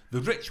system. The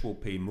rich will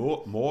pay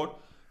more.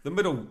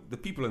 The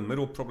people in the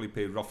middle probably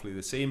pay roughly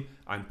the same,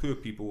 and poor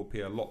people will pay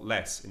a lot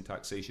less in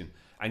taxation.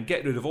 And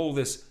get rid of all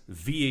this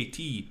VAT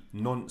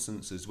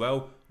nonsense as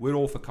well. We're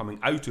all for coming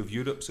out of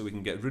Europe, so we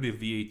can get rid of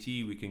VAT,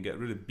 we can get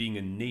rid of being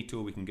in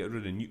NATO, we can get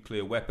rid of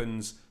nuclear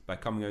weapons by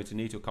coming out of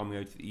NATO, coming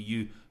out of the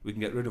EU, we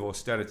can get rid of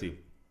austerity.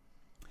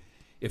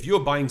 If you're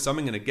buying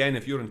something, and again,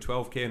 if you're in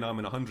 12k and I'm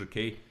in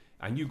 100k,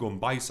 and you go and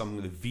buy something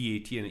with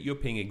VAT in it, you're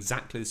paying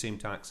exactly the same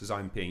tax as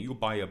I'm paying. You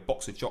buy a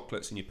box of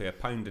chocolates and you pay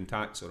 £1 in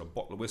tax, or a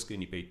bottle of whiskey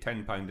and you pay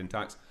 £10 in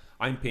tax.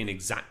 I'm paying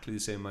exactly the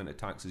same amount of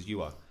tax as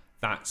you are.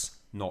 That's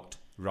not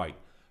right.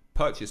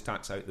 Purchase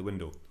tax out the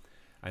window.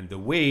 And the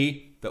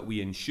way that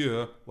we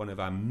ensure, one of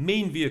our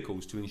main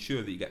vehicles to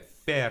ensure that you get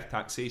fair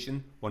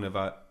taxation, one of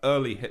our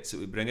early hits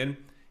that we bring in,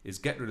 is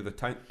get rid of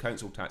the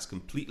council tax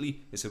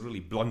completely. It's a really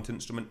blunt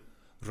instrument.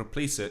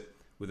 Replace it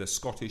with a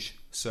Scottish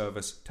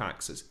service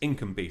tax that's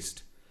income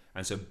based,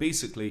 and so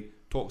basically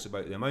talks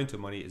about the amount of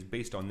money is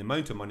based on the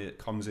amount of money that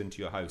comes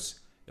into your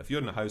house. If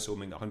you're in a household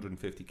making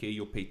 150k,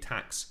 you'll pay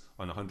tax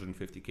on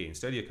 150k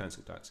instead of your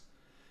council tax.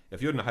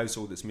 If you're in a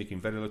household that's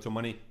making very little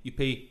money, you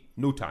pay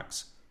no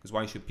tax, because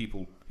why should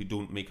people who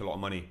don't make a lot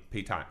of money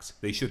pay tax?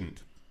 They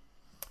shouldn't.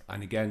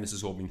 And again, this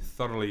has all been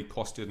thoroughly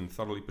costed and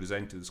thoroughly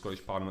presented to the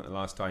Scottish Parliament the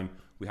last time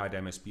we had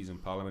MSPs in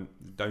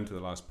Parliament, down to the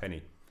last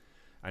penny.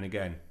 And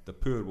again, the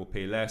poor will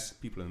pay less,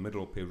 people in the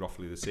middle will pay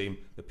roughly the same,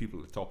 the people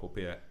at the top will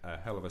pay a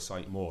hell of a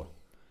sight more.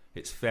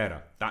 It's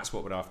fairer. That's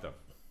what we're after.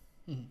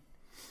 Mm-hmm.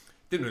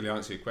 Didn't really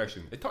answer your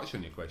question. It touched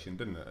on your question,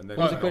 didn't it? And then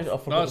that's fine.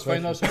 That's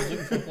what I was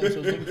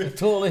looking for.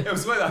 Totally. It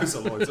was about the House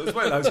of Lords. It was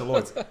about the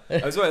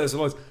House of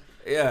Lords.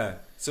 Yeah.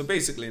 So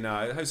basically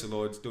now, the House of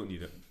Lords don't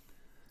need it.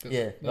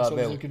 Yeah, that's what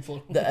I was looking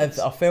for.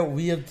 I felt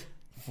weird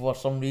for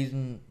some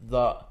reason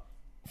that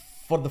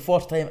for the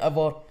first time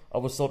ever, I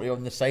was sort of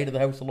on the side of the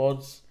House of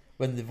Lords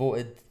when they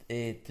voted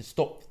to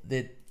stop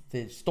the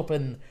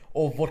stopping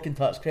of working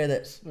tax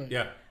credits. Right.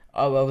 Yeah,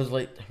 I was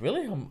like,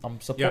 really? I'm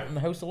supporting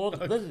the House of Lords.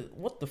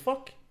 What the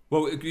fuck?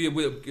 Well, it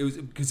was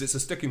because it's a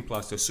sticking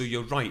plaster. So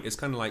you're right. It's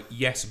kind of like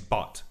yes,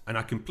 but, and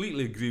I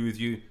completely agree with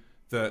you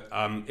that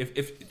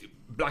if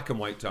black and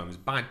white terms,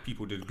 bad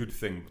people did a good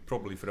thing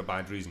probably for a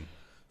bad reason.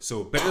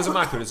 So, but it doesn't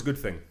matter. It's a good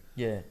thing.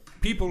 Yeah.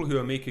 People who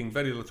are making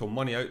very little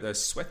money out there,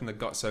 sweating their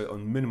guts out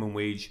on minimum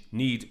wage,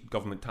 need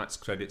government tax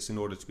credits in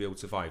order to be able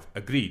to survive.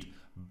 Agreed.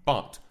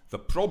 But the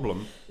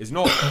problem is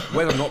not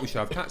whether or not we should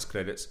have tax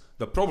credits.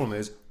 The problem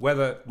is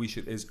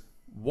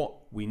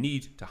what we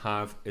need to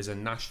have is a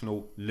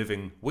national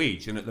living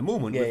wage. And at the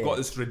moment, we've got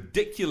this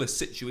ridiculous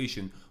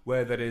situation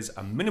where there is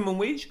a minimum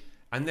wage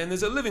and then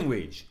there's a living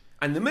wage.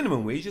 And the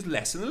minimum wage is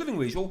less than the living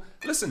wage. Well,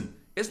 listen,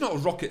 it's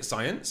not rocket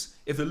science.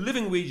 If the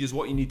living wage is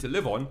what you need to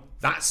live on,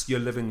 that's your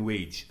living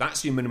wage.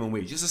 That's your minimum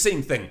wage. It's the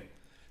same thing.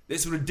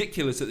 It's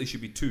ridiculous that there should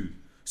be two.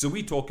 So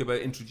we talk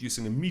about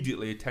introducing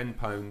immediately a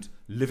 £10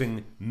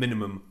 living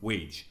minimum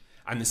wage.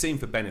 And the same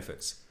for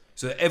benefits.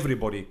 So that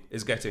everybody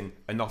is getting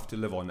enough to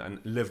live on and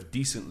live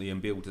decently and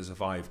be able to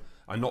survive.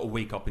 And not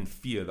wake up in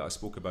fear that I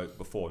spoke about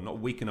before. Not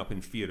waking up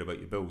in fear about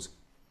your bills.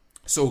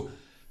 So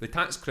the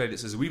tax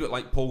credits is a wee bit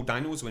like Paul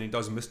Daniels when he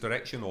does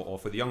Misdirection, or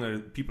for the younger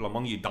people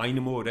among you,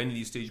 Dynamo, or any of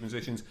these stage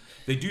musicians.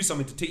 They do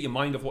something to take your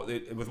mind off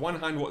with one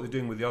hand what they're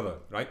doing with the other,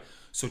 right?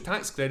 So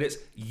tax credits,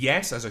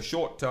 yes, as a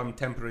short-term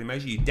temporary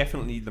measure, you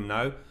definitely need them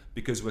now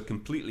because we're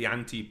completely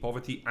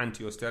anti-poverty,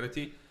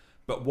 anti-austerity.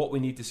 But what we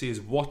need to say is,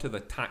 what are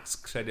the tax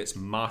credits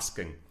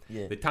masking?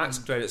 Yeah. The tax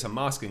credits are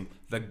masking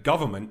the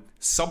government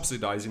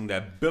subsidising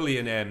their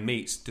billionaire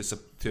mates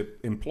to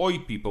employ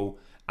people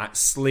at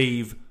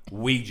slave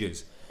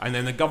wages. And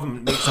then the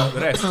government makes up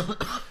the rest.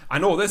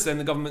 And all this, then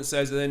the government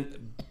says, and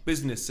then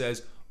business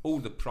says, oh,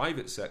 the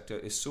private sector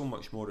is so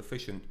much more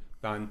efficient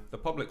than the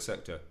public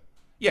sector.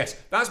 Yes,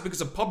 that's because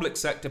the public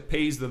sector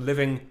pays the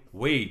living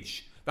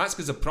wage. That's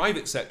because the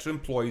private sector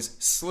employs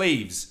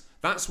slaves.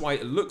 That's why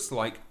it looks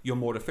like you're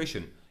more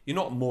efficient. You're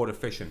not more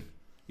efficient.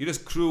 You're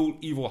just cruel,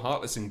 evil,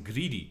 heartless and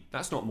greedy.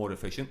 That's not more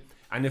efficient.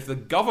 And if the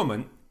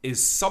government is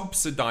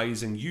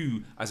subsidising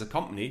you as a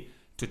company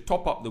to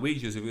top up the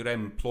wages of your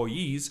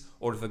employees,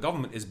 or if the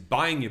government is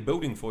buying your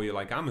building for you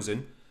like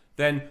Amazon,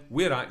 then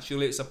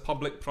it's a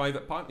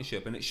public-private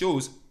partnership, and it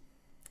shows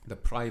the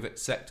private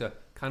sector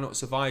cannot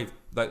survive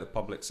without the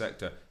public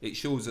sector. It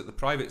shows that the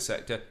private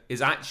sector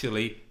is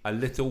actually a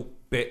little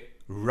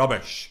bit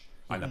rubbish.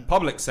 And the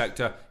public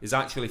sector is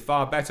actually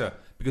far better,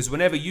 because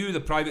whenever you, the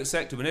private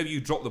sector, whenever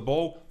you drop the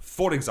ball,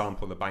 for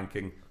example, the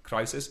banking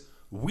crisis,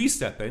 we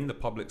step in, the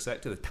public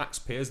sector, the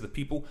taxpayers, the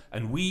people,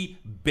 and we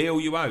bail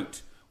you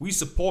out. We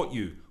support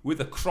you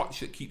with a crutch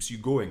that keeps you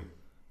going.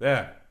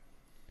 There.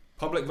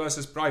 Public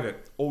versus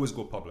private. Always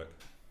go public.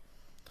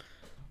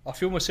 I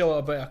feel myself at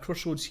a bit of a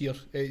crossroads here.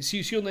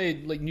 See on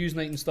the like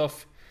Newsnight and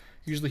stuff,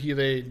 usually hear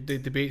the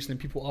debates and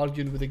then people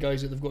arguing with the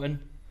guys that they've got in.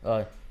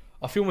 Aye.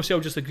 I feel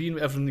myself just agreeing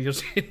with everything you're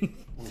saying.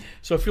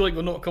 So I feel like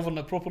we're not covering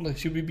it properly.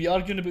 Should we be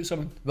arguing about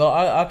something? Well,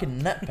 I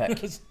can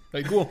nitpick.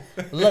 Right, go.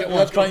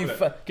 Let's try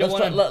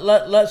and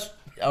let's.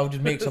 I'll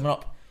just make something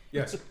up.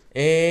 Yes.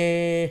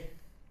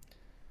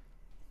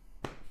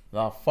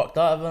 Fuck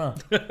that,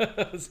 haven't I?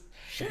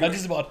 That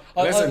is bad.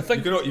 Listen, I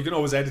think you can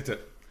always edit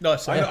it. no,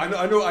 it's,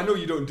 I know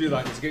you don't do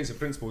that. It's against the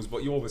principles,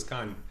 but you always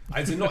can.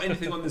 And there's not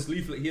anything on this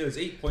leaflet here. There's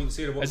 8 points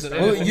here. What's Is it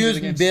We're anything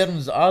using against-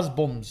 bairns as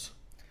bums.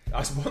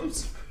 As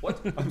bombs? What?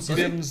 I'm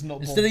sorry. Bairns,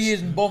 not Instead of bombs.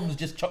 using bombs,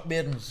 just chuck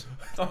bairns.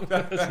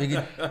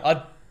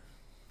 I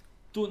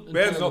don't.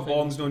 Bairns, not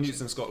bombs, no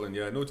newts in Scotland.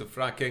 Yeah, no to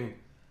fracking.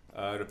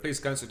 Replace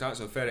council tax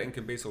with ferret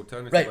income-based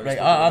alternative. Right.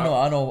 I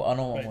know what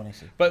I want to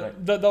say. But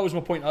right. that was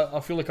my point. I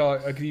feel like I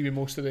agree with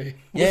most of the.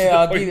 Yeah,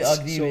 I agree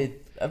points, with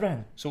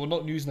everything. So we're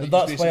not Newsnight.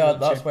 But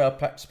that's why I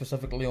picked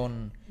specifically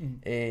on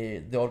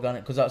the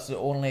organic, because that's the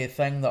only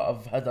thing that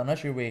I've had an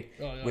issue with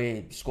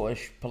with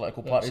Scottish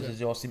political parties, is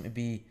they all seem to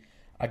be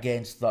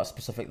against that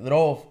specific. They're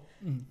all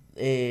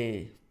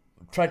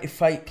trying to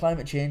fight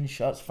climate change.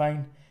 That's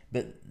fine,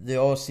 but they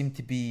all seem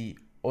to be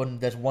on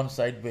this one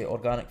side with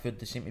organic food.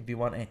 They seem to be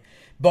wanting.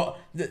 But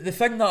the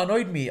thing that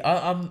annoyed me,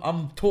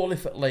 I'm totally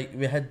like,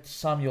 we had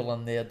Samuel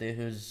in there,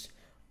 who's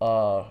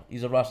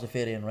he's a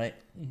Rastafarian, right?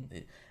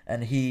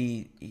 And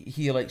he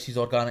likes his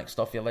organic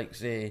stuff. He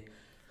likes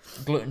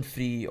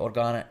gluten-free,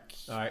 organic,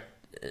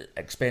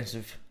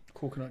 expensive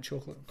coconut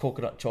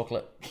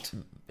chocolate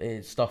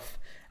stuff,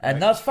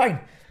 and that's fine.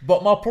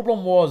 But my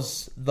problem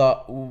was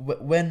that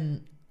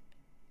when,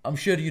 I'm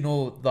sure you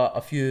know that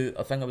I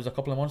think it was a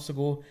couple of months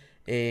ago,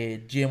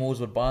 GMOs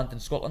were banned in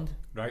Scotland.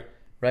 Right.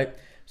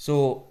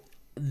 So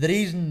the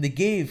reason they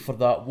gave for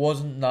that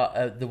wasn't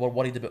that they were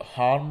worried about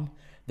harm.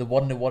 They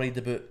weren't worried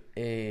about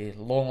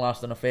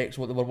long-lasting effects.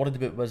 What they were worried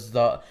about was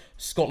that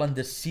Scotland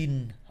is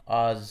seen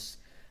as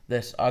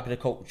this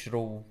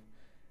agricultural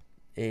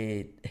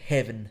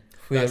heaven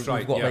where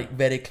we've got like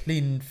very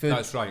clean food.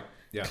 That's right.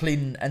 Yeah.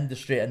 Clean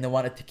industry, and they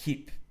wanted to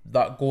keep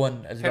that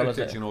going as well as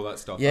heritage and all that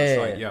stuff. Yeah,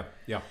 that's right.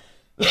 Yeah.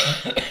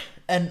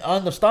 And I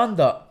understand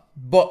that,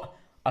 but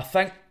I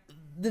think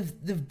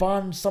they've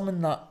banned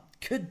something that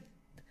could.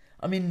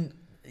 I mean,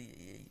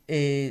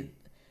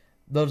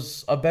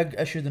 there's a big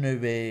issue now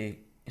with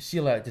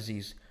celiac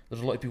disease.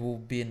 There's a lot of people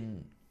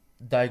being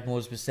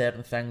diagnosed with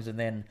certain things, and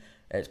then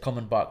it's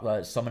coming back that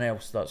it's someone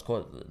else that's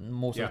got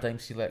most of the time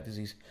celiac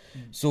disease.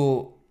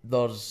 So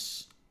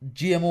there's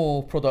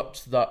GMO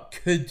products that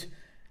could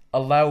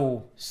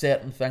allow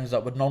certain things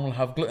that would normally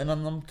have gluten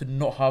in them to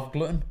not have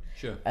gluten.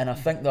 Sure. And I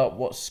think that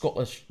what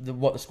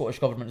the Scottish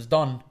government has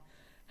done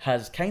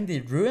has kind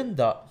of ruined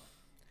that.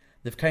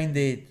 They've kind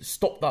of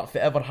stopped that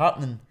from ever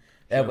happening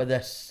with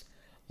this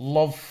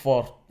love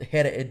for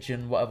heritage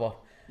and whatever.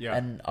 Yeah.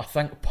 And I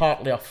think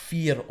partly a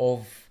fear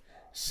of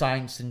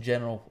science in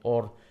general,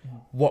 or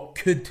what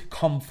could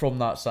come from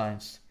that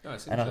science.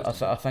 And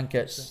I think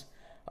it's.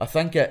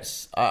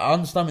 I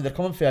understand where they're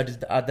coming from.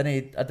 I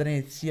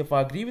didn't see if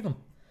I agree with them.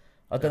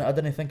 I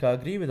didn't think I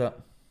agree with that.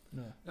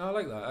 No, I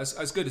like that.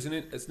 That's good. It's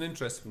an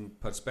interesting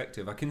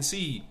perspective. I can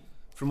see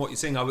from what you're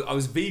saying. I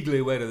was vaguely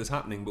aware of this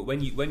happening, but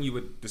when you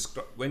were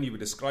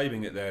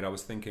describing it there, I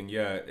was thinking,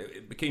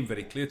 it became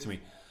very clear to me.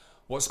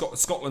 What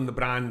Scotland, the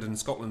brand, and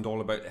Scotland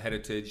all about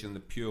heritage and the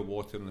pure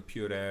water and the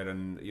pure air,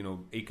 and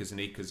acres and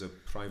acres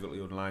of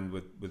privately owned land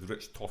with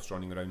rich toffs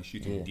running around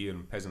shooting deer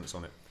and peasants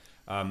on it.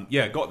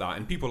 Got that,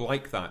 and people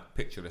like that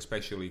picture,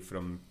 especially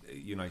from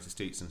United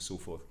States and so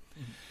forth.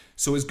 Mm-hmm.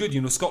 So it's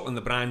good, Scotland,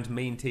 the brand,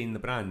 maintain the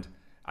brand.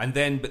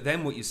 But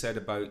then what you said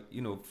about,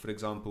 for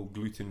example,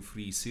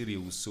 gluten-free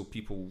cereals, so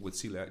people with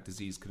celiac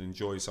disease can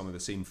enjoy some of the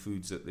same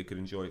foods that they could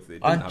enjoy if they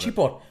didn't have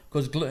cheaper,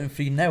 because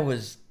gluten-free now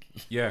is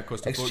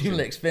cost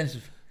extremely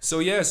expensive.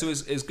 So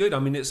it's good. I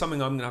mean, it's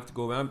something I'm going to have to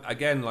go away.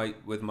 Again, like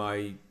with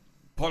my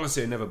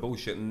policy, never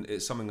bullshitting,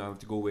 it's something I have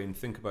to go away and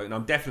think about, and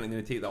I'm definitely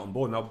going to take that on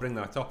board, and I'll bring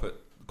that up at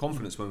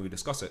conference when we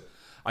discuss it.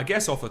 I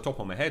guess off the top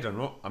of my head, I'm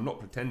not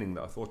pretending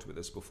that I thought about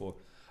this before.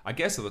 I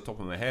guess off the top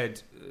of my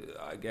head,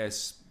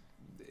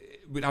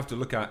 we'd have to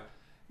look at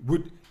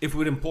if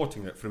we're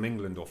importing it from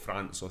England or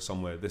France or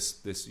somewhere. This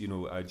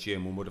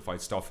GMO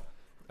modified stuff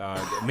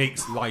that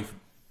makes life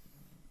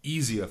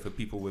easier for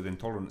people with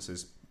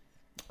intolerances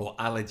or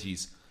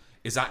allergies.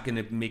 Is that going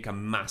to make a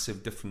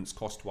massive difference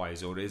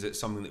cost-wise, or is it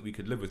something that we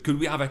could live with? Could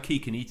we have a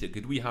cake and eat it?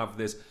 Could we have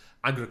this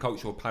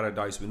agricultural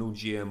paradise with no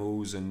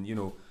GMOs and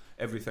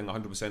everything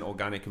 100%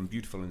 organic and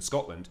beautiful in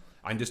Scotland,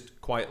 and just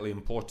quietly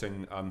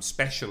importing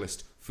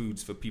specialist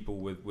foods for people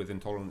with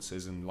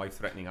intolerances and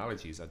life-threatening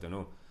allergies? I don't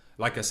know.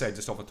 Like I said,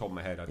 just off the top of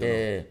my head, I don't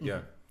know. Yeah.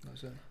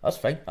 That's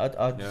fine. That's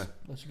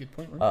a good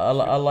point. Right?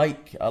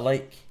 I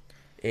like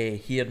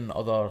hearing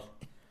other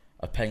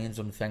opinions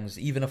on things,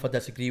 even if I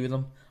disagree with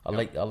them. I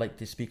like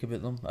to speak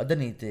about them. I didn't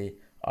need to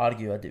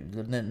argue.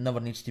 There never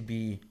needs to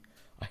be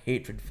a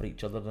hatred for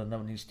each other. There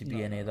never needs to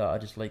be any of that. I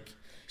just like.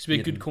 It's a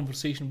good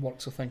conversation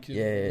works, I think.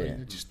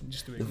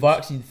 Just the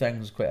vaccine thing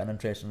is quite an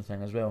interesting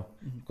thing as well,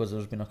 because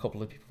there's been a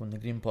couple of people in the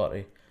Green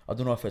Party. I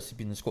don't know if it's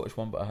been the Scottish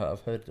one, but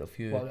I've heard a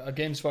few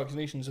against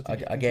vaccinations. I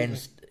think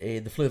against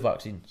the flu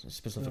vaccine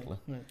specifically.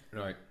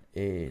 Right.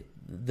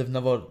 They've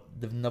never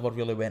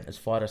really went as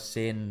far as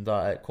saying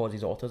that it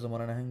causes autism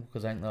or anything,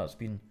 because I think that's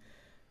been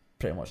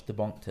pretty much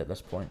debunked at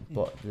this point.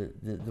 But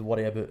the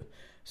worry about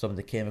some of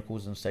the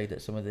chemicals inside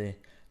it, some of the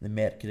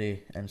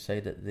mercury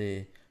inside it,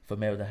 the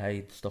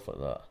formaldehyde, stuff like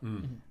that.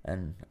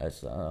 And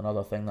it's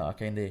another thing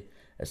that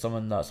as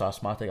someone that's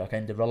asthmatic, I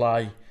kind of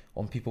rely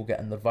on people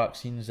getting their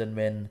vaccines, and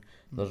when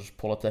there's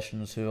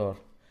politicians who are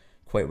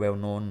quite well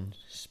known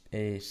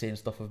saying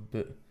stuff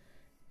about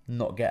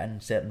not getting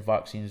certain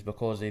vaccines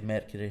because of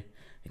mercury,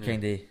 it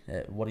kind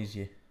of worries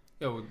you.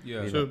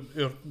 Yeah. So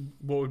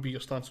what would be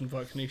your stance on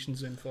vaccinations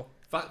then for?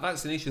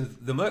 Vaccinations,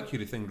 the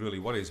mercury thing really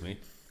worries me.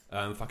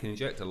 If I can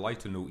inject a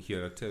lighter note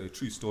here, I'll tell you a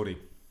true story.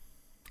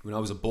 When I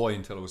was a boy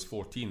until I was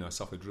 14, I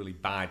suffered really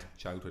bad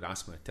childhood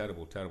asthma,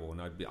 terrible, and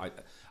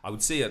I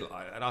would say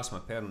I'd ask my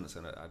parents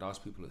and I'd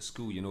ask people at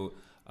school,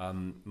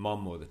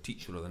 mum or the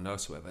teacher or the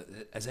nurse or whatever,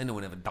 has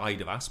anyone ever died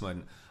of asthma?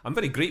 And I'm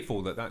very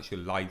grateful that they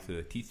actually lied through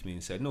their teeth to me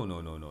and said, no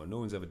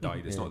one's ever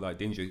died. It's not that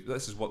dangerous.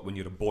 This is what, when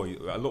you're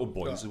a little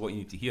boy, this is what you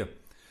need to hear.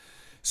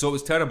 So it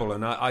was terrible,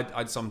 and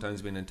I'd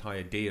sometimes been an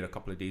entire day or a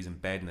couple of days in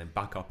bed, and then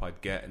back up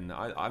I'd get, and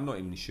I'm not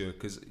even sure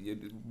because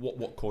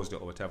what caused it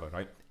or whatever,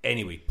 right?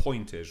 Anyway,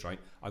 point is, right,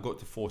 I got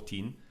to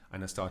 14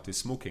 and I started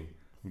smoking,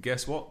 and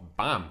guess what?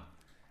 Bam,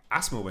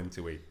 asthma went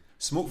away.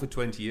 Smoked for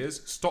 20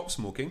 years, stopped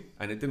smoking,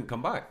 and it didn't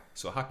come back.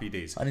 So happy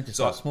days. I need to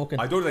start smoking.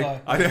 I don't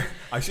think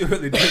I should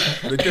put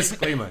the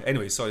disclaimer.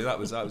 Anyway, sorry, that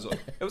was it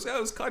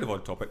was kind of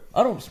on topic.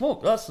 I don't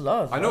smoke. That's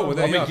I know. Well,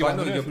 I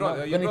know your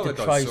brother to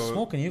does. try so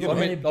smoking. I'll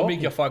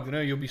make you a fag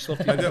now. You'll be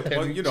sorted. Well,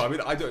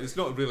 I don't. It's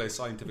not really a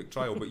scientific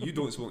trial, but you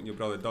don't smoke, and your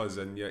brother does,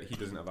 and yet he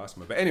doesn't have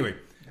asthma. But anyway,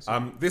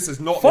 this is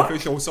not the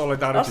official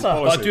solidarity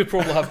policy. I do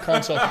probably have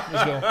cancer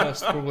as well.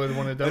 That's probably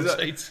one of the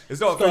downsides.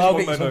 It's not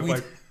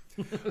official.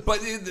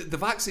 But the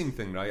vaccine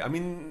thing, right? I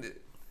mean,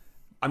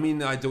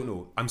 I don't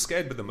know. I'm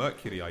scared with the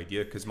mercury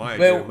idea, because my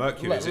idea of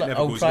mercury is it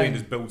never goes away and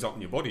just builds up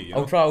in your body.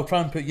 I'll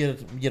try and put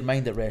your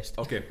mind at rest.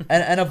 Okay.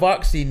 In a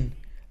vaccine,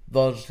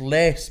 there's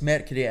less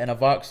mercury in a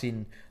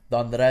vaccine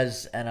than there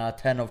is in a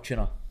tin of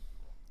tuna.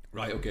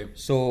 Right. Okay.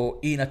 So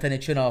eating a tin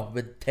of tuna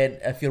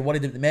if you're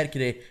worried about the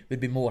mercury, would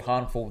be more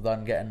harmful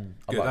than getting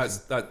a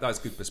vaccine. That's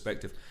good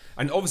perspective.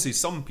 And obviously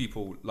some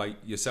people like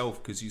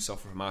yourself, because you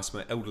suffer from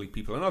asthma, elderly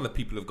people and other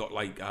people have got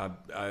like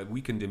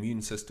weakened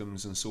immune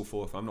systems and so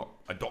forth. I'm not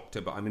a doctor,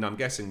 but I mean, I'm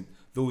guessing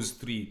those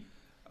three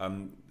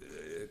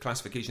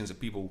classifications of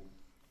people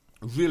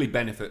really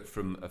benefit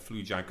from a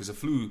flu jab, because a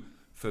flu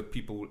for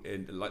people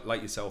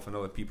like yourself and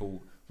other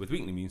people with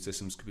weakened immune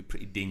systems could be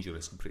pretty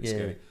dangerous and pretty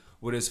scary.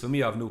 Whereas for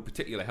me, I have no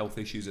particular health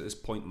issues at this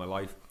point in my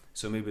life,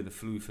 so maybe the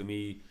flu for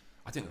me,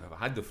 I don't think I've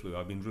ever had the flu.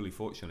 I've been really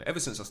fortunate. Ever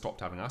since I stopped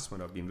having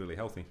asthma, I've been really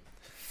healthy.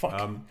 Fuck.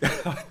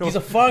 He's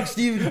a fag,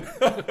 Stephen.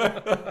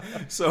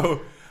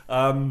 So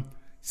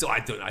I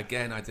don't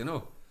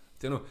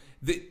know.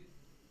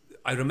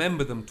 I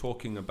remember them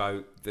talking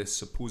about this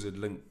supposed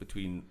link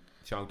between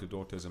childhood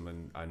autism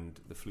and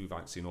the flu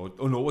vaccine. No, it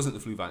wasn't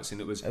the flu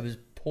vaccine. It was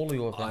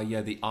polio.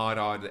 The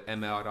RR, the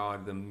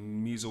MRR, the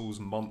measles,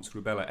 mumps,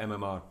 rubella,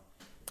 MMR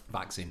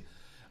vaccine.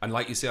 And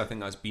like you say, I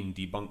think that's been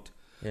debunked.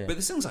 Yeah. But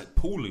there's things like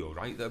polio,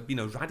 right, that have been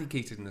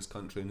eradicated in this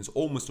country and is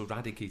almost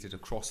eradicated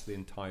across the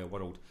entire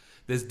world.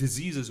 There's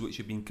diseases which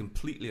have been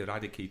completely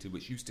eradicated,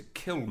 which used to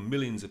kill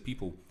millions of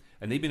people,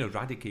 and they've been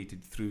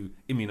eradicated through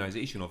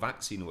immunisation or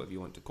vaccine or whatever you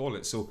want to call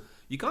it. So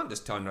you can't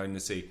just turn around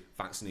and say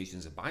vaccination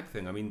is a bad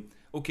thing. I mean,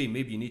 okay,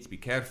 maybe you need to be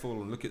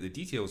careful and look at the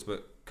details,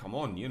 but come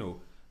on,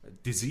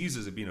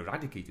 diseases have been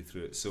eradicated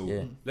through it.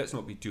 So let's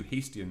not be too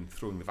hasty in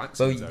throwing the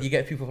vaccines out. You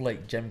get people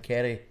like Jim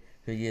Carrey,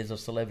 who uses their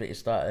celebrity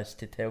status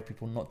to tell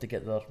people not to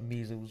get their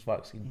measles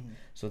vaccine.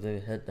 So they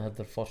had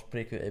their first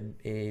breakout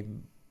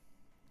in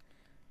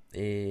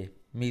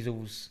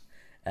measles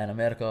in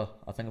America,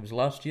 I think it was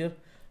last year.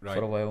 Right.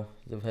 For a while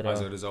they've had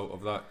as a result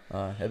of that.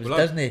 It was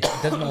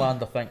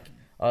Disneyland, I think.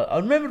 I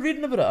remember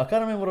reading about it. I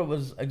can't remember what it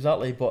was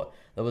exactly, but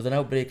there was an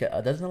outbreak at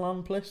a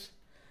Disneyland place,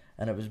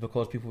 and it was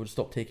because people would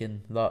stop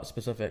taking that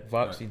specific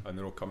vaccine. Right. And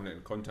they're all coming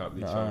into contact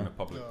with each other in a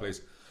public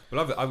place.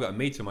 Well, I've got a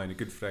mate of mine, a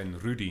good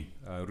friend, Rudy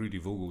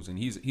Vogels, and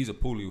he's a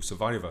polio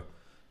survivor.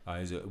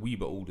 He's a wee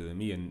bit older than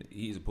me, and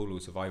he's a polio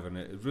survivor, and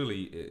it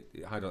really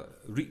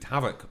wreaked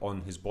havoc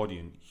on his body,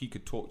 and he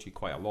could talk to you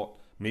quite a lot.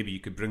 Maybe you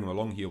could bring him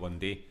along here one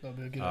day. That'd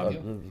be a good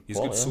idea. He's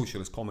a good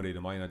socialist comrade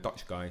of mine, a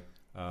Dutch guy,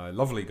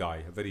 lovely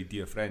guy, a very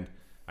dear friend,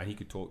 and he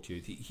could talk to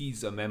you.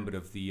 He's a member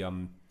of the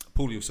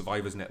Polio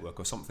Survivors Network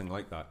or something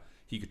like that.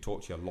 he could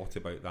talk to you a lot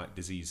about that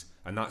disease,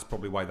 and that's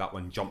probably why that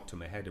one jumped to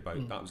my head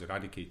about that was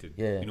eradicated.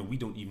 Yeah. You know, we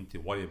don't even have to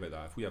worry about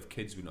that. If we have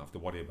kids, we don't have to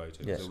worry about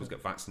it. Yes. They always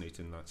get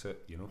vaccinated, and that's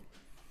it. You know.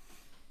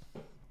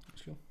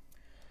 That's cool.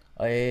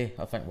 I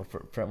think we're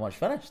pretty much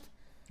finished.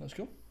 That's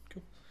cool.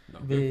 Cool.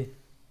 No,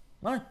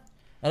 Aye.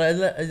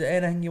 Is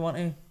there anything you want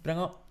to bring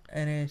up?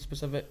 Any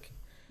specific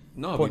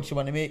points you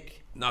want to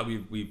make? No,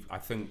 we've. I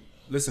think.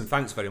 Listen,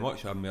 thanks very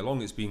much for having me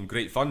along. It's been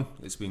great fun.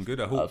 It's been good.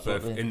 I hope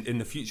in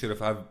the future,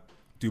 if I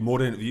do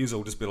more interviews,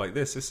 I'll just be like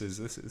this. This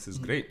is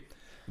great.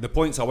 The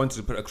points I wanted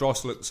to put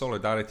across: look,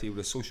 solidarity with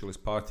the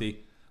Socialist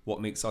Party.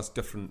 What makes us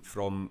different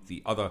from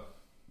the other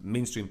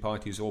mainstream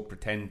parties all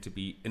pretend to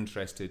be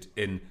interested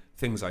in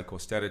things like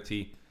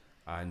austerity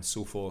and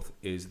so forth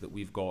is that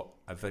we've got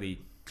a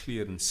very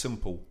clear and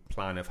simple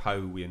plan of how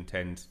we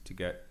intend to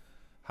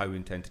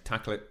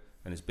tackle it,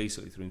 and it's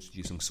basically through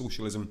introducing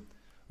socialism.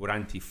 We're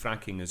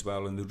anti-fracking as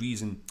well, and the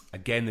reason,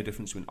 again, the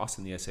difference between us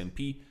and the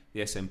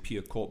SNP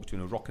are caught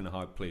between a rock and a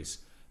hard place.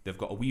 They've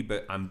got a wee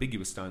bit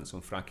ambiguous stance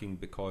on fracking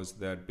because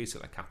they're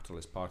basically a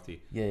capitalist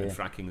party, and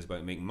fracking is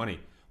about making money.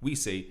 We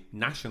say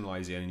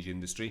nationalise the energy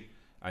industry,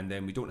 and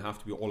then we don't have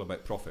to be all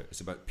about profit.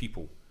 It's about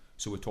people.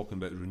 So we're talking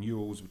about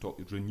renewals, we're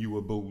talking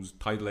renewables,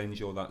 tidal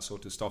energy, all that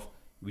sort of stuff.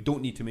 We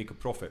don't need to make a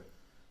profit.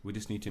 We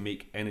just need to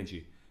make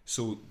energy.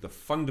 So the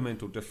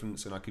fundamental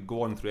difference, and I could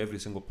go on through every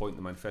single point in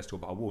the manifesto,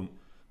 but I won't,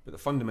 but the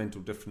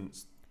fundamental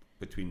difference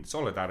between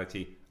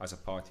Solidarity as a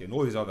party and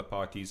all these other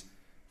parties,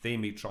 they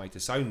may try to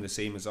sound the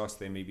same as us,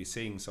 they may be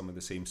saying some of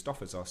the same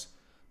stuff as us,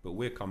 but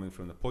we're coming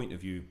from the point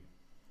of view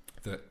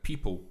that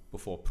people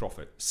before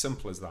profit.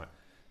 Simple as that.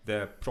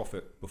 They're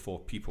profit before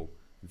people.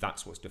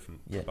 That's what's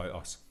different about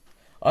us.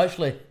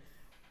 Actually,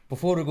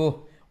 before we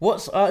go,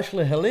 what's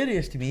actually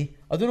hilarious to me,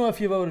 I don't know if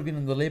you've ever been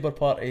on the Labour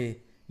Party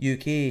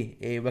UK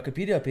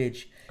Wikipedia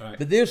page,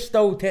 but they're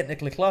still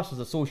technically classed as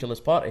a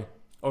socialist party.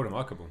 Oh,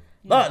 remarkable.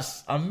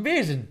 That's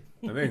amazing.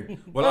 I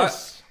mean, well,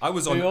 I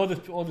was on all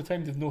the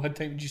time. They've not had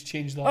time to just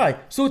change that. Aye,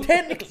 so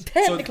technically,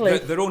 so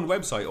their own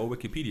website or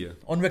Wikipedia.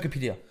 On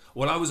Wikipedia.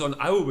 Well, I was on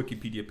our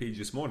Wikipedia page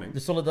this morning. The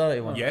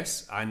Solidarity one.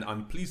 Yes, and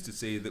I'm pleased to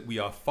say that we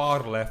are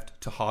far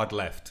left to hard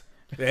left.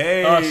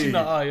 Hey, I've seen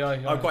that.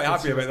 Aye. I'm quite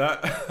happy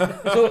about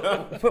that.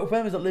 So,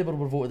 when was it Labour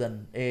were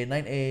voted in?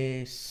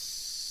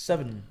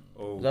 97.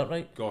 Oh, is that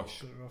right?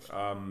 Gosh,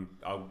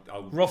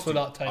 I'll roughly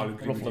that time. I'll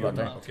agree Roughly with you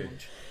that on time.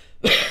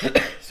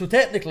 Okay. So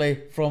technically,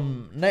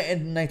 from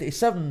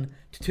 1997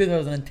 to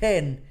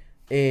 2010,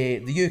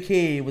 the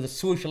UK was a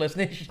socialist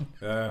nation.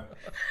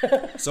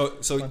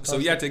 So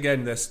yet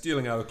again, they're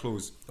stealing our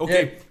clothes.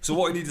 Okay, so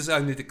what I need to say,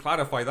 I need to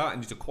clarify that, I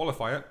need to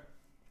qualify it.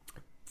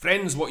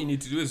 Friends, what you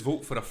need to do is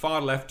vote for a far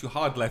left to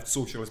hard left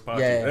socialist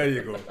party. Yeah. There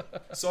you go.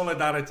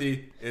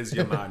 Solidarity is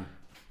your man.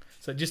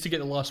 So just to get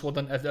the last word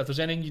in, if there's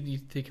anything you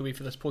need to take away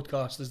for this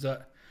podcast, is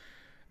that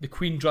the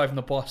Queen driving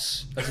the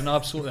bus is an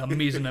absolutely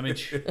amazing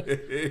image.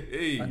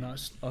 And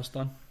that's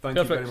done. Thank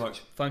you very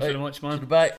much. Thanks very much, man. Goodbye.